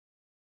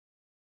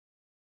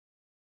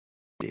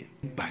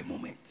by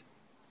moment.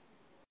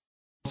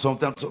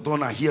 Sometimes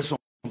when I hear some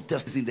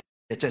tests in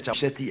the church, I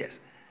shed tears.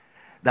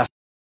 That's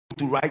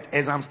to write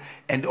exams,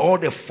 and all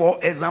the 4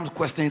 exams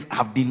questions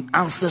have been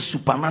answered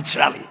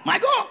supernaturally. My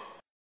God.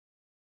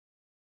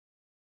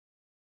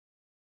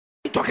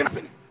 What are you talking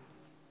about?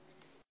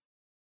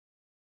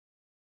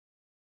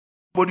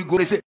 Somebody go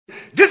and say,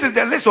 this is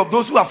the list of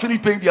those who have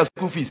finished paying their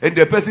school fees, and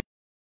the person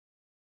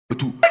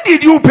too. When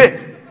did you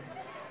pay?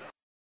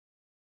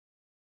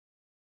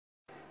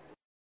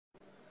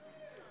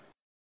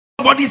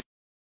 Somebody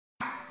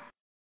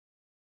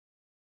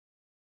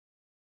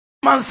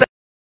man said,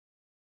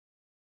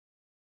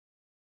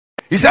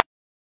 he said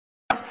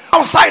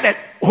outside at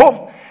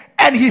home,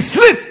 and he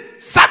sleeps.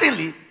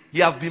 Suddenly he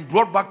has been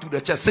brought back to the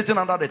church, sitting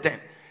under the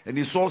tent, and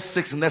he saw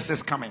 6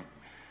 nurses coming,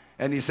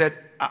 and he said,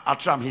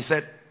 Atram,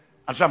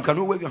 can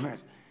you wave your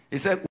hands? He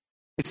said,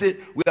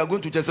 we are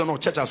going to church. No,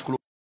 church has closed.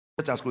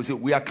 Church has closed. He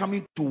said, we are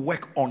coming to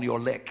work on your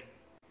leg.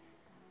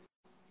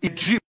 It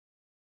dream.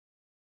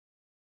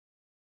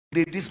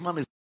 This man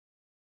is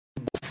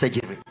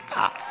surgery.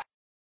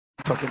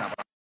 Talking about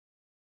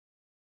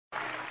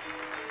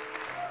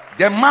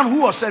the man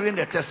who was sharing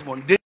the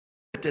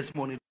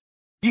testimony.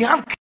 He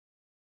had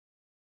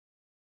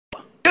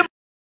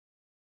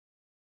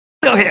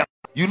pencil hair.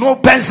 You know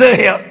pencil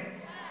hair.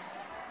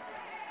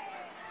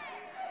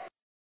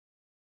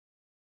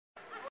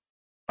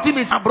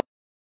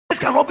 This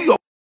cannot be your.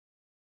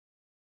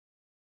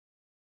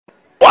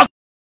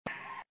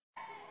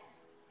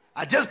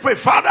 I just pray,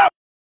 Father.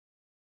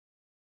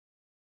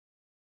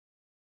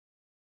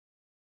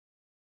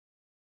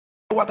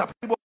 What a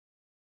people.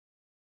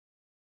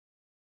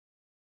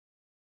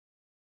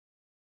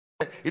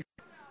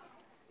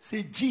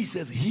 Say,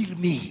 Jesus, heal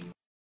me.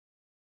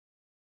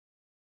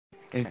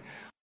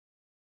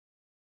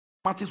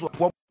 What is a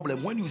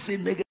problem when you say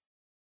negative?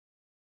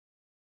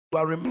 You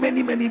are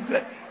many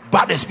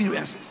bad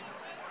experiences.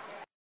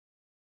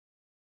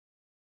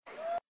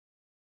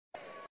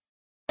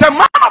 The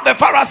man of the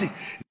Pharisees.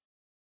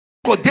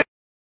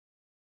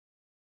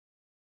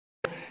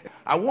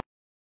 I want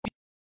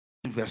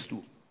in verse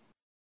 2.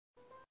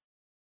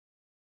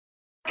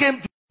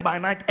 Came to by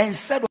night and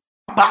said,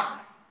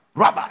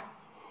 Rabbi,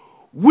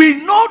 we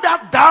know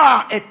that thou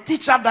art a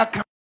teacher that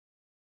can.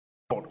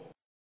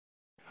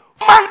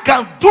 Man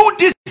can do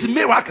these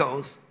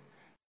miracles.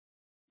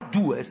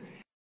 Do as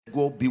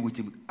God be with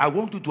him. I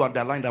want you to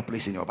underline that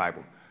place in your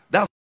Bible.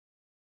 That's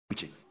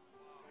preaching.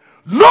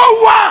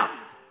 No one.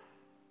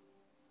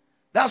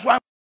 That's why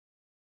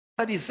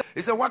he said,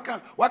 what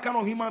kind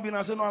of human being?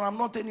 I said, no, I'm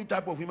not any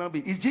type of human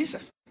being. It's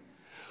Jesus.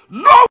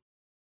 No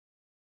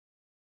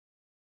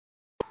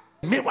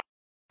miracle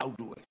I'll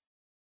do it.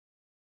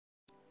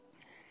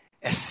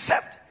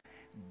 Except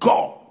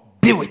God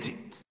be with him.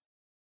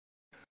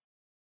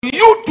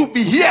 You to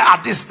be here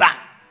at this time,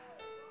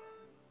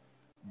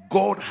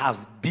 God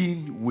has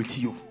been with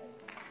you.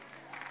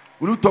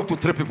 Will you talk to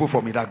 3 people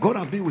for me that God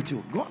has been with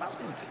you? God has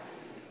been with you.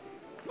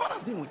 God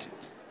has been with you.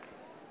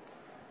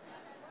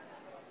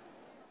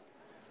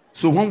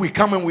 So when we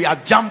come and we are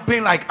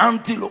jumping like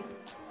antelope.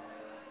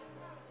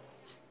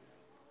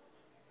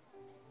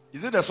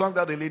 Is it the song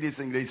that the lady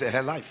sing? They say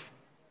her life.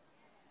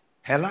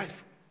 Her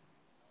life.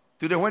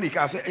 Today when he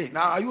can say, hey,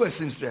 now are you a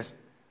seamstress?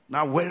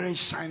 Now wearing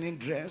shining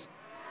dress.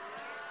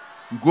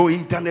 You go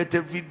internet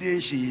every day,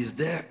 she is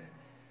there.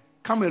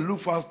 Come and look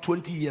for us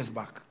 20 years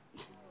back.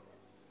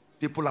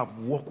 People have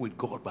walked with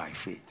God by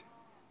faith.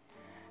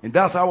 And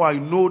that's how I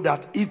know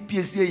that if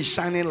PSA is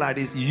shining like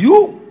this,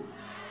 your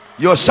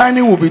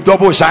shining will be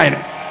double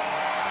shining.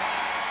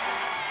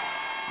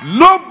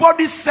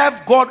 Nobody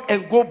serves God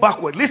and go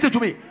backward. Listen to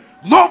me.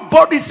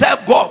 Nobody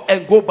serves God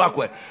and go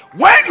backward.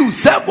 When you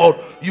serve God,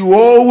 you will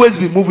always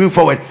be moving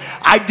forward.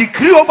 I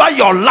decree over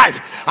your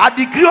life. I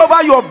decree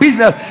over your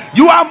business.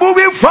 You are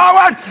moving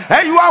forward,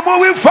 and you are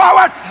moving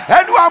forward,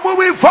 and you are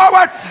moving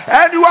forward,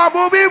 and you are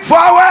moving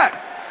forward.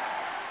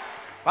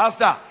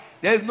 Pastor,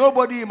 there is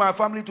nobody in my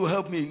family to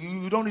help me.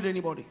 You don't need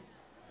anybody.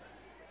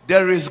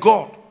 There is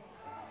God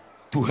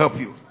to help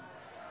you.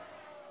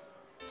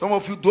 Some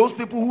of you, those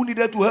people who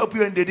needed to help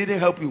you and they didn't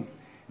help you,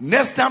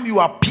 next time you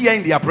appear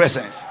in their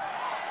presence.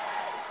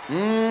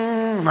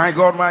 My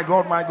God, my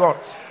God, my God.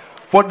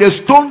 For the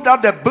stone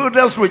that the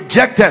builders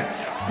rejected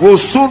will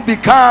soon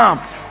become.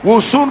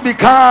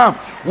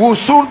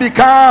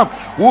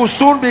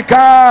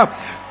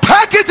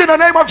 Take it in the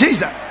name of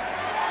Jesus.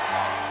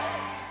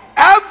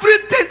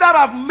 Everything that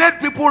have made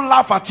people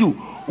laugh at you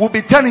will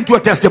be turned into a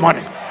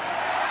testimony.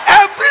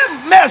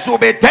 Every mess will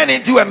be turned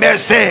into a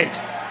message.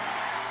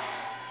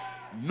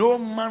 No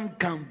man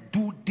can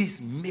do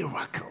these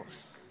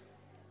miracles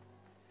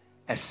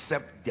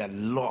except the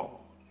Lord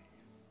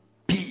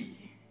be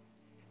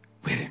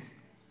with him.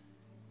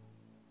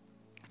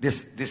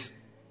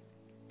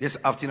 This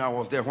afternoon I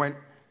was there when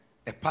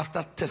a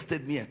pastor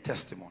tested me a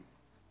testimony.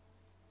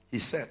 He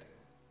said,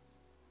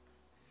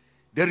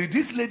 there is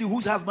this lady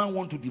whose husband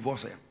wants to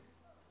divorce her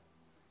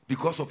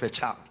because of a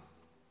child.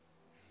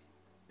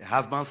 The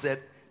husband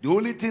said, the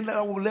only thing that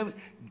I will let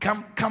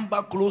come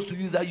back close to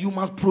you is that you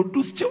must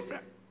produce children.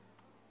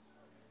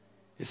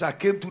 He said, I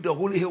came to the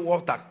holy hill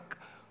altar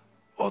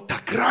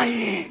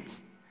crying.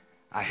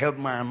 I held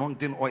my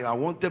anointing oil. I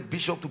wanted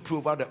bishop to pray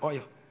over the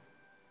oil.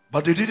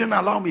 But they didn't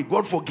allow me.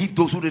 God forgive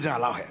those who didn't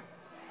allow her.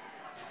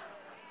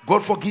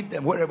 God forgive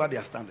them wherever they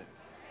are standing.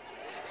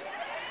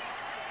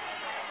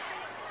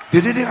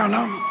 They didn't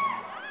allow me.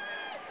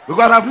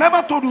 Because I've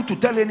never told you to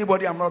tell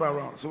anybody I'm not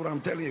around. So what I'm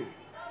telling you.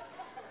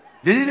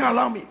 They didn't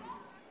allow me.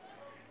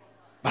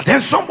 But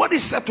then somebody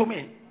said to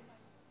me,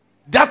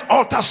 that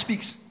altar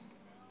speaks.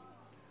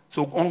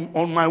 So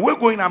on my way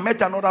going, I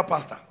met another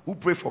pastor who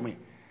prayed for me.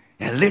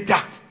 And later,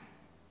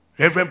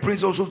 Reverend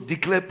Prince also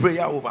declared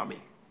prayer over me.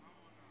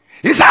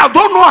 He said, I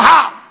don't know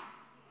how.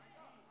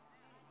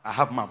 I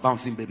have my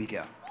bouncing baby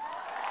girl.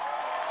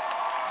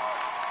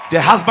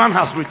 The husband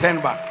has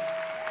returned back.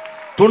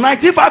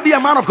 Tonight, if I be a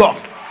man of God,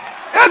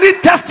 any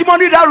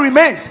testimony that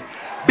remains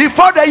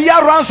before the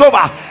year runs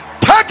over,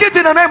 take it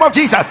in the name of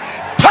Jesus.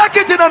 Take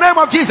it in the name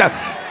of Jesus.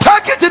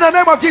 Take it in the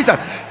name of Jesus.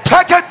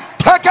 Take it,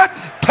 take it,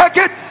 take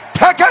it,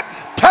 take it,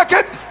 take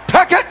it,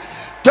 take it,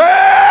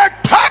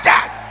 take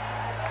it.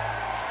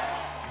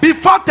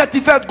 Before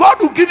 31st,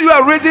 God will give you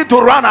a reason to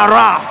run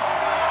around,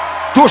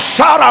 to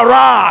shout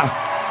around,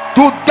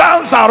 to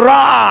dance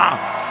around.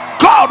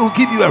 God will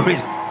give you a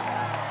reason.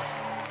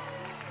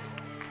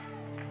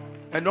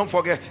 And don't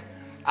forget,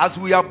 as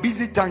we are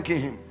busy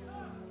thanking him,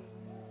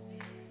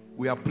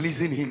 we are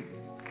pleasing him.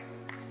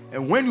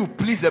 And when you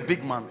please a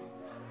big man,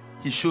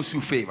 he shows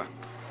you favor.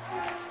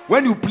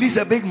 When you please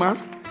a big man,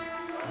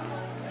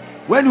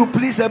 when you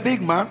please a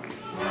big man,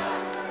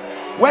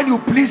 when you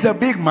please a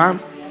big man,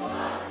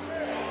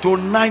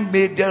 tonight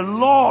may the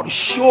Lord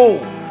show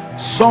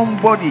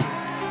somebody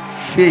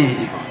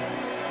favor.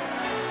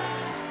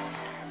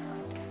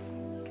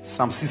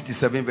 Psalm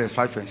 67 verse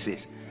 5 and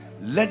 6.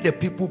 Let the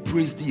people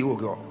praise thee, O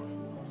God,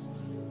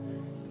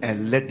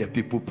 and let the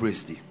people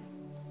praise thee.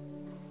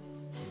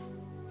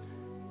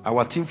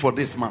 Our theme for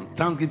this month,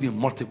 Thanksgiving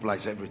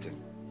multiplies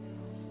everything.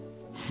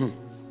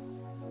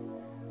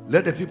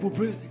 Let the people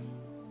praise him.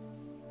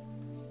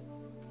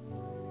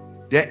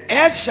 The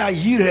earth shall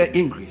yield her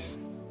increase,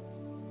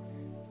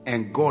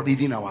 and God,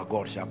 even our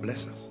God, shall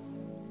bless us.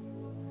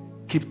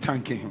 Keep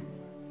thanking him.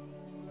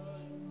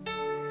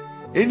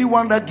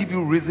 Anyone that give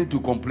you reason to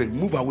complain,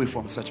 move away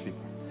from such people.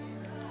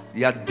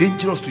 They are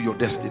dangerous to your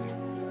destiny.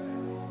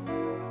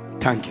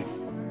 Thank him.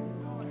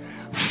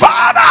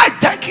 Father, I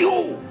thank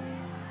you.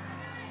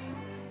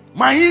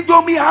 My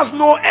Indomie has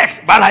no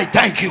eggs, but I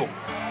thank you.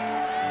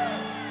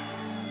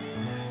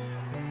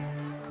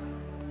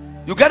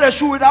 You get a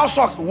shoe without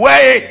socks,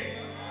 wear it.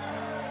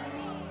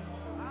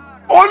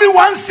 Only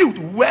one suit,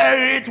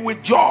 wear it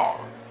with joy.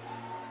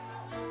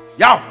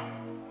 Yeah.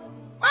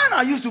 When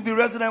I used to be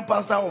resident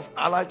pastor of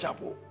Alive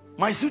Chapel,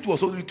 my suit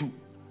was only two.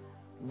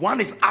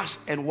 One is ash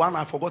and one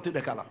I forgotten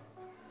the color.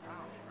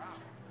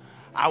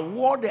 I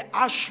wore the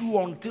ash shoe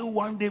until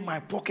one day my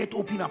pocket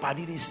opened up. I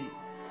didn't see.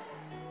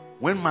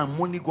 When my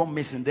money got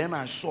missing, then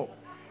I saw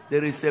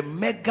there is a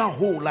mega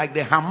hole like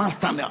the Hamas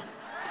tunnel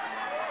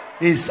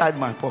inside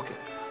my pocket.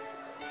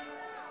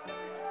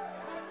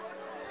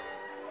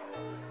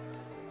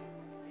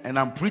 And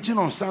I'm preaching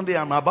on Sunday.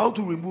 I'm about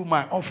to remove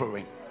my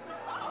offering.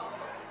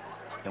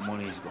 The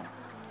money is gone.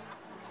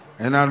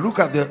 And I look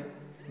at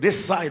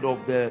this side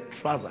of the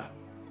trouser,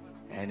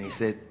 and he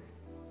said,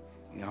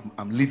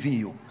 I'm leaving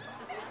you.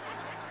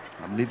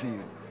 I'm leaving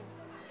you.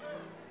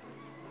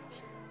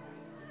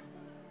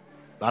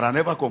 But I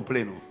never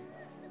complained.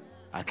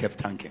 I kept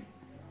thanking.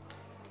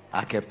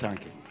 I kept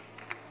thanking.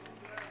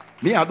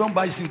 Me, I don't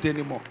buy suit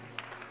anymore.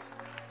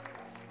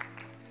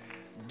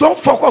 Don't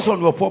focus on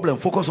your problem.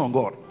 Focus on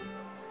God.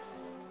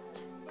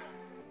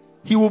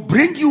 He will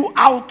bring you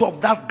out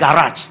of that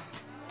garage.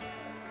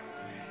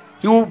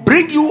 He will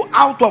bring you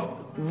out of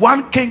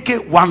one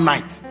kenke one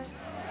night.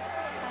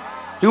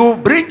 He will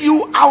bring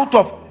you out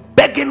of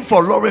begging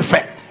for lorry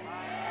fare.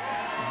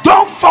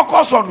 Don't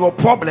focus on your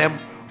problem.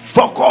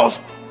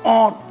 Focus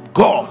on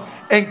God.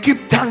 And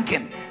keep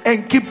thanking.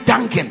 And keep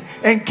thanking.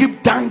 And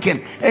keep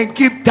thanking. And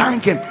keep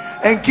thanking.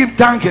 And keep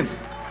thanking.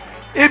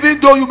 Even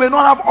though you may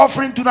not have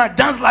offering tonight,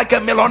 dance like a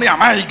millionaire.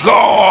 My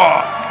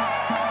God.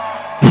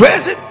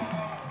 Praise him.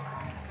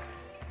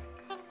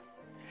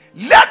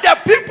 Let the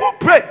people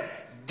pray.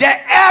 The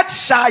earth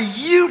shall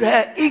yield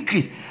her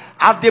increase.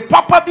 At the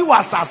papa be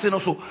was assassin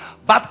also.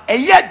 But a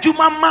year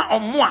Jumama or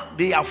more,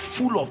 they are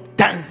full of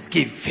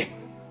thanksgiving.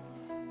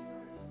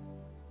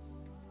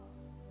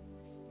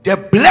 The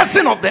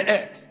blessing of the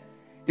earth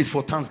is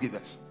for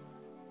thanksgivers.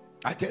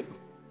 I tell you.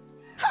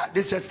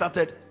 This church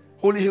started,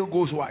 Holy Hill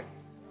goes white.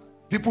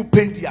 People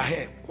paint their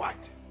hair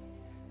white.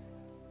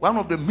 One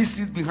of the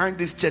mysteries behind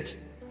this church,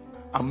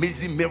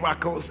 amazing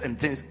miracles and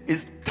things,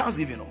 is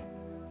thanksgiving.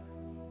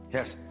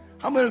 Yes.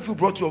 How many of you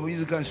brought your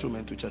musical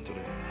instrument to church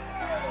today?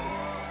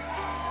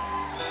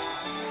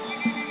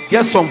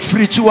 Get some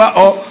free chua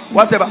or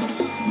whatever.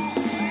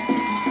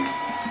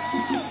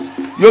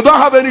 You don't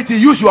have anything,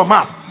 use your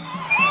mouth.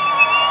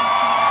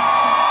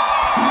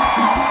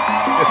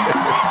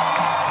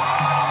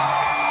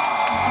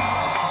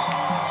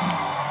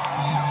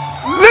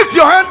 Lift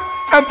your hand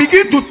and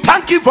begin to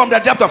thank him from the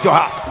depth of your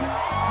heart.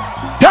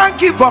 Thank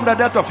him from the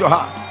depth of your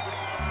heart.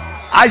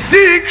 I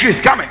see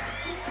increase coming.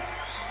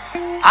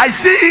 I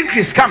see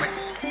increase coming.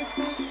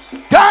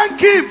 Thank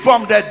him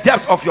from the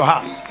depth of your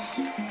heart.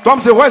 Tom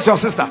say, where's your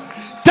sister?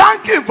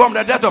 Thank him from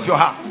the depth of your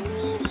heart.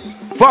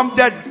 From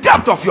the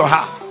depth of your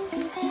heart.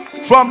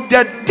 From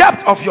the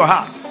depth of your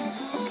heart.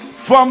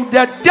 From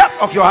the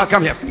depth of your heart.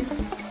 Come here.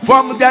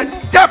 From the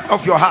depth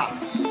of your heart.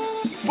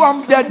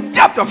 From the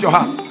depth of your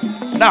heart.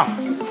 Now,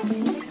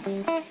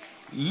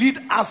 lead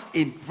us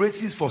in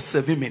praises for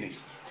 7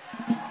 minutes.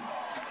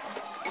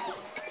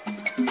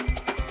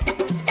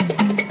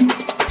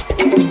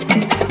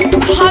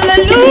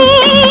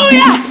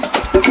 Hallelujah.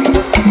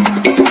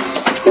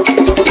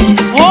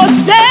 Oh,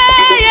 say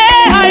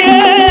yeah,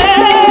 yeah.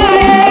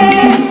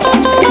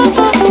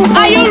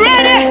 Are you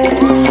ready?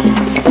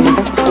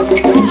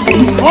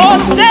 Oh,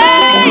 say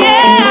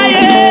yeah,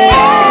 yeah.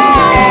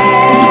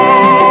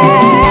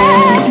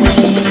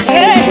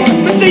 Hey,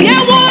 say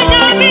yeah,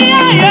 one me,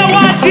 yeah,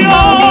 what you?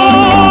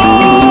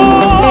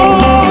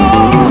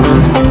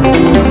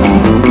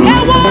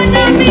 Yeah,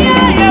 one me,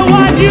 yeah,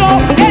 what you?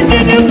 It's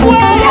in the way.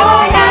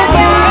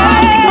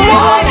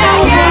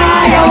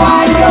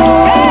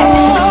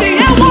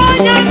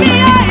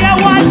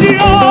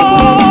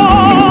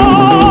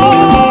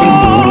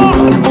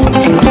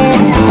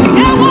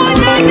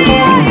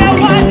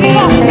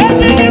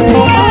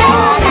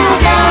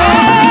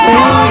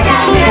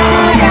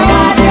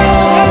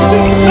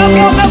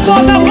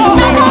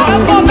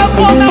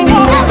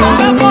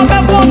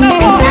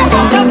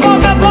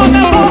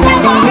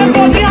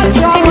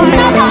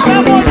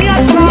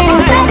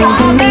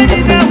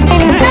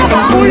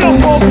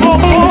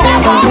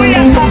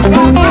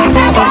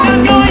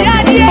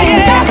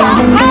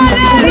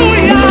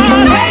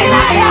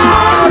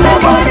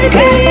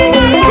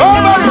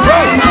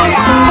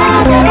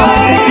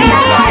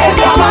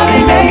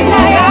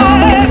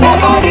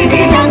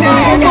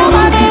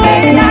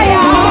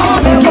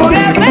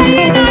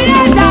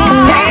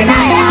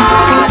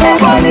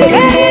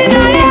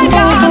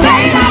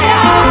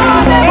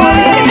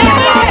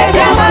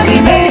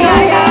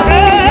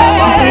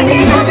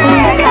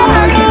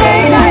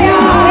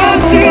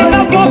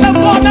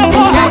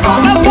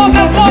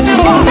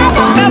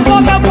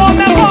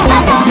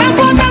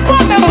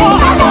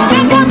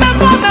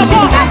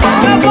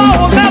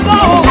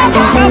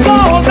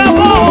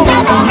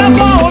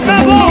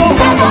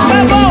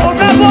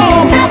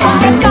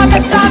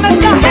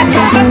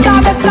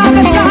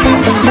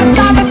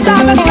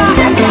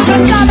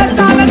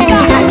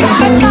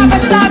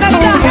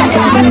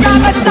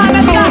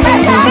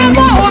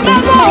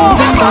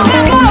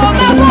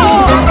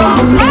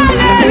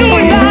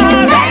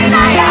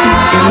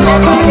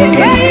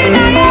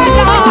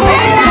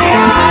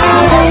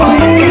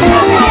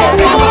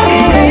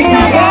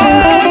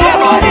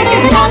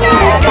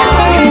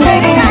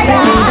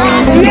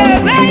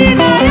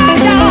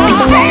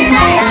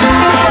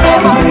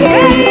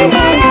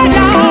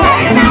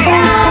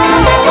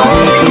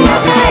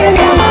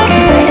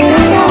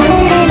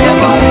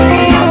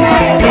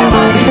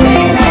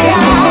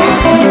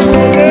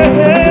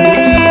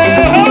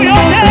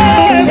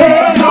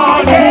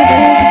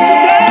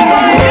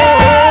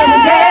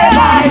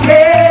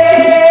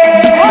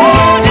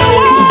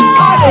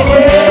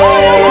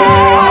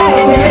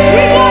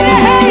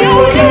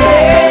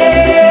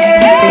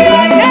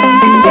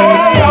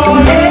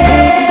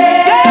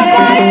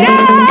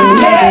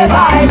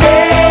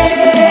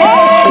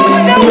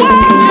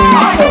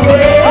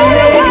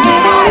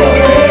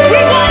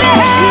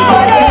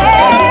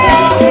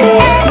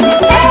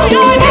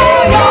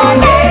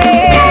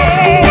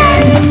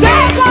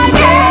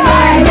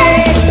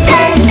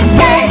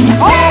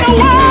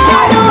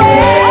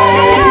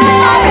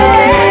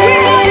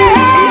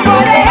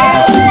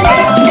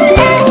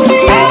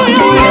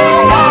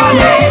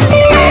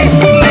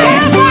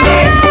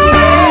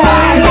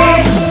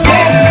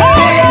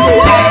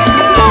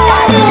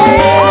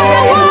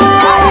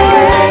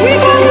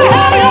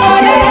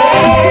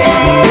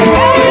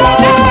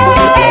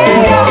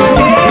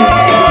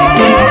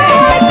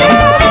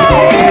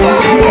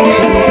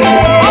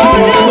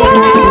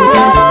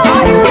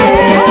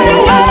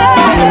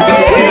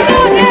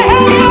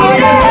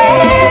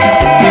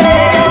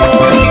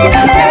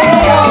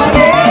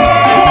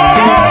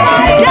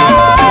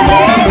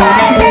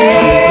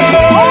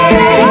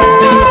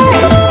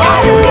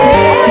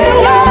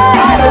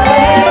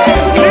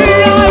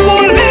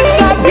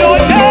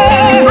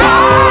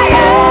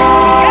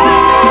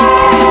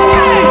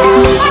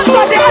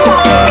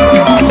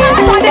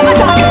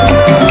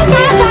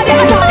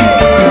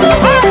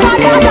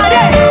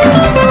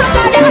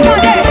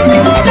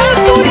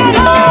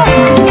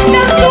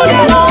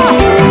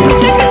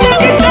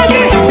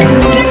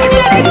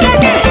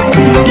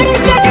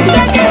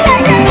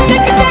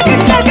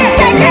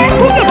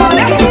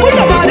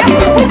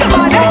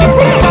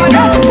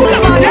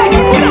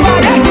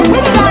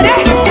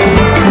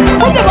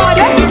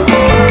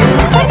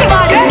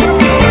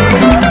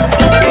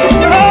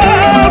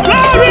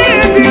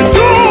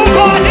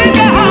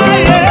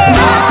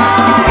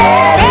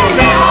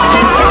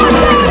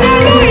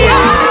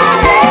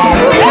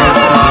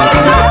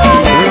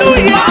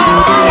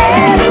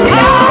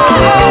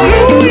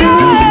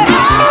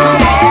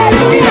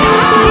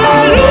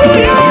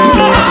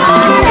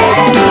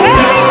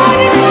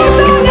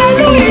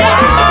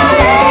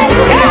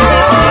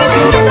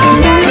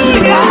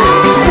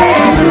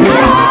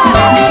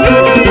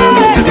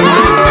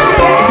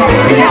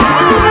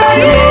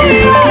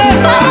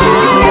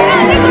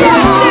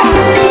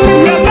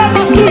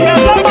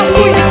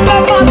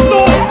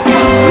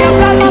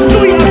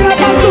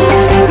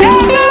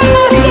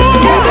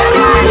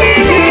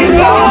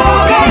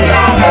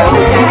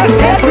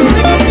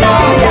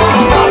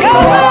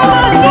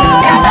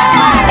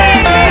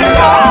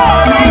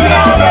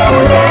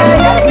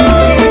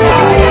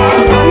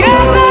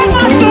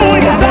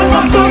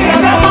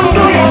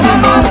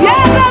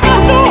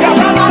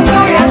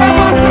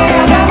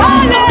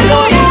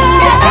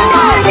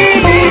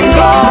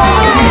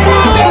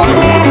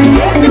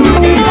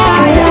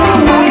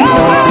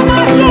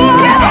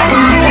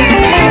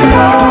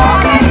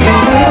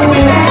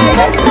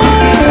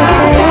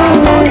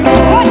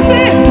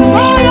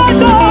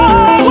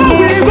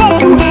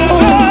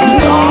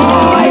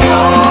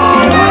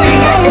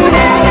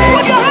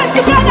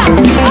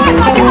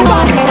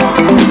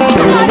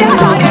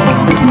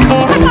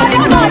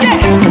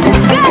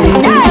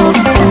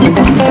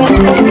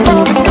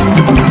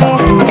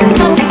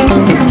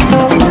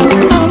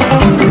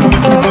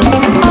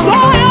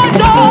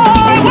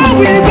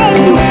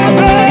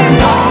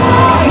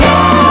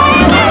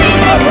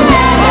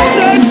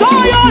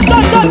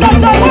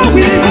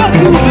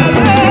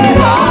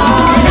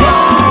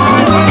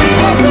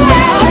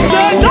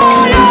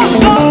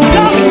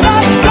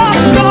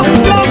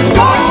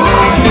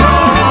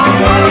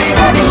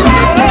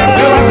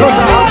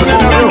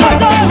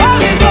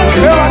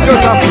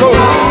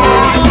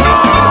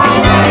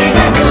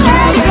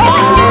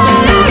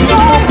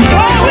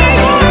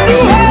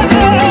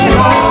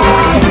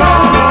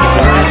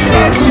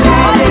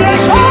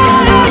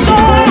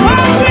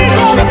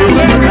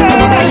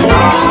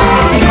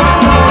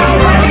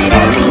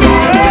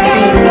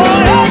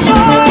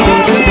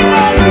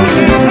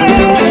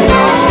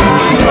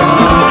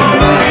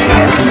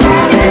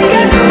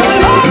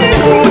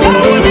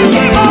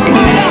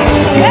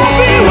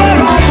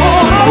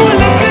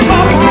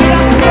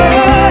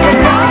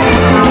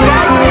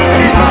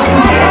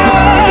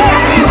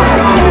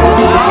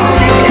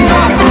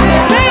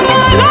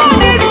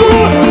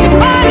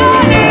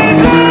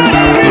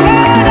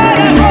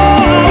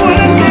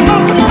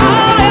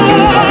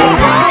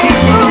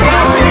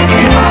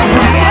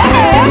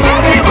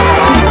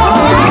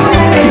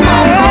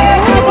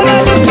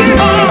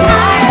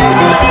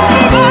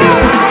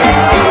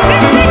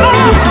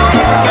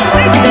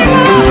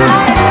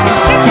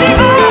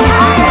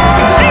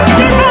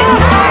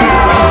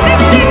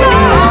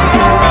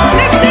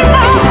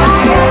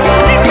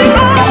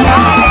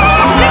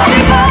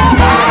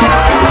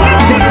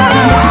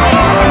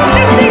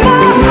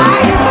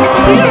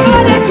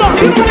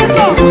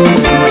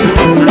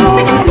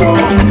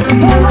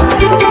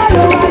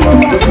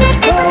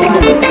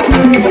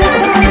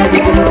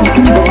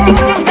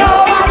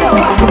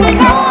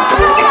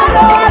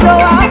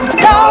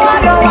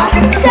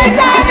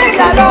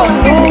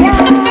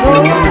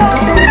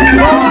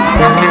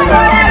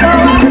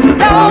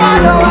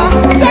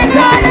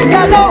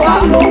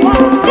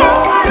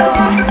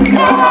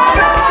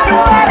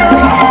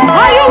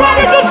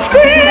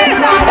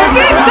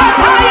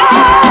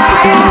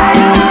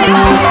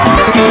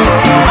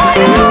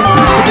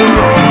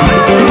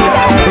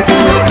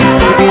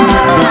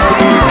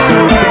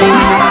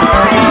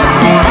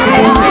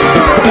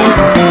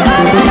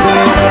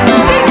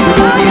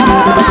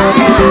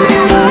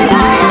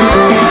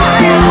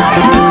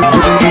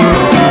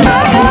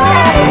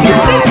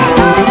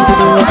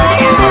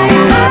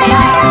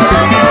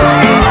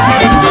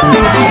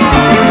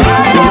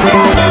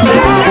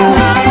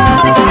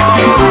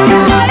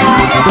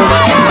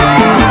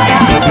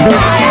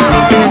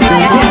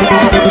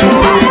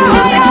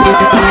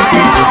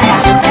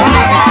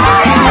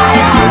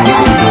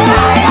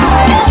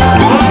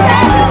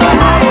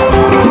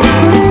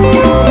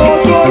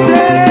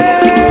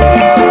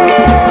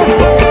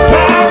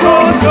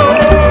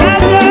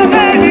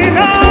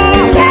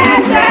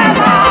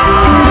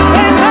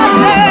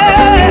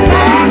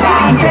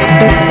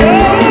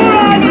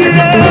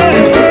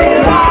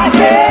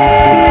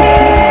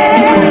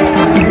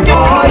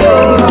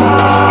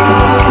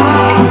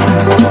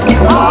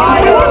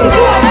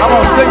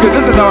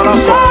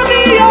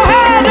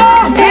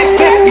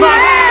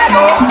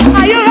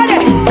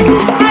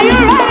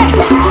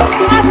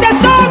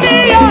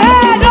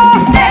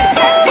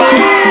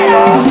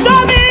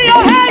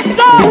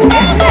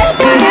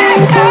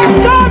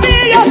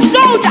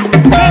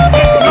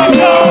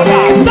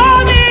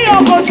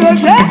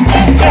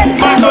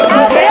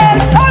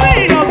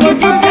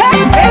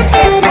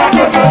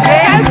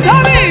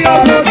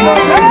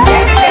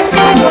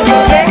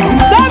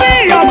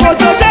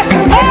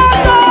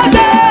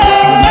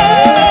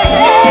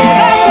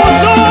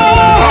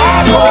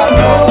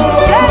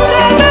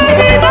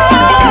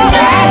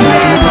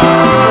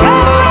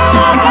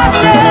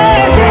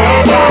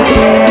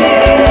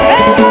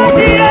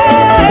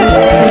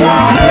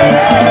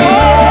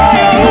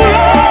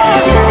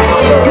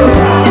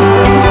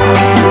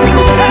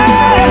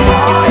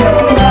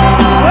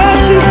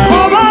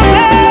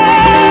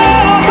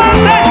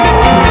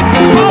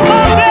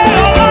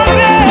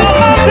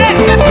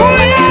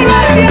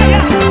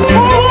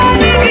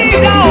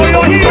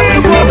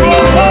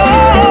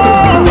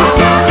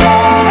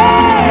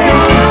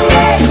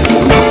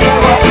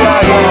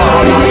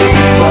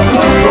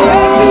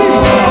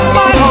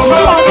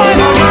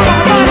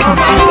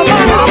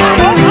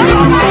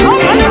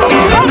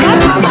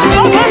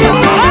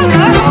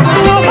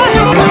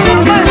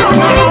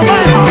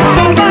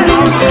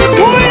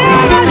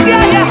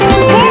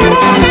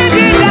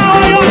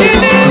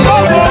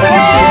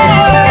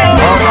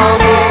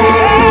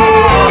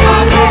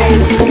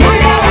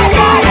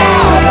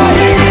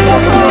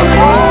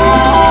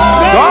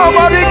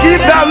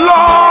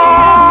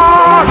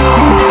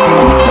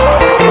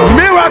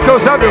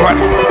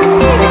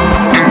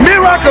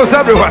 Miracles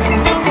everywhere.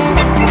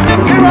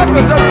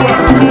 Miracles everywhere.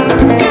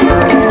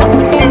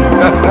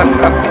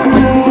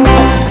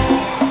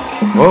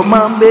 Oh,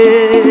 Mambe.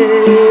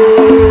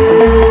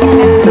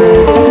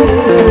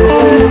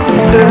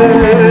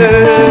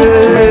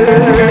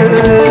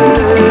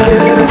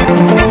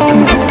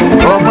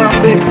 Oh,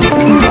 Mambe.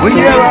 We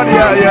hear around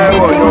here, yeah, oh,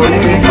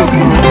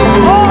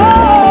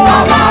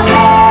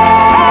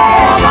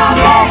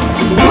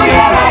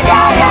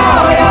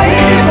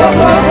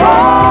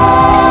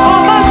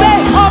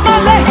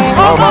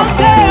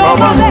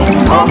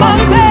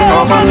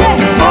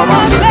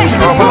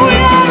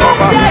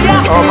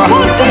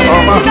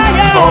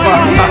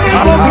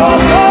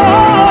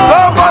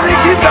 somebody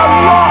give the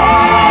Lord.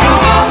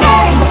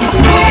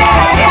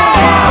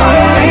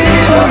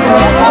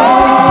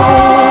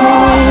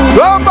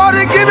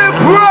 Somebody give him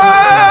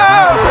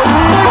praise.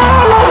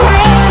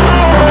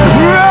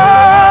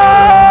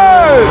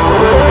 Praise.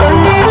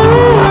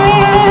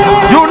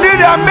 You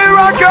need a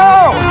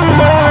miracle.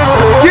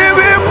 Give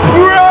him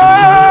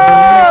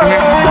praise.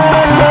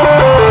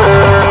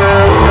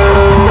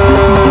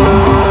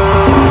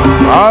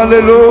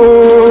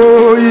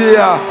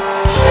 Hallelujah.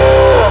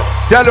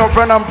 Tell your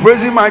friend, I'm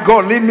praising my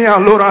God. Leave me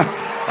alone.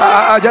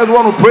 I just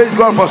want to praise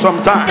God for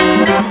some time.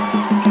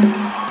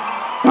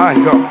 My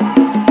God.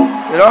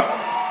 You know,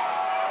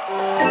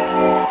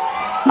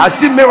 I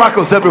see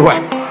miracles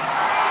everywhere.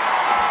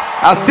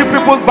 I see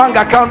people's bank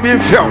account being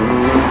filled.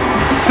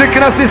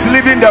 Sickness is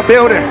leaving the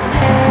building.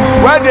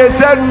 When they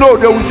said no,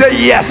 they will say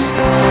yes.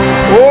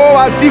 Oh,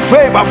 I see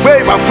favor,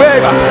 favor,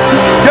 favor.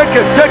 Take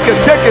it, take it,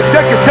 take it,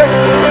 take it, take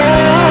it.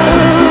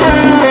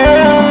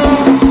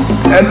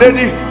 A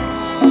lady,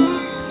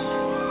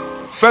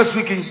 first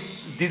week in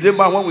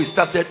December when we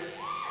started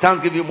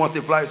Thanksgiving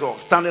Multiplies, or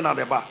standing at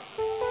the bar,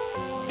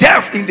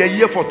 deaf in the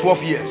year for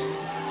 12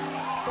 years.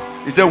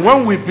 He said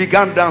when we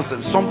began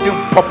dancing, something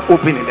popped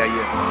open in the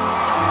year.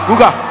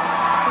 Luga,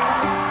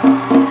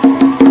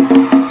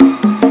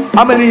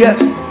 how many years?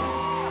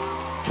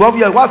 12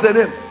 years. What's the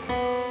name?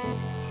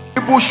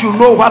 People should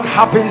know what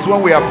happens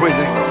when we are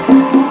praising God.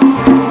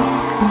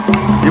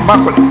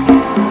 Immaculate.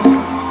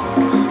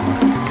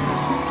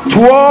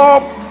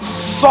 12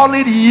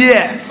 solid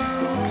years.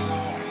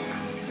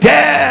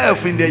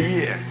 Deaf in the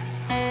year.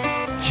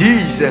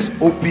 Jesus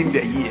opened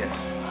the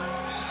years.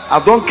 I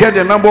don't care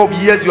the number of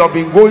years you have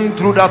been going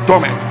through that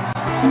torment.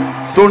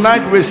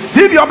 Tonight,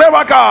 receive your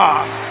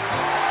miracle.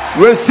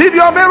 Receive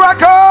your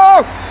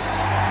miracle.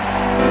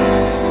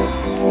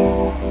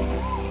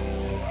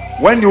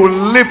 When you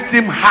lift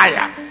him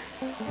higher,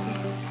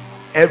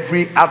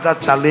 every other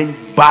challenge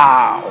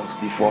bows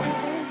before him.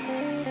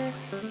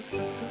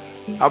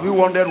 Have you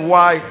wondered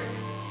why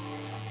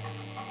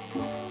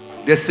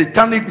the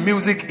satanic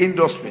music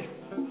industry,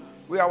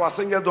 our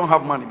singers don't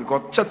have money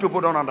because church people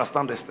don't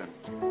understand this thing.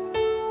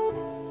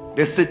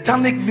 The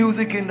satanic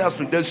music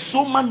industry, there's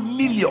so many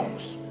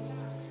millions.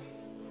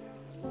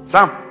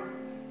 Sam,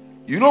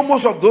 you know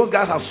most of those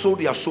guys have sold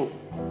their soul.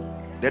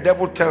 The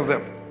devil tells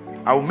them,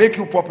 I will make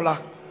you popular,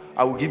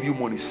 I will give you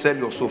money, sell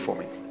your soul for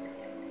me.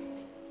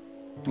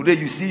 Today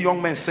you see young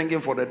men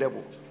singing for the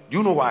devil. Do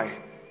you know why?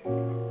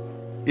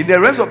 In the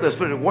realms of the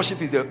spirit,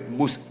 worship is the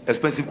most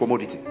expensive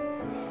commodity.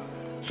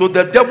 So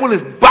the devil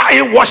is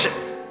buying worship.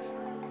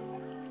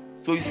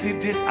 So you see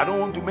this, I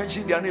don't want to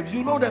mention their names.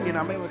 You know them in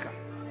America.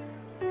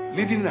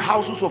 Living in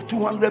houses of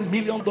 $200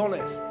 million.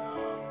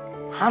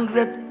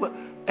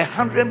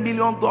 $100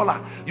 million.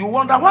 You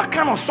wonder what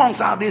kind of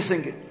songs are they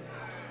singing?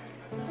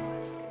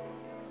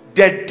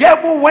 The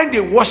devil, when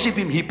they worship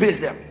him, he pays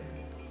them.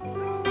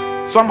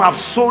 Some have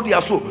sold their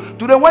soul.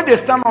 Today, when they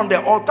stand on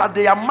the altar,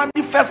 they are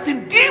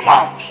manifesting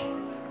demons.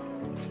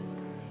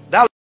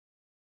 That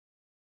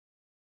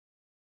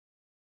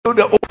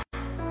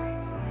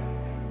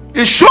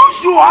it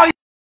shows you how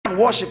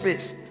worship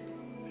is.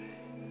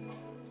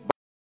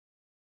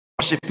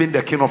 Worshiping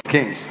the King of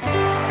Kings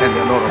and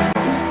the Lord of Lords.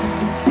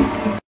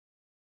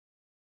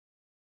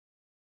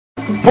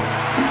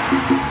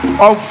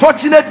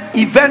 Unfortunate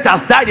event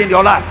has died in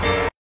your life.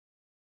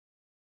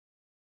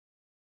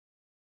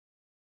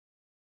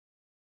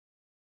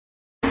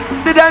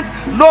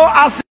 No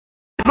accident,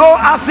 no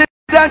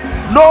accident,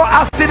 no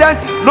accident,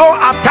 no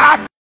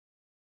attack.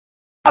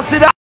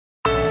 Accident.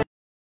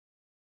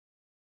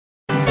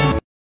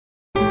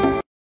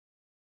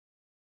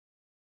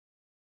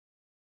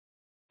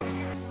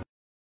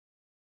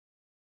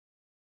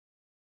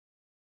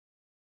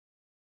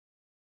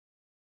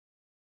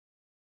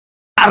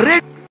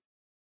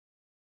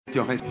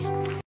 Your hands.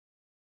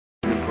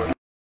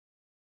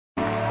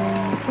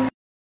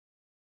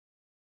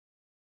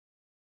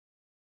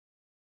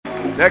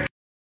 They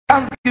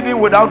can't give in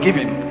without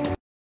giving.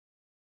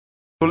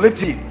 So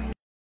lift it.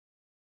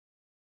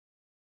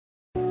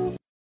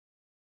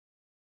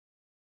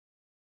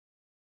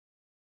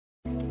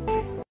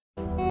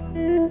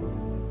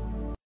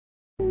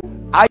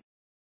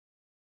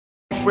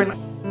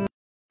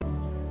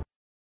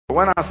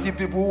 When I see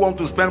people who want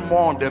to spend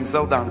more on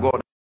themselves than God,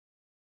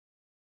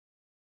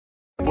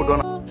 people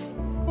don't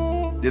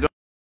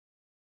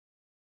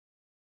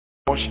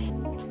worship.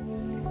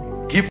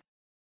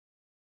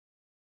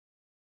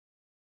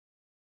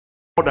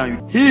 more than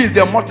you. He is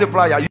the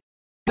multiplier. You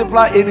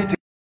multiply anything.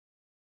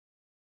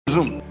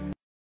 Zoom.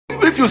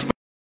 If you spend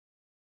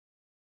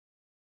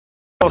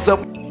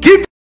yourself,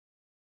 give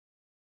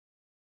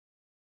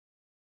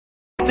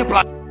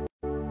multiply.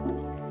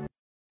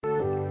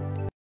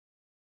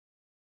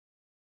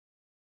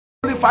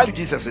 Five to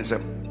Jesus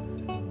himself.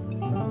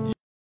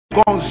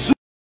 Consume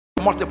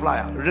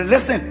multiplier.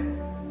 Listen,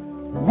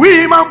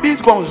 we human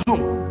beings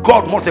consume,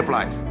 God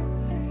multiplies.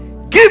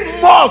 Give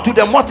more to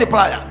the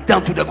multiplier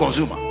than to the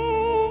consumer.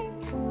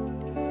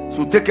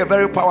 So take a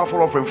very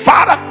powerful offering.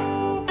 Father,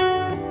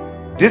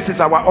 this is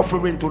our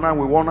offering tonight.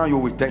 We honor you,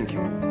 we thank you.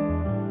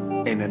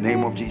 In the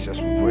name of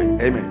Jesus we pray.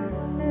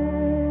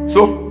 Amen.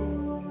 So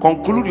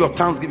conclude your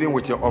thanksgiving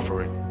with your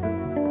offering.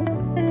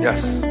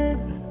 Yes.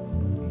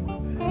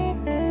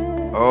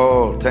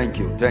 Oh, thank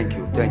you, thank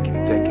you, thank you,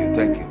 thank you,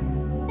 thank you.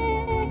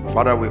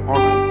 Father, we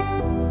honor you.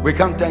 We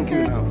can't thank you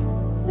enough.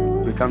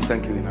 We can't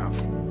thank you enough.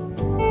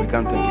 We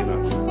can't thank you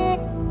enough.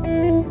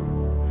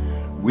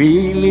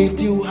 We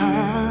lift you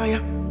higher.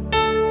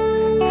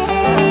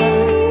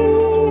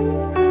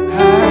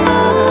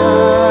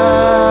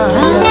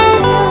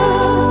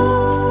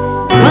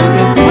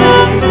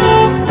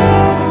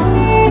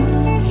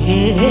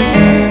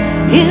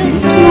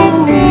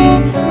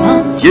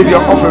 Give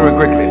your offering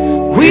quickly.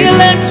 We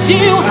lift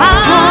you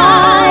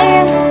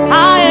high,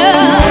 higher,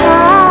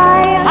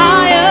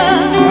 higher,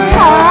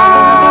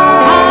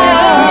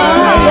 higher.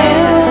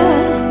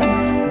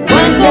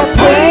 When the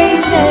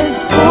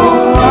praises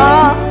go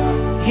up,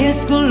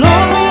 His glory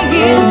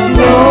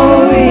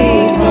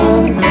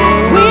comes.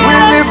 We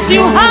lift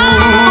you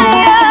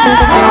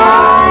higher,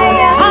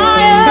 higher,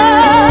 higher.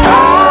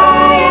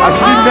 I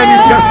see many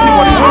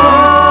testimonies.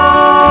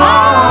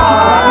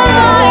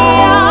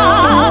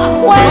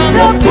 When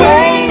the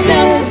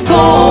praises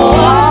go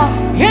up,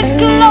 His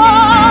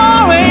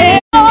glory,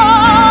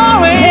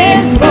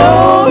 His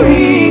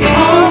glory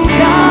comes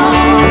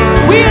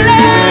down. We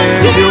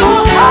lift you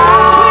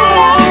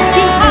high, we lift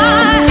you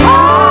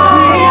high, we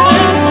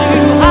lift you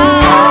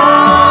high.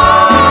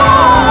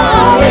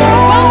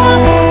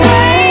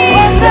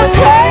 When the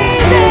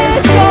praises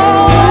go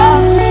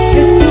up,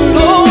 His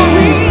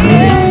glory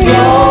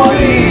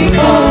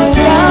comes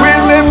down. We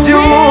lift you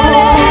high.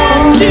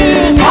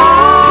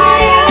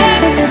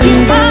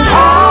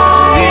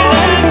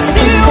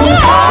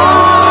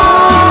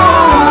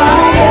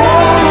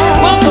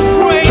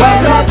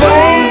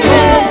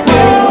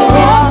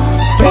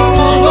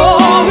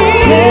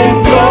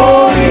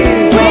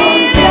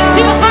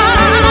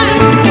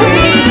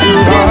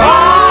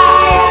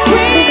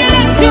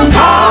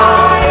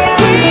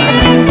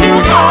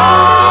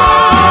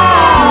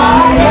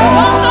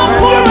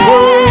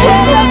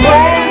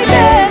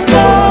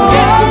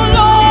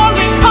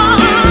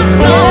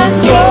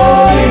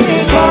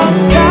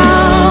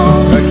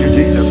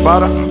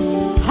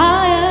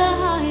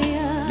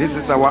 This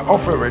is our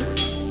offering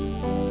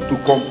to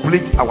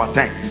complete our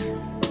thanks.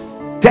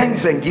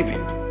 Thanks and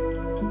giving.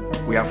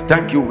 We have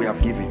thank you, we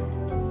have given.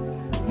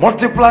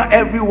 Multiply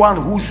everyone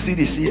whose seed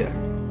is here.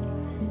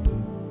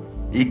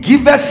 He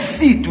giveth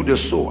seed to the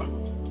sower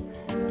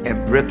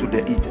and bread to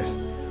the eaters.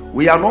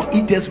 We are not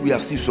eaters, we are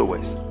seed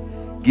sowers.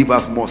 Give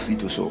us more seed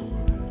to sow.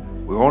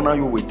 We honor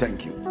you, we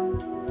thank you.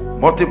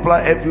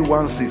 Multiply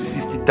everyone's seed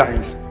 60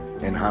 times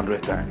and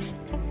 100 times.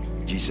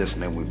 In Jesus'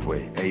 name we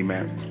pray.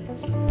 Amen.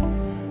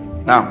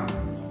 Now,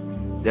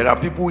 there are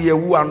people here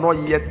who are not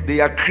yet,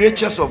 they are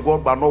creatures of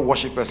God but not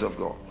worshippers of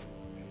God.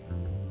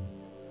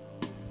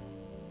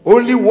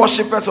 Only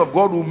worshippers of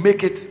God will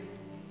make it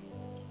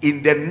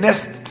in the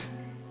next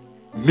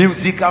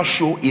musical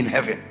show in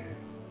heaven.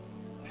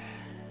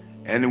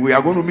 And we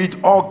are going to meet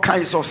all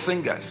kinds of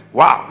singers.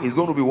 Wow, it's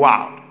going to be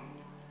wild.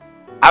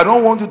 I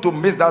don't want you to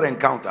miss that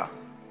encounter.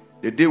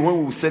 The day when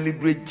we will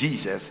celebrate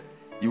Jesus,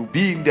 you'll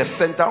be in the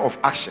center of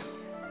action.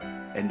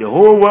 And the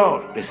whole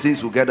world, the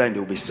saints will gather and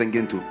they'll be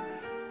singing to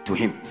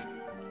him.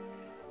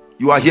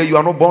 You are here, you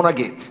are not born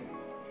again.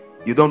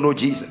 You don't know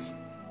Jesus.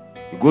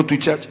 You go to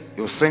church,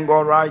 you sing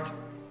all right.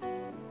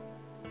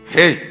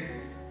 Hey,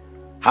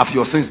 have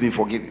your sins been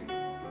forgiven?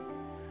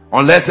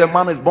 Unless a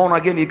man is born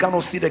again, he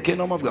cannot see the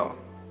kingdom of God.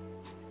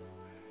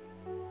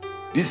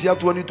 This year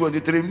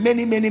 2023,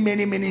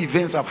 many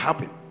events have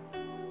happened.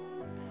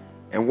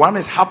 And one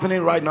is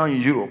happening right now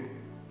in Europe,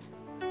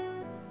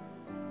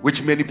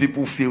 which many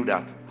people feel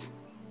that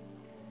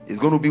it's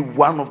going to be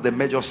one of the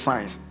major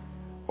signs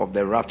of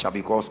the rapture,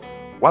 because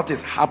what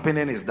is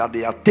happening is that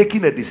they are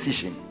taking a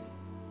decision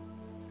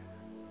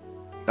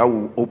that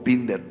will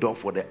open the door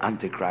for the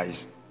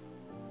Antichrist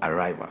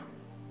arrival.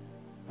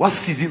 What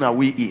season are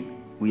we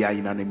in? We are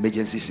in an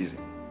emergency season.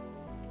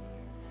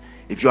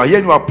 If you are here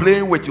and you are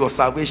playing with your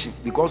salvation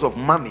because of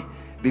money,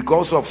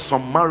 because of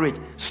some marriage,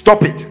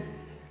 stop it.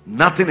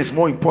 Nothing is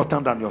more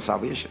important than your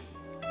salvation.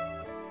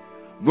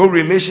 No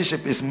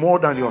relationship is more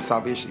than your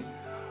salvation.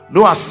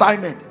 No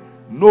assignment,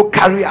 no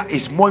career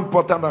is more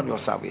important than your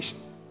salvation.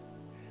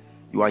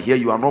 You are here,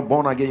 you are not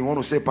born again. You want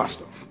to say,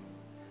 Pastor,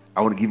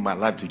 I want to give my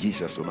life to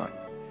Jesus tonight.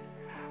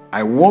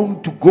 I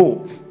want to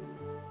go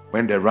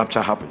when the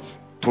rapture happens.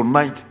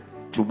 Tonight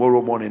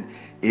tomorrow morning,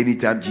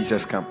 anytime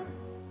Jesus comes.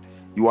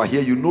 You are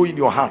here, you know in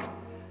your heart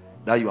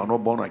that you are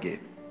not born again.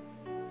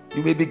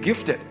 You may be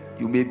gifted,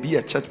 you may be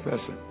a church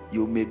person,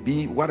 you may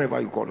be whatever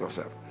you call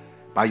yourself,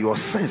 but your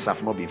sins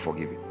have not been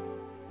forgiven.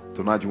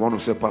 Tonight you want to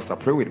say, Pastor,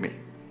 pray with me.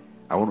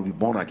 I want to be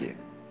born again.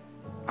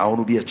 I want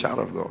to be a child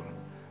of God.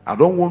 I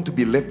don't want to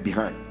be left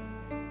behind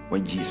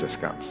when Jesus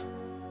comes.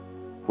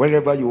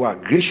 Wherever you are,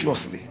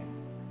 graciously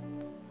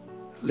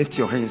lift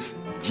your hands.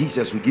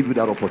 Jesus will give you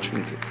that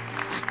opportunity.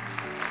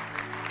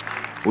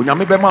 When you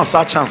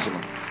have chance,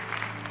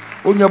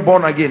 when you're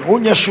born again,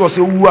 when you're sure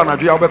say who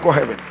are you will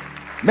heaven.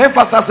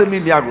 Memphis has a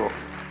miniagro.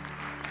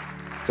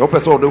 So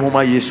person the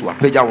woman Yeshua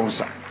peja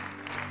wonsa.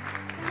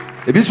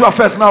 The bisu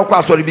first now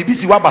kwa sorry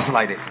BBC wa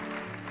baslide.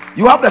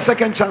 You have the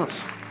second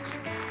chance.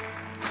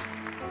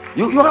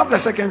 You have the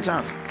second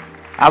chance.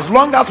 As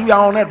long as we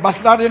are on earth,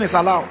 backsliding is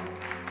allowed.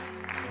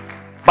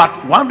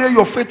 But one day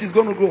your faith is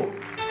going to grow.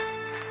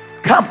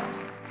 Come.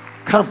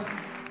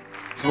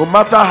 No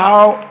matter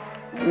how,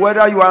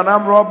 whether you are an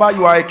armed robber,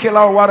 you are a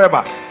killer or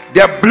whatever,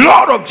 the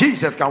blood of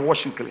Jesus can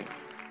wash you clean.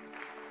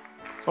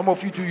 Some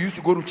of you too used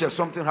to go to church,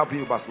 something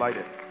happened, you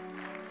backslided.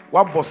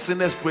 What was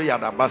sinners prayer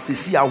that but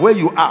see where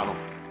you are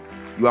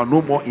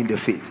no more in the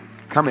faith.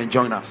 Come and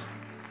join us.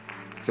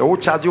 Say, oh,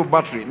 charge your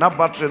battery, not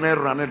battery,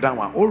 never run it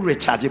down. Oh,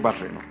 recharge your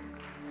battery. No.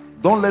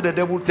 Don't let the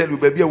devil tell you,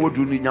 baby, I will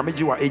do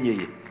Nyamiji wa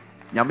enye.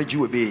 Nyamiji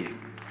will be.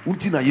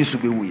 Untina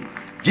Yesu be we.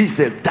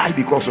 Jesus died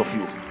because of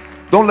you.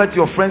 Don't let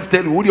your friends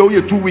tell you, oh,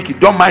 you're too wicked.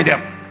 Don't mind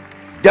them.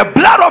 The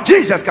blood of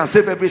Jesus can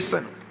save every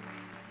sin.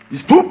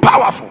 It's too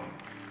powerful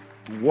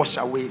to wash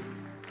away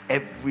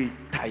every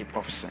type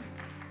of sin.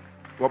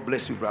 God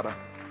bless you, brother.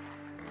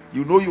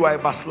 You know you are a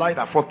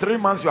backslider. For 3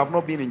 months you have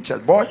not been in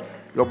church. Boy,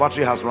 your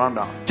battery has run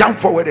down. Jump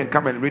forward and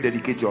come and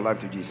rededicate your life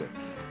to Jesus.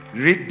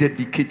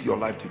 Rededicate your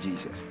life to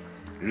Jesus.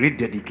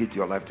 Rededicate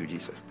your life to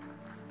Jesus.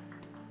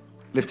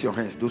 Lift your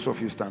hands. Those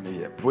of you standing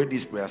here, pray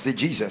this prayer. Say,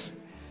 Jesus,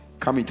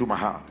 come into my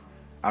heart.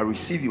 I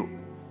receive you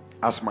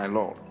as my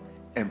Lord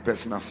and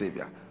personal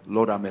Savior.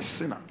 Lord, I'm a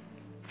sinner.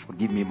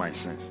 Forgive me my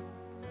sins.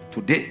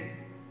 Today,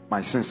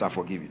 my sins are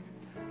forgiven.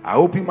 I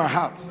open my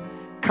heart.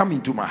 Come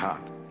into my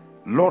heart.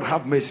 Lord,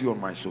 have mercy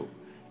on my soul.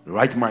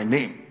 Write my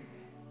name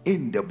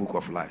in the book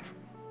of life.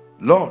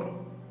 Lord,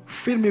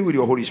 fill me with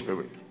your Holy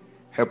Spirit.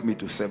 Help me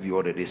to serve you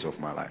all the days of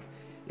my life.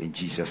 In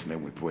Jesus'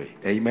 name we pray.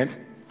 Amen.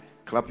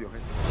 Clap your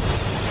hands.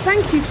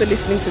 Thank you for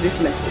listening to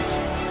this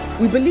message.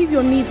 We believe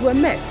your needs were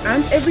met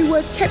and every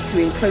word kept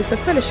you in closer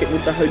fellowship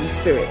with the Holy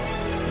Spirit.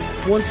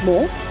 Want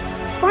more?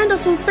 Find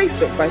us on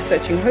Facebook by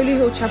searching Holy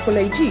Hill Chapel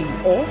AG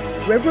or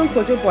Reverend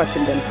Kojo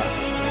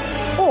Boateng-Bempah.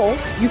 Or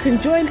you can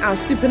join our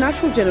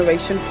Supernatural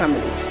Generation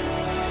family.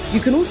 You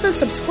can also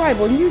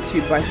subscribe on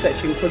YouTube by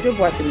searching Kojo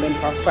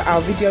Boateng-Bempah for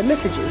our video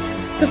messages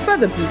to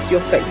further boost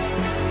your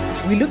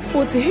faith. We look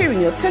forward to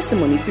hearing your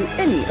testimony through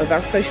any of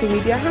our social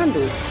media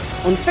handles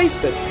on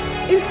Facebook,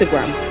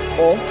 Instagram,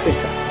 or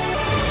Twitter.